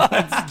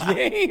 It's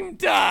game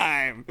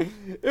time.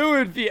 It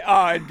would be,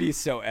 it'd be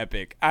so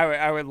epic.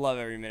 I would love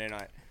every minute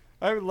on it.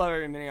 I would love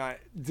every minute on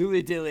it.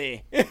 Dooley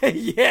dilly.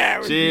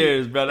 Yeah.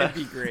 Cheers, brother.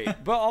 That'd be great.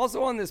 But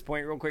also on this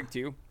point, real quick,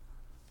 too,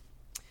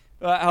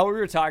 how we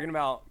were talking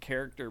about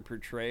character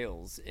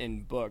portrayals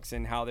in books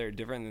and how they're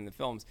different than the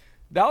films.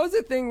 That was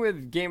a thing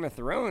with Game of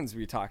Thrones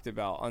we talked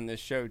about on this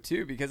show,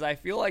 too, because I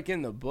feel like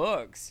in the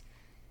books,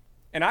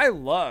 and I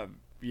love,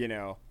 and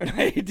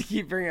I hate to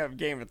keep bringing up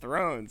Game of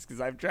Thrones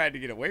because I've tried to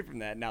get away from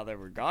that now that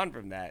we're gone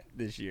from that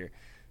this year.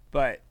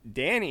 But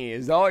Dany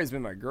has always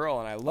been my girl,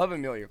 and I love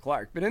Emilia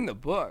Clarke. But in the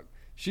book,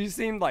 she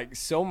seemed like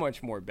so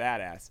much more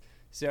badass.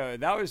 So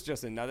that was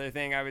just another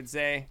thing I would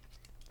say.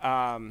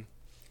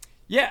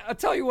 Yeah, I'll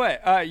tell you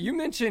what. You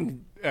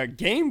mentioned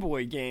Game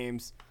Boy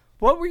games.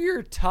 What were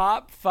your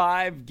top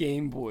 5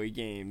 Game Boy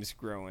games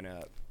growing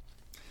up?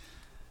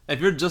 If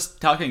you're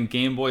just talking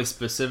Game Boy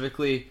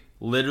specifically,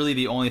 literally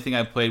the only thing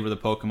I played were the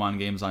Pokemon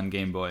games on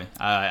Game Boy.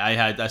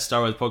 I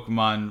started with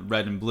Pokemon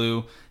Red and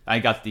Blue. I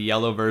got the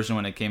yellow version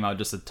when it came out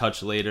just a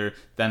touch later.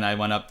 Then I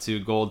went up to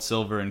Gold,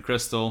 Silver, and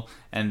Crystal.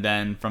 And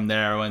then from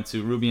there I went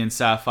to Ruby and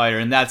Sapphire.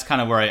 And that's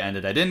kind of where I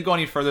ended. I didn't go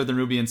any further than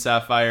Ruby and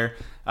Sapphire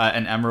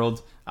and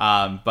Emerald.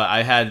 But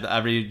I had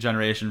every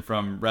generation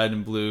from Red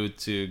and Blue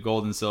to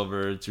Gold and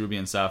Silver to Ruby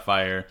and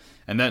Sapphire.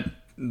 And then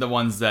the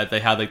ones that they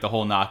had, like the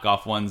whole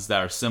knockoff ones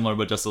that are similar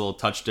but just a little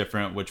touch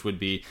different, which would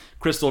be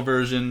Crystal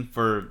version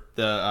for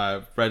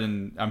the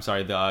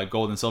the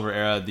Gold and Silver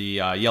era,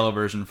 the yellow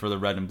version for the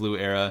Red and Blue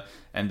era,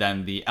 and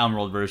then the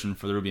Emerald version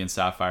for the Ruby and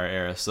Sapphire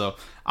era. So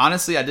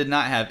honestly, I did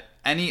not have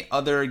any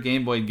other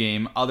Game Boy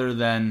game other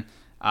than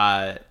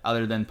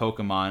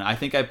Pokemon. I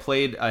think I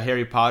played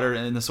Harry Potter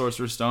in the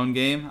Sorcerer's Stone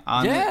game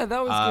on that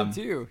was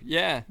good too.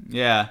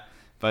 Yeah,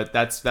 but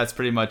that's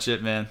pretty much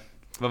it, man.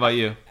 What about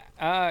you?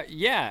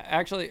 Yeah,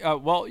 actually,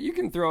 well, you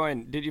can throw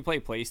in, did you play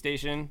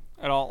PlayStation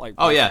at all? Like,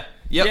 oh, yeah.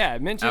 Yep. Yeah,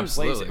 mention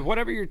Absolutely. PlayStation.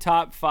 Whatever your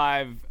top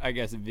 5, I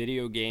guess,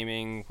 video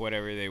gaming,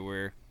 whatever they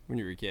were when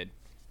you were a kid.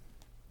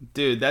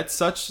 Dude, that's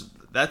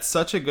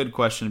such a good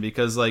question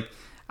because, like,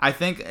 I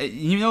think,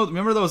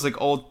 remember those, like,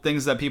 old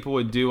things that people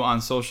would do on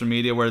social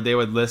media where they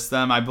would list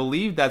them? I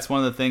believe that's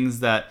one of the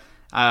things that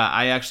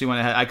I actually went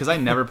ahead, because I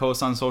never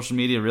post on social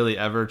media really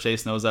ever.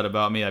 Chase knows that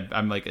about me.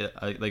 I'm like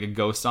a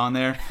ghost on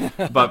there.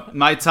 But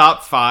my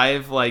top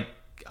 5 like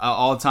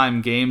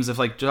all-time games, if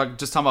like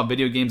just talking about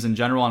video games in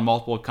general on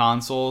multiple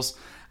consoles,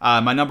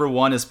 my number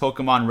 1 is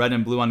Pokemon Red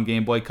and Blue on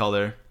Game Boy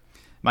Color.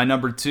 My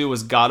number 2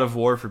 was God of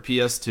War for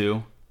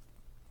PS2.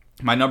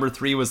 My number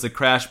 3 was the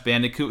Crash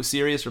Bandicoot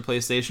series for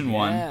PlayStation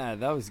 1. Yeah,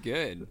 that was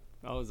good.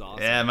 That was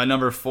awesome. Yeah, my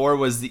number 4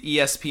 was the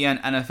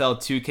ESPN NFL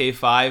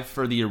 2K5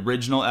 for the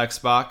original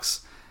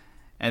Xbox.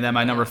 And then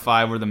my number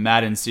 5 were the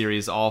Madden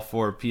series, all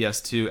for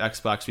PS2,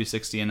 Xbox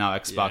 360, and now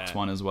Xbox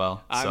One as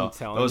well. So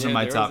those are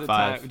my top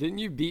 5. Didn't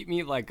you beat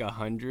me like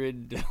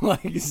 100,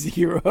 like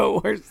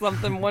 0 or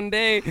something one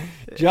day?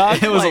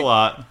 Josh, it was a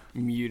lot.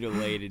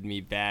 Mutilated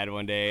me bad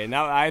one day, and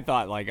I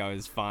thought like I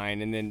was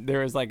fine. And then there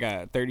was like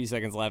 30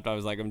 seconds left. I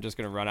was like, I'm just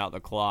gonna run out the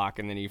clock,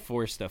 and then he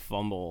forced a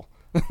fumble,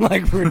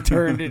 like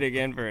returned it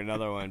again for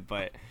another one.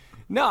 But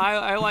no,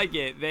 I like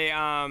it. They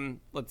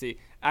let's see.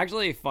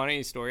 Actually,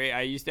 funny story.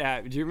 I used to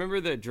have. Do you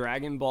remember the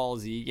Dragon Ball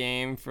Z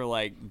game for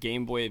like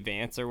Game Boy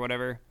Advance or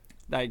whatever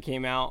that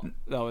came out?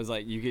 That was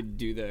like you could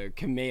do the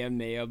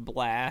Kamehameha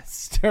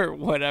blast or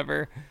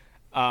whatever.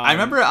 I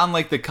remember it on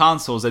like the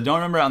consoles. I don't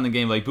remember it on the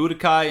game, like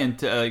Budokai and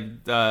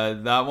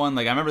that one.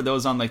 Like I remember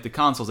those on like the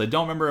consoles. I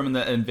don't remember them in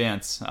the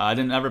Advance. I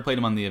didn't ever play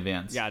them on the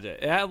Advance.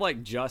 Gotcha. It had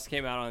like just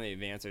came out on the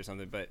Advance or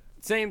something, but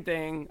same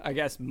thing. I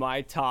guess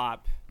my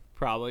top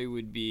probably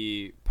would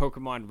be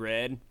Pokemon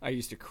Red. I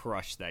used to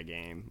crush that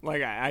game.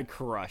 Like I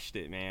crushed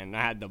it, man.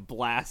 I had the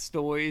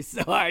Blastoise,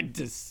 so I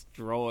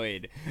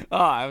destroyed. Oh,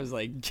 I was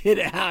like, get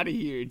out of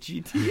here,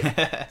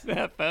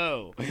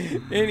 GTFO.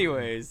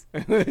 Anyways,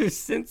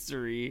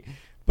 sensory.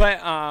 But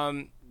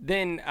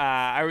then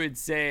I would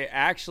say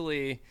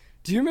actually.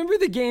 Do you remember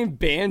the game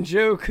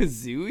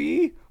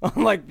Banjo-Kazooie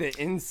on like the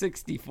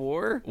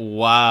N64?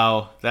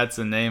 Wow, that's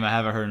a name I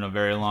haven't heard in a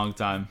very long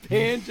time.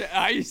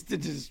 I used to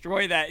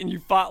destroy that, and you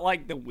fought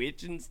like the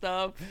witch and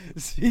stuff.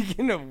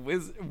 Speaking of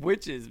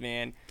witches,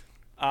 man,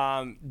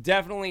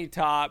 definitely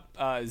top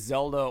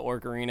Zelda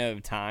Ocarina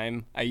of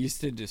Time. I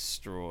used to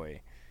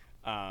destroy.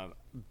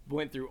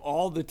 Went through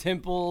all the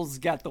temples,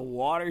 got the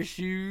water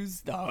shoes,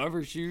 the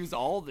hover shoes,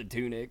 all the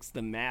tunics,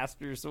 the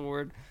Master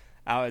Sword.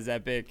 I was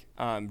epic.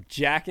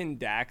 Jak and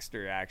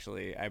Daxter,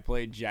 actually. I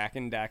played Jak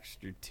and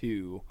Daxter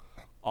 2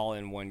 all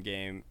in one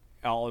game,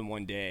 all in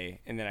one day.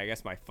 And then I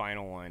guess my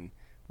final one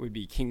would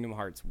be Kingdom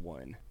Hearts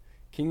 1.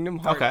 Kingdom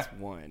Hearts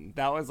 1.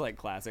 That was like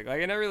classic.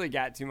 Like I never really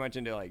got too much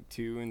into like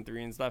 2 and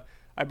 3 and stuff.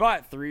 I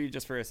bought 3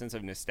 just for a sense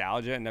of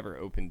nostalgia and never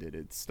opened it.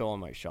 It's still on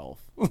my shelf.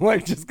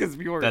 Like just because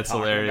people were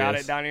talking about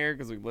it down here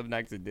because we live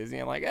next to Disney.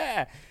 I'm like,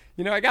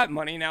 you know, I got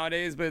money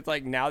nowadays, but it's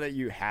like now that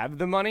you have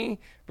the money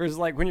versus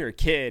like when you're a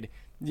kid,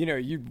 you know,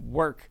 you'd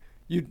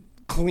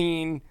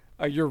clean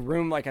your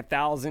room like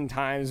 1,000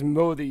 times,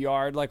 mow the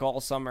yard like all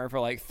summer for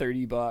like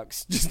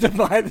 $30 just to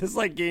buy this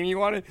like game you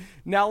wanted.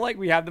 Now like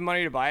we have the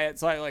money to buy it,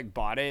 so I like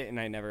bought it and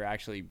I never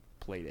actually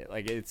played it.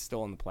 Like it's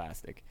still in the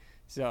plastic.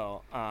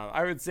 So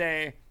I would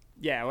say,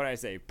 yeah, what did I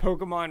say?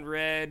 Pokemon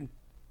Red,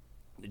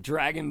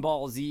 Dragon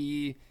Ball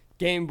Z,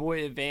 Game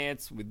Boy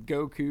Advance with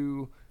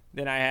Goku.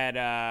 Then I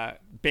had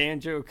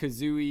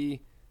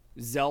Banjo-Kazooie,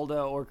 Zelda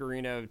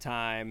Ocarina of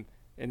Time.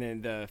 And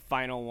then the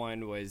final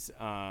one was,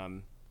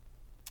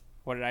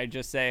 what did I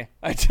just say?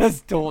 I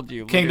just told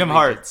you. Kingdom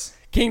Hearts.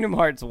 Kingdom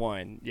Hearts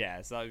 1.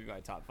 Yeah, so that would be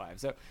my top 5.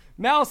 So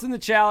Mouse in the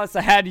Chalice,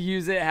 I had to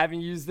use it.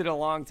 Haven't used it in a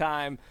long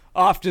time.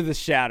 Off to the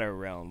Shadow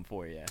Realm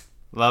for you.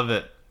 Love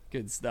it.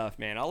 Good stuff,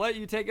 man. I'll let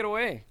you take it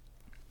away.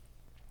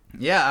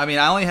 Yeah, I mean,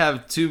 I only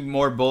have 2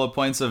 more bullet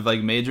points of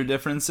like major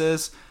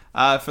differences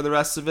for the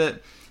rest of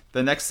it.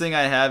 The next thing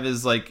I have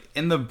is like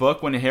in the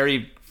book when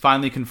Harry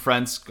finally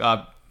confronts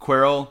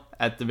Quirrell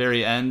at the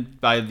very end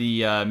by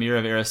the Mirror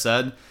of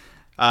Erised.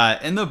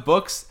 In the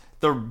books,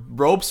 the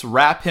ropes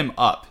wrap him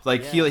up.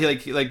 Like he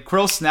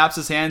Quirrell snaps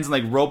his hands and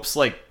like ropes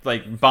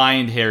like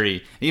bind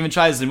Harry. He even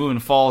tries to move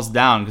and falls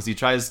down because he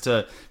tried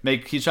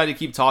to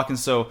keep talking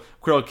so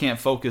Quirrell can't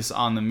focus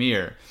on the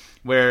mirror.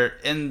 Where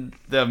in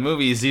the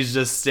movies he's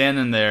just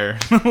standing there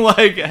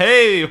like,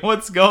 hey,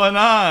 what's going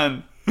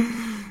on?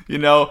 You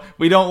know,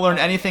 we don't learn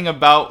anything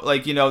about,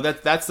 like, you know,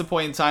 that's the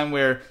point in time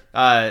where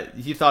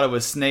he thought it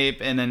was Snape,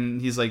 and then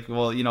he's like,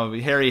 well, you know,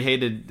 Snape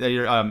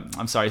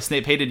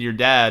hated your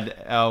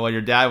dad while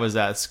your dad was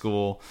at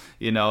school.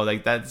 You know,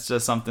 like, that's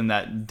just something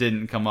that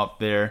didn't come up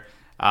there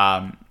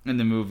in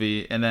the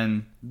movie. And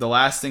then the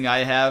last thing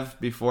I have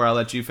before I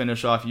let you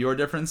finish off your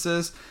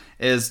differences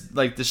is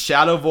like the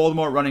shadow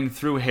Voldemort running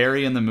through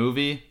Harry in the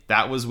movie.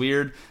 That was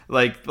weird.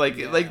 Like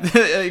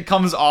it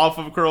comes off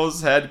of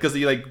Quirrell's head because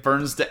he like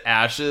burns to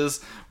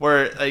ashes.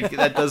 Where like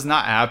that does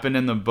not happen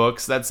in the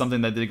books. That's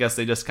something that I guess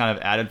they just kind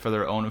of added for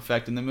their own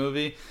effect in the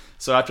movie.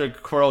 So after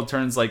Quirrell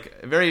turns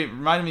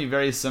reminded me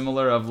very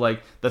similar of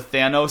like the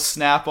Thanos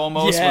snap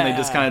almost when they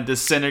just kind of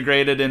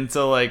disintegrated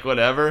into like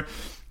whatever.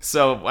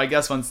 So I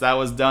guess once that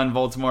was done,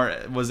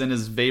 Voldemort was in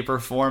his vapor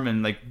form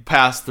and like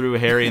passed through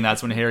Harry, and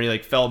that's when Harry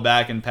like fell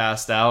back and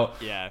passed out.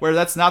 Yeah. Where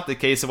that's not the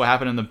case of what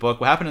happened in the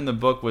book. What happened in the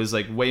book was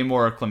like way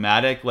more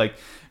climatic. Like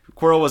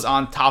Quirrell was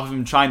on top of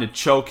him trying to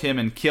choke him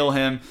and kill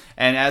him,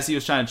 and as he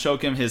was trying to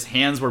choke him, his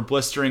hands were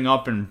blistering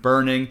up and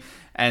burning.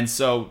 And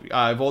so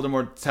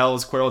Voldemort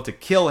tells Quirrell to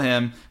kill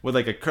him with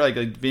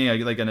being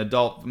an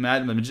adult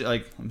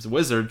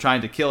wizard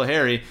trying to kill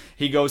Harry.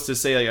 He goes to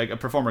say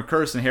perform a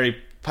curse, and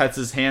Harry puts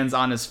his hands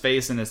on his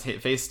face, and his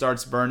face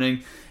starts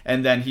burning.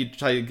 And then he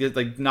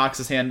knocks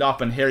his hand off,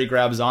 and Harry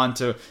grabs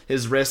onto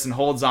his wrist and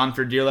holds on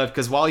for dear life.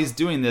 Because while he's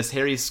doing this,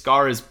 Harry's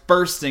scar is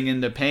bursting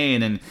into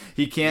pain, and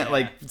he can't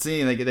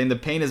see. Then the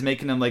pain is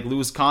making him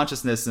lose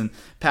consciousness and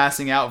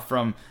passing out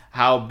from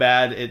how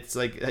bad it's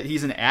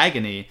he's in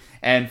agony.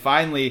 And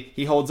finally,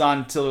 he holds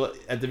on till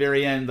at the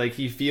very end,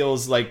 he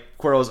feels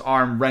Quirrell's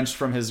arm wrenched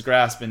from his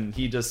grasp, and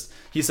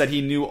he said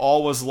he knew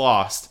all was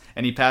lost,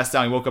 and he passed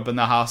out. He woke up in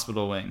the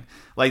hospital wing.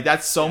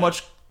 That's so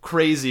much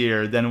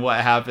crazier than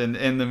what happened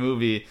in the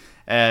movie.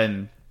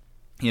 And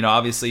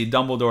obviously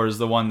Dumbledore is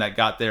the one that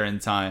got there in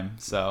time.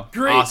 So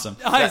great. Awesome.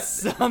 I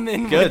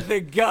summon with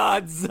the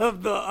gods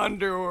of the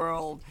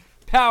underworld.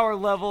 Power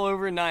level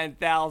over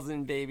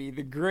 9,000, baby.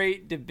 The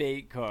great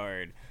debate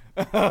card.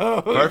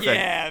 Oh, Perfect.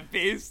 yeah,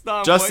 based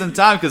on Just what in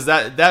time, because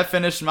that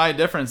finished my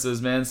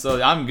differences, man.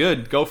 So I'm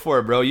good. Go for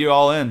it, bro. You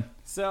all in.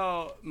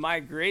 So my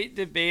great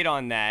debate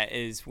on that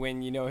is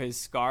when, his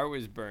scar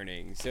was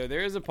burning. So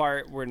there is a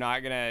part, we're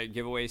not going to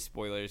give away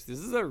spoilers. This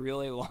is a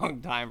really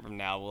long time from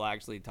now. We'll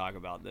actually talk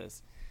about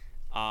this.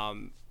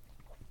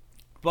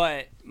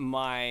 But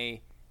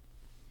my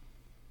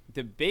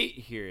debate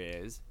here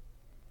is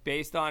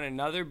based on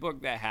another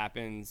book that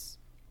happens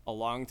a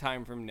long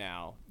time from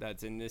now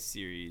that's in this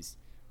series.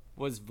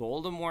 Was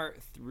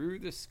Voldemort, through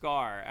the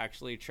scar,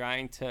 actually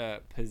trying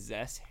to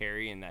possess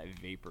Harry in that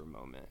vapor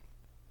moment?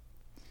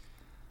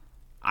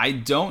 I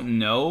don't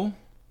know,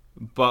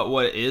 but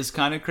what is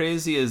kind of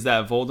crazy is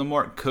that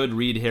Voldemort could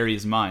read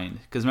Harry's mind.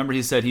 Because remember,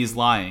 he said he's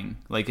lying.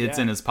 Like, it's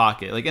in his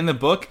pocket. Like, in the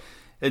book,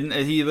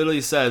 he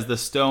literally says the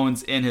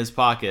stone's in his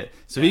pocket.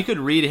 So he could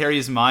read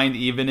Harry's mind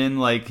even in,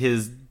 like,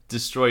 his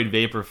destroyed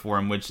vapor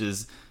form, which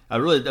is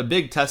a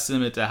big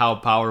testament to how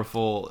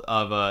powerful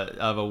of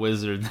a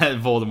wizard that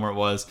Voldemort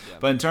was. Yeah.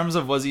 But in terms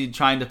of was he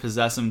trying to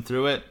possess him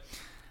through it,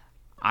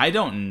 I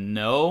don't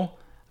know,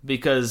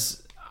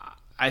 because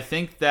I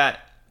think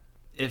that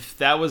if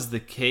that was the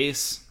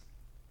case,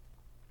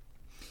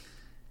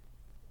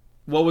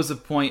 what was the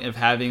point of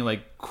having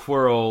like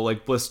Quirrell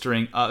like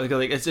blistering up?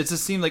 Like it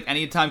just seemed like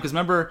any time, because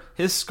remember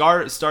his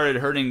scar started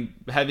hurting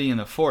heavy in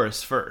the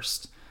forest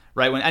first.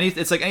 Right,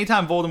 it's like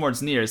anytime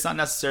Voldemort's near, it's not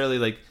necessarily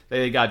like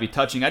they gotta be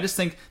touching. I just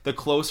think the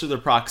closer the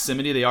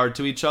proximity they are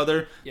to each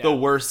other, the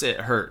worse it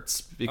hurts,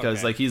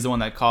 because like he's the one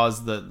that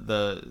caused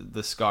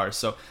the scar.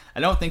 So I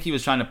don't think he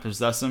was trying to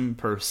possess him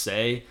per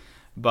se,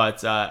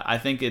 but I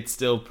think it's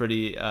still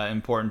pretty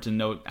important to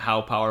note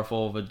how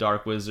powerful of a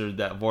dark wizard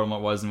that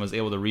Voldemort was, and was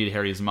able to read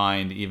Harry's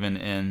mind even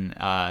in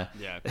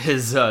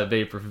his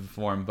vapor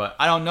form. But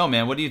I don't know,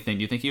 man. What do you think?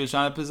 Do you think he was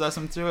trying to possess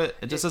him through it?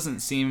 It just doesn't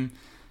seem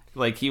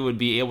like he would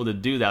be able to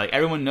do that. Like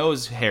everyone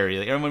knows Harry.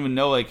 Like everyone would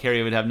know like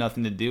Harry would have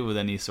nothing to do with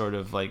any sort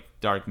of like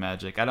dark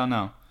magic. I don't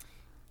know.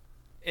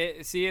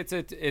 It's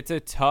a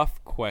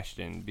tough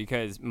question,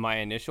 because my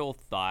initial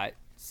thought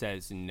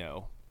says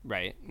no,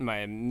 right? My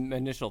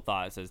initial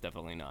thought says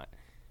definitely not.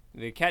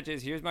 The catch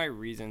is, here's my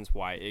reasons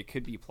why it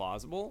could be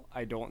plausible.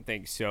 I don't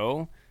think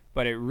so,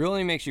 but it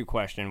really makes you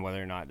question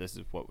whether or not this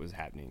is what was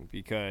happening,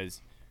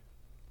 because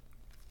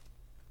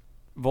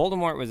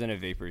Voldemort was in a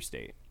vapor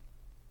state.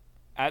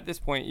 At this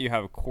point, you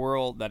have a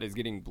Quirrell that is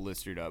getting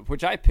blistered up,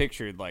 which I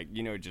pictured like,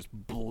 just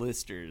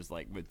blisters,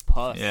 like with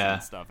pus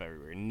and stuff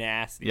everywhere.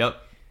 Nasty. Yep.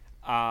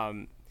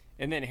 And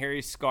then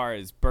Harry's scar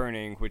is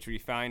burning, which we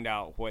find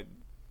out what,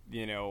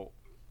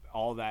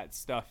 all that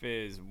stuff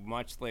is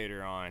much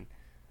later on.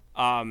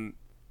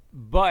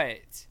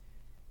 But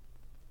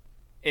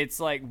it's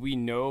like we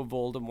know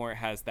Voldemort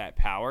has that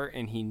power,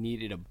 and he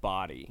needed a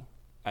body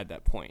at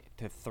that point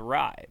to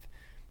thrive.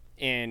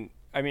 And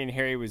I mean,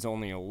 Harry was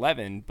only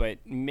 11, but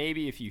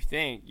maybe if you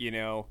think,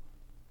 you're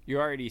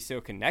already so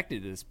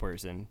connected to this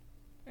person,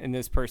 and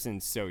this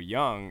person's so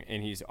young,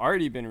 and he's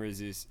already been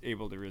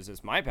able to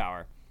resist my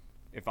power.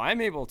 If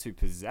I'm able to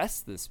possess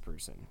this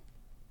person,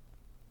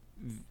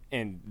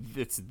 and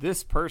it's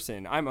this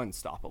person, I'm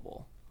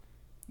unstoppable.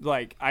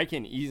 Like, I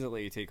can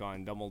easily take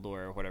on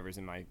Dumbledore or whatever's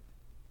in my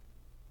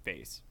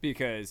face.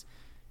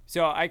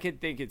 So I could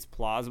think it's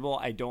plausible.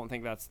 I don't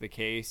think that's the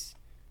case.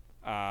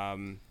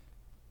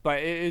 But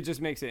it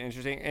just makes it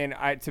interesting.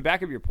 And to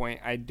back up your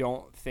point, I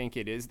don't think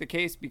it is the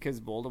case,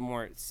 because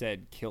Voldemort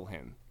said kill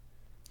him.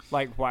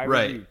 Like, why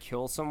would you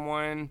kill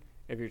someone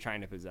if you're trying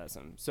to possess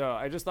him? So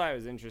I just thought it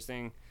was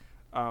interesting.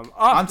 On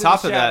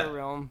top of that,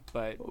 realm,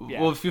 but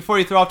yeah. Well, before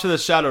you throw off to the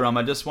Shadow Realm,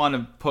 I just want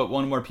to put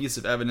one more piece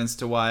of evidence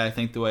to why I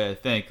think the way I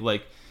think.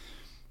 Like,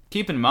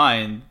 keep in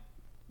mind,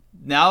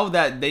 now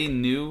that they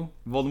knew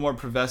Voldemort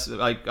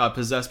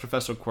possessed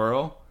Professor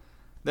Quirrell,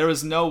 there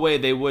was no way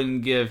they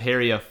wouldn't give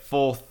Harry a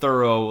full,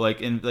 thorough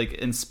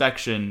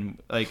inspection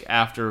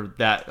after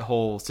that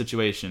whole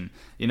situation.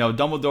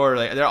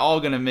 Dumbledore, they're all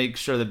gonna make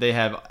sure that they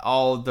have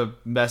all the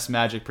best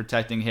magic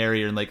protecting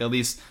Harry, or at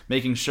least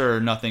making sure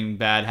nothing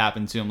bad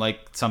happened to him,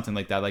 like something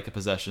like that, like a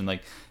possession.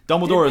 Like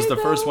Dumbledore is the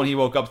first one he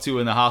woke up to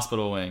in the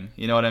hospital wing.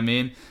 You know what I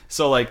mean?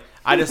 So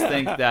I just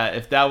think that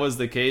if that was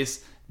the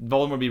case,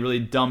 Voldemort would be really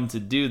dumb to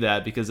do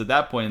that, because at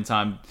that point in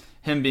time,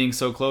 him being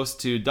so close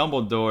to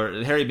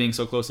Dumbledore, Harry being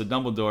so close to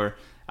Dumbledore,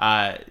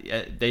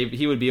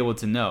 he would be able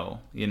to know.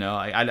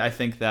 I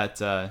think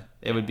that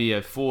it would be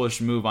a foolish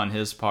move on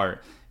his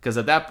part, because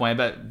at that point, I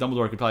bet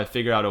Dumbledore could probably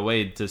figure out a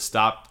way to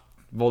stop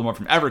Voldemort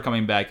from ever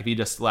coming back if he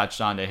just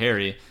latched on to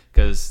Harry,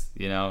 because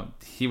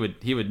he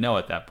would know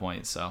at that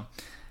point. So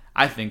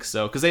I think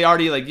so, because they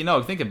already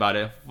think about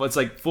it. It's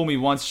like, fool me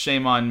once,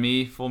 shame on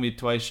me. Fool me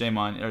twice, shame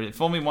on, or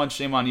fool me once,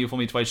 shame on you. Fool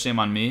me twice, shame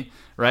on me.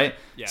 Right?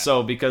 Yeah.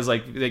 So because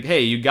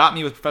hey, you got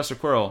me with Professor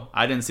Quirrell.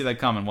 I didn't see that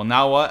coming. Well,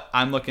 now what?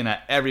 I'm looking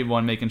at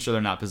everyone, making sure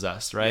they're not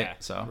possessed. Right? Yeah,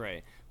 so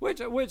right.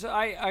 Which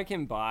I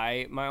can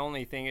buy. My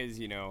only thing is,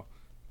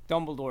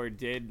 Dumbledore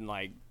did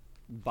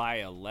buy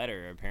a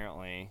letter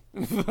apparently.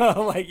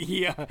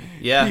 He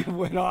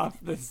went off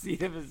the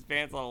seat of his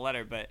pants on a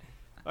letter, but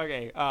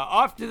Okay,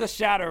 off to the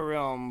Shadow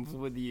Realms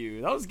with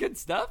you. That was good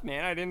stuff,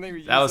 man. I didn't think we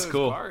used was those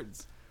cool.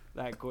 cards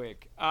that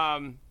quick.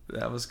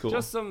 That was cool.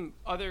 Just some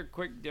other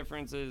quick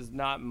differences,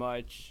 not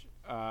much.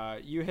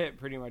 You hit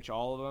pretty much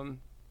all of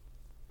them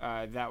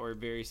that were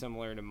very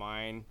similar to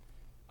mine.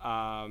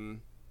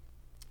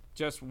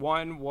 Just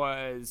one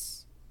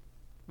was,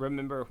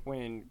 remember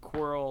when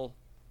Quirrell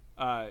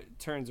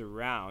turns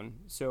around.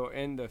 So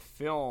in the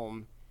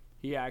film,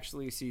 he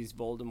actually sees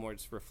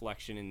Voldemort's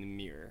reflection in the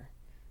mirror.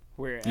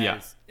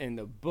 Whereas in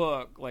the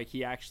book, like,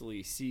 he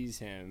actually sees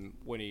him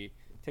when he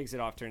takes it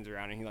off, turns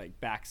around, and he,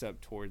 like, backs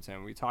up towards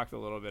him. We talked a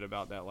little bit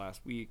about that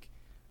last week.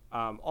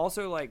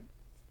 Also, like,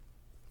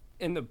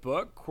 in the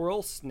book,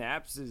 Quirrell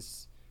snaps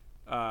his,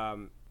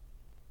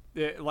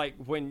 like,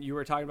 when you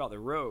were talking about the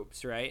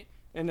ropes, right?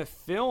 In the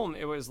film,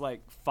 it was,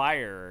 like,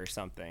 fire or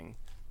something.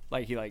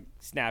 Like, he, like,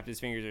 snapped his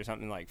fingers or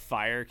something, like,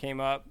 fire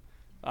came up.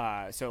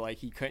 So, like,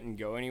 he couldn't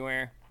go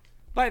anywhere.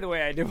 By the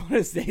way, I did want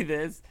to say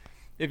this.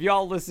 If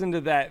y'all listened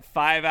to that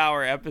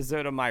 5-hour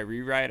episode of my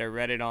rewrite, I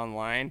read it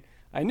online.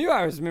 I knew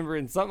I was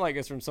remembering something like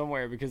this from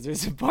somewhere because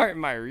there's a part in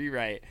my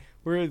rewrite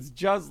where it's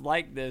just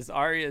like this.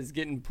 Arya's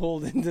getting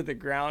pulled into the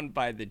ground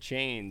by the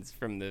chains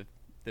from the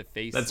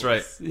faceless. That's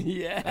right.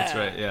 Yeah. That's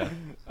right, yeah.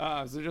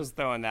 So just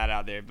throwing that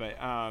out there. But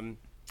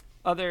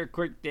other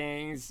quick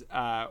things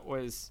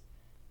was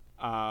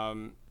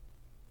in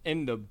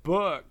the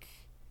book,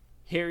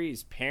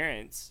 Harry's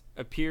parents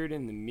appeared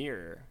in the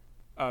mirror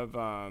of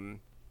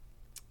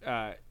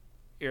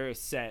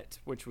Erised,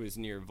 which was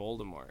near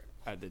Voldemort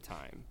at the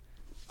time.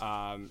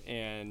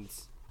 And,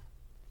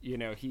 you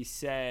know, he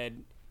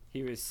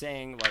was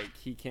saying, like,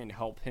 he can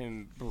help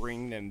him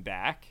bring them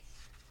back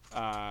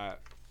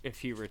if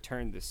he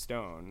returned the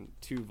stone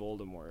to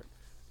Voldemort.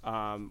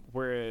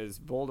 Whereas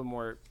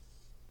Voldemort,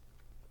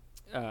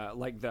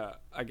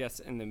 I guess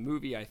in the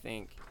movie, I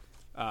think,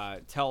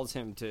 tells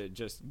him to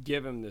just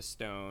give him the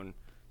stone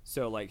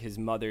so, like, his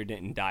mother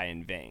didn't die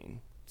in vain.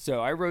 So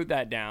I wrote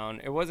that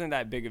down. It wasn't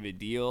that big of a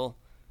deal,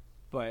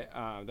 but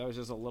that was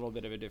just a little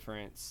bit of a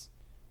difference.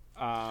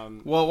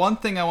 Well, one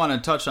thing I want to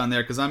touch on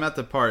there, because I'm at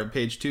the part at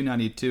page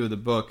 292 of the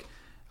book,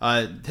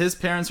 his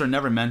parents are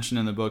never mentioned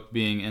in the book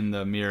being in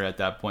the mirror at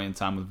that point in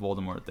time with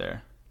Voldemort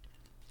there.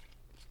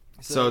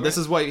 So this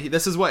is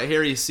what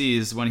Harry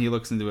sees when he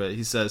looks into it.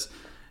 He says,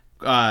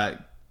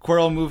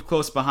 Quirrell moved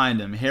close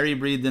behind him. Harry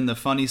breathed in the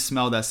funny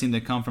smell that seemed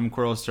to come from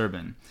Quirrell's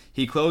turban.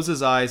 He closed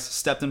his eyes,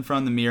 stepped in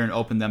front of the mirror, and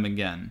opened them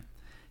again.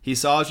 He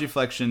saw his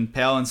reflection,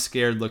 pale and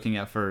scared looking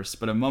at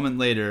first, but a moment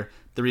later,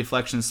 the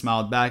reflection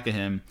smiled back at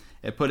him.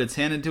 It put its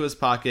hand into his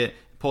pocket,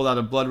 pulled out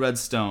a blood-red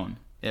stone.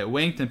 It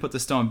winked and put the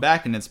stone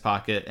back in its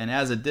pocket, and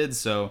as it did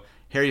so,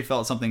 Harry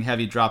felt something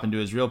heavy drop into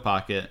his real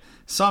pocket.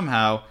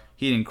 Somehow,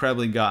 he'd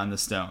incredibly gotten the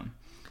stone.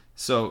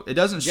 So it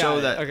doesn't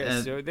show that.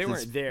 Okay, so they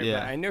weren't there,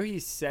 but I know he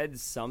said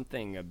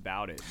something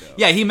about it, though.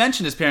 Yeah, he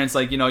mentioned his parents,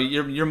 like, you know,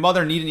 your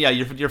mother needed. Yeah,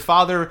 your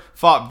father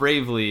fought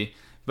bravely,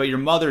 but your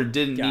mother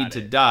didn't need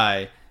to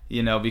die.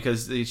 You know,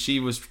 because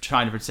she was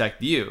trying to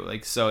protect you.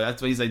 Like, so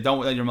that's why he's like, don't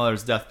let your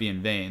mother's death be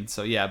in vain.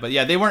 So yeah, but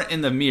yeah, they weren't in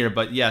the mirror,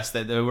 but yes,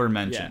 they were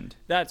mentioned.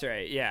 Yeah, that's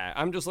right. Yeah,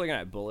 I'm just looking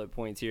at bullet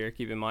points here.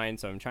 Keep in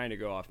mind, so I'm trying to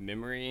go off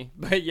memory.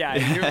 But yeah, I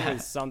knew it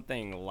was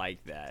something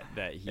like that.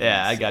 He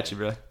yeah, said. I got you,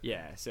 bro.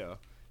 Yeah, so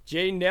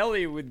Jay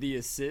Nelly with the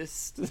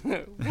assist.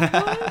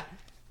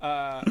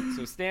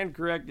 So stand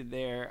corrected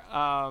there.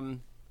 I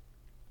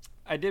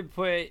did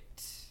put.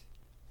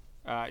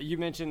 You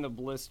mentioned the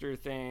blister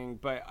thing,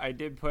 but I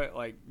did put,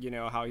 like, you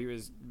know, how he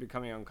was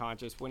becoming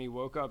unconscious when he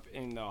woke up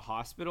in the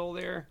hospital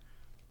there.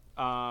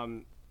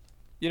 You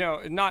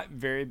know, not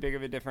very big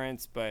of a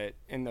difference, but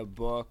in the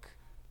book,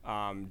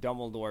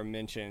 Dumbledore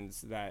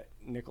mentions that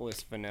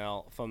Nicholas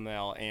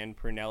Flamel and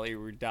Pernelli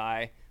would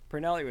die.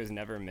 Pernelli was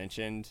never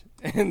mentioned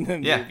in the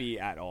movie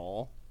at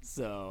all.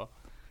 So,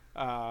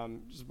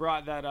 just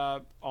brought that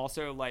up.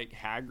 Also, like,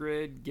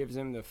 Hagrid gives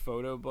him the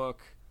photo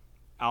book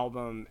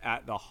album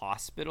at the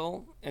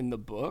hospital in the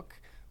book,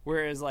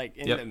 whereas, like,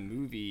 in the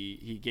movie,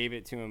 he gave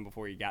it to him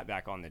before he got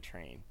back on the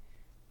train.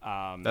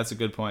 That's a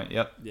good point.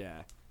 Yep.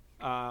 Yeah.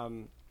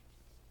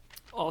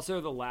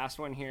 Also, the last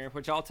one here,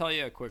 which I'll tell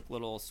you a quick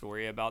little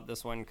story about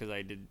this one, because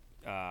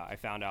I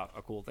found out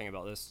a cool thing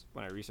about this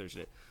when I researched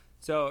it.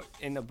 So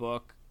in the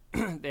book,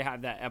 they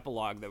have that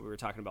epilogue that we were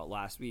talking about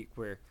last week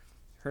where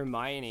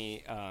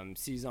Hermione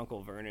sees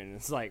Uncle Vernon and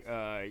it's like,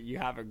 you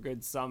have a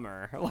good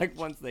summer, like,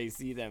 once they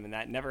see them, and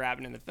that never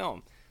happened in the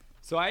film.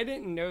 So I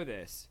didn't know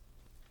this.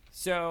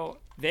 So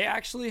they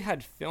actually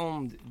had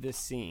filmed this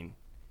scene,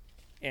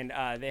 and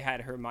they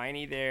had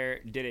Hermione there,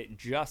 did it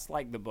just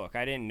like the book.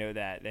 I didn't know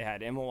that. They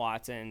had Emma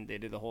Watson, they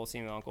did the whole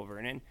scene with Uncle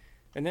Vernon,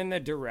 and then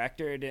the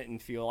director didn't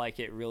feel like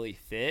it really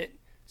fit,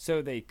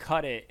 so they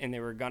cut it, and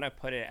they were gonna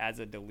put it as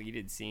a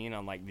deleted scene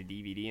on, like, the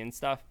DVD and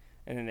stuff.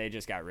 And then they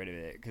just got rid of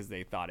it because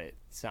they thought it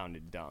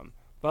sounded dumb.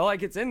 But,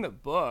 like, it's in the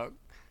book.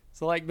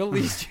 So, like, the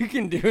least you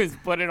can do is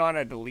put it on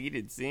a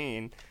deleted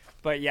scene.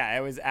 But, yeah,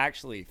 it was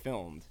actually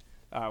filmed,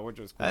 which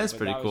was cool. That is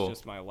pretty cool. That was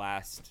just my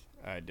last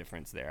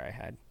difference there I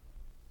had.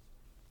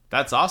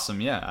 That's awesome.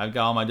 Yeah, I've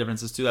got all my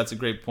differences too. That's a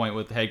great point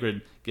with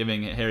Hagrid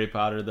giving Harry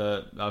Potter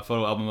the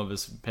photo album of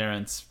his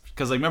parents.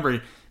 Because like,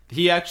 remember,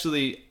 he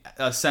actually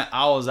sent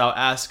owls out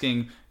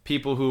asking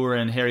people who were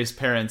in Harry's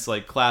parents'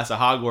 like class at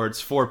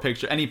Hogwarts for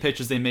any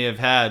pictures they may have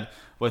had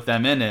with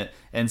them in it.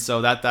 And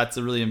so that's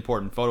a really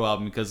important photo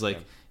album because like.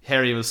 Yeah.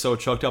 Harry was so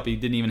choked up he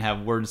didn't even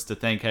have words to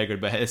thank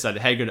Hagrid, but it said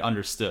Hagrid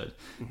understood,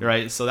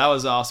 right? So that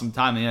was an awesome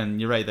time, and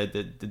you're right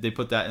that they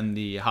put that in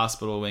the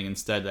hospital wing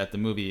instead at the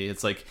movie.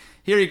 It's like,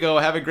 here you go,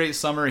 have a great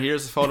summer.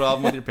 Here's a photo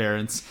album with your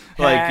parents.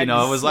 Like, you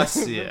know, it was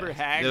less.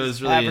 Yeah, it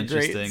was really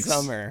interesting. Great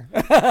summer.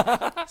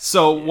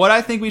 So what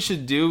I think we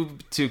should do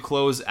to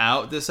close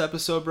out this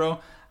episode, bro.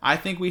 I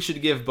think we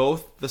should give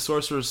both The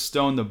Sorcerer's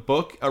Stone, the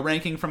book, a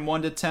ranking from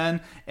 1 to 10,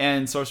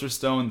 and Sorcerer's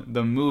Stone,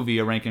 the movie,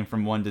 a ranking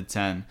from 1 to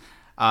 10.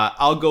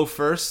 I'll go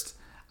first.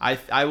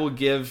 I will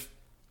give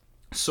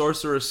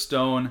Sorcerer's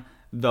Stone,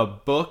 the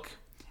book,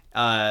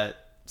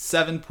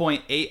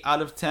 7.8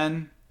 out of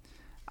 10.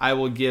 I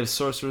will give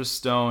Sorcerer's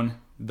Stone,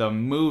 the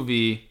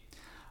movie,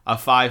 a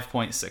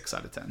 5.6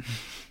 out of 10.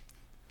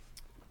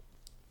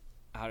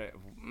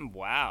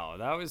 Wow,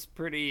 that was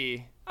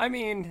pretty... I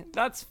mean,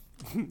 that's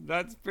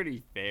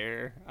pretty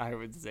fair, I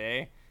would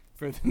say,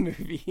 for the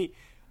movie.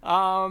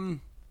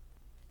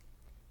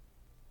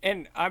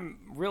 And I'm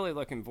really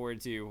looking forward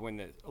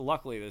to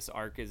luckily this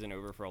arc isn't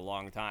over for a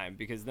long time,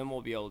 because then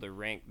we'll be able to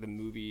rank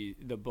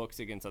the books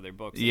against other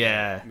books.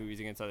 Yeah.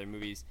 Movies against other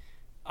movies.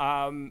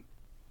 I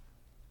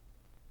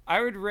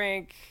would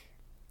rank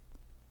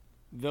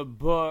the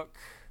book.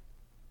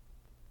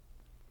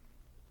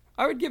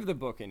 I would give the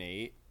book an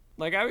 8.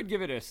 Like, I would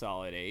give it a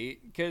solid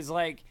 8. Because,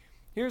 like,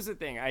 here's the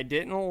thing. I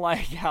didn't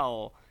like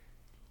how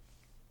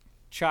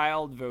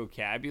child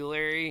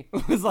vocabulary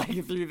was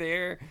like through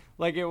there,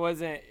 like it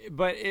wasn't,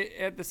 but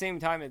at the same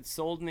time it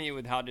sold me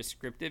with how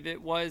descriptive it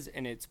was,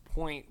 and its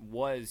point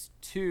was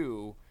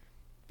to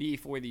be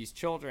for these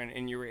children,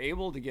 and you were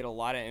able to get a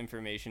lot of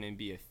information and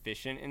be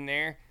efficient in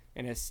there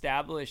and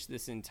establish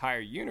this entire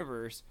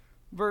universe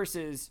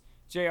versus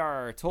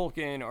J.R.R.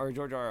 Tolkien or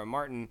George R.R.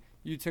 Martin.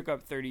 You took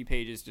up 30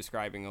 pages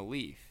describing a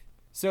leaf.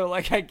 So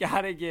like, I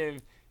gotta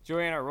give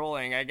Joanna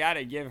Rowling, I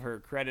gotta give her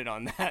credit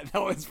on that.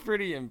 That was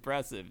pretty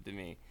impressive to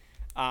me.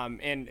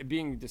 And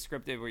being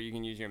descriptive where you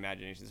can use your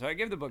imagination. So I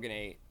give the book an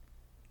 8.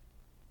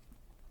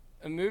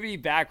 A movie,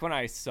 back when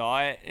I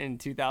saw it in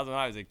 2000 when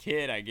I was a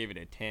kid, I gave it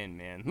a 10,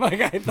 man.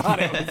 Like, I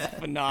thought it was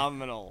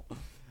phenomenal.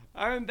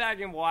 I went back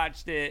and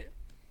watched it.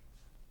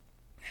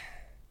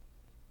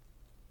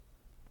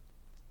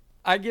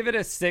 I give it a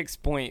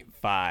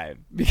 6.5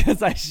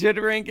 because I should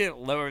rank it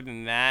lower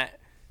than that.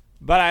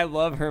 But I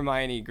love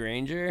Hermione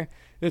Granger.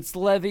 It's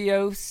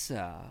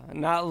Leviosa,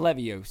 not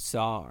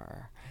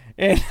Leviosar.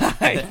 And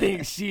I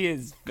think she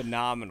is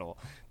phenomenal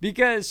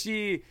because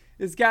she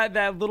has got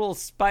that little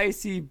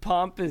spicy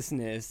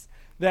pompousness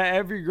that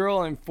every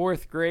girl in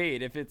 4th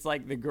grade, if it's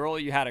like the girl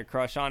you had a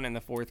crush on in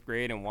the 4th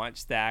grade and watch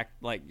stack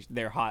like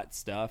their hot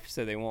stuff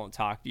so they won't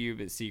talk to you,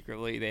 but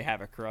secretly they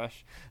have a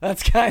crush.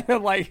 That's kind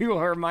of like who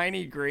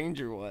Hermione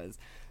Granger was.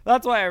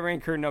 That's why I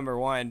rank her number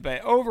 1.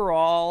 But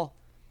overall,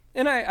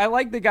 and I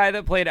like the guy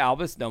that played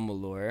Albus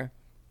Dumbledore.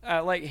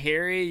 Like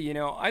Harry, you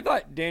know, I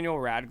thought Daniel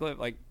Radcliffe,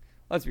 like,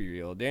 let's be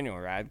real, Daniel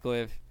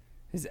Radcliffe,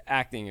 his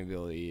acting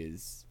ability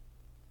is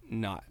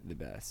not the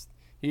best.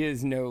 He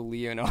is no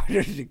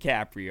Leonardo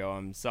DiCaprio,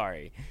 I'm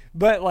sorry.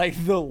 But,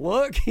 like, the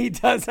look, he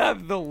does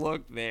have the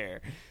look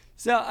there.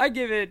 So I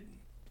give it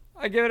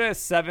a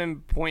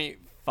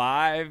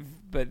 7.5,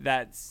 but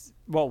that's,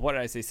 well, what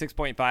did I say,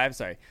 6.5?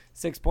 Sorry,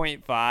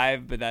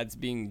 6.5, but that's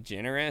being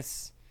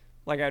generous.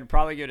 Like, I'd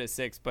probably give it a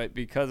 6, but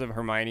because of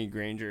Hermione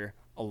Granger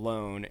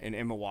alone and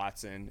Emma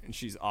Watson, and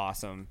she's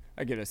awesome,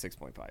 I give it a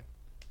 6.5.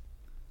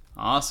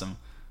 Awesome.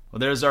 Well,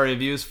 there's our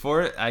reviews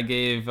for it. I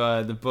gave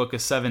the book a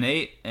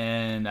 7.8,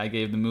 and I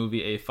gave the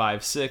movie a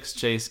 5.6.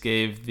 Chase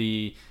gave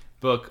the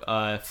book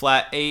a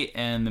flat 8,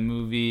 and the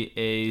movie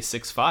a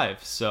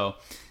 6.5. So,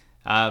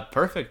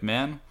 perfect,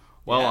 man.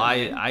 Well,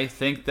 yeah, I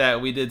think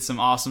that we did some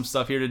awesome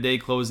stuff here today,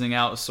 closing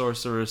out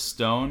Sorcerer's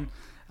Stone.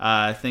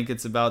 I think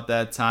it's about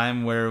that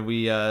time where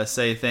we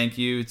say thank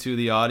you to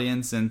the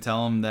audience and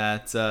tell them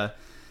that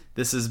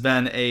this has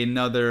been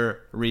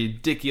another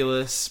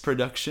ridiculous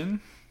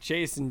production.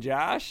 Chase and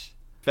Josh,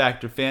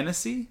 Factor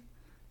Fantasy,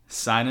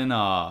 signing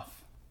off.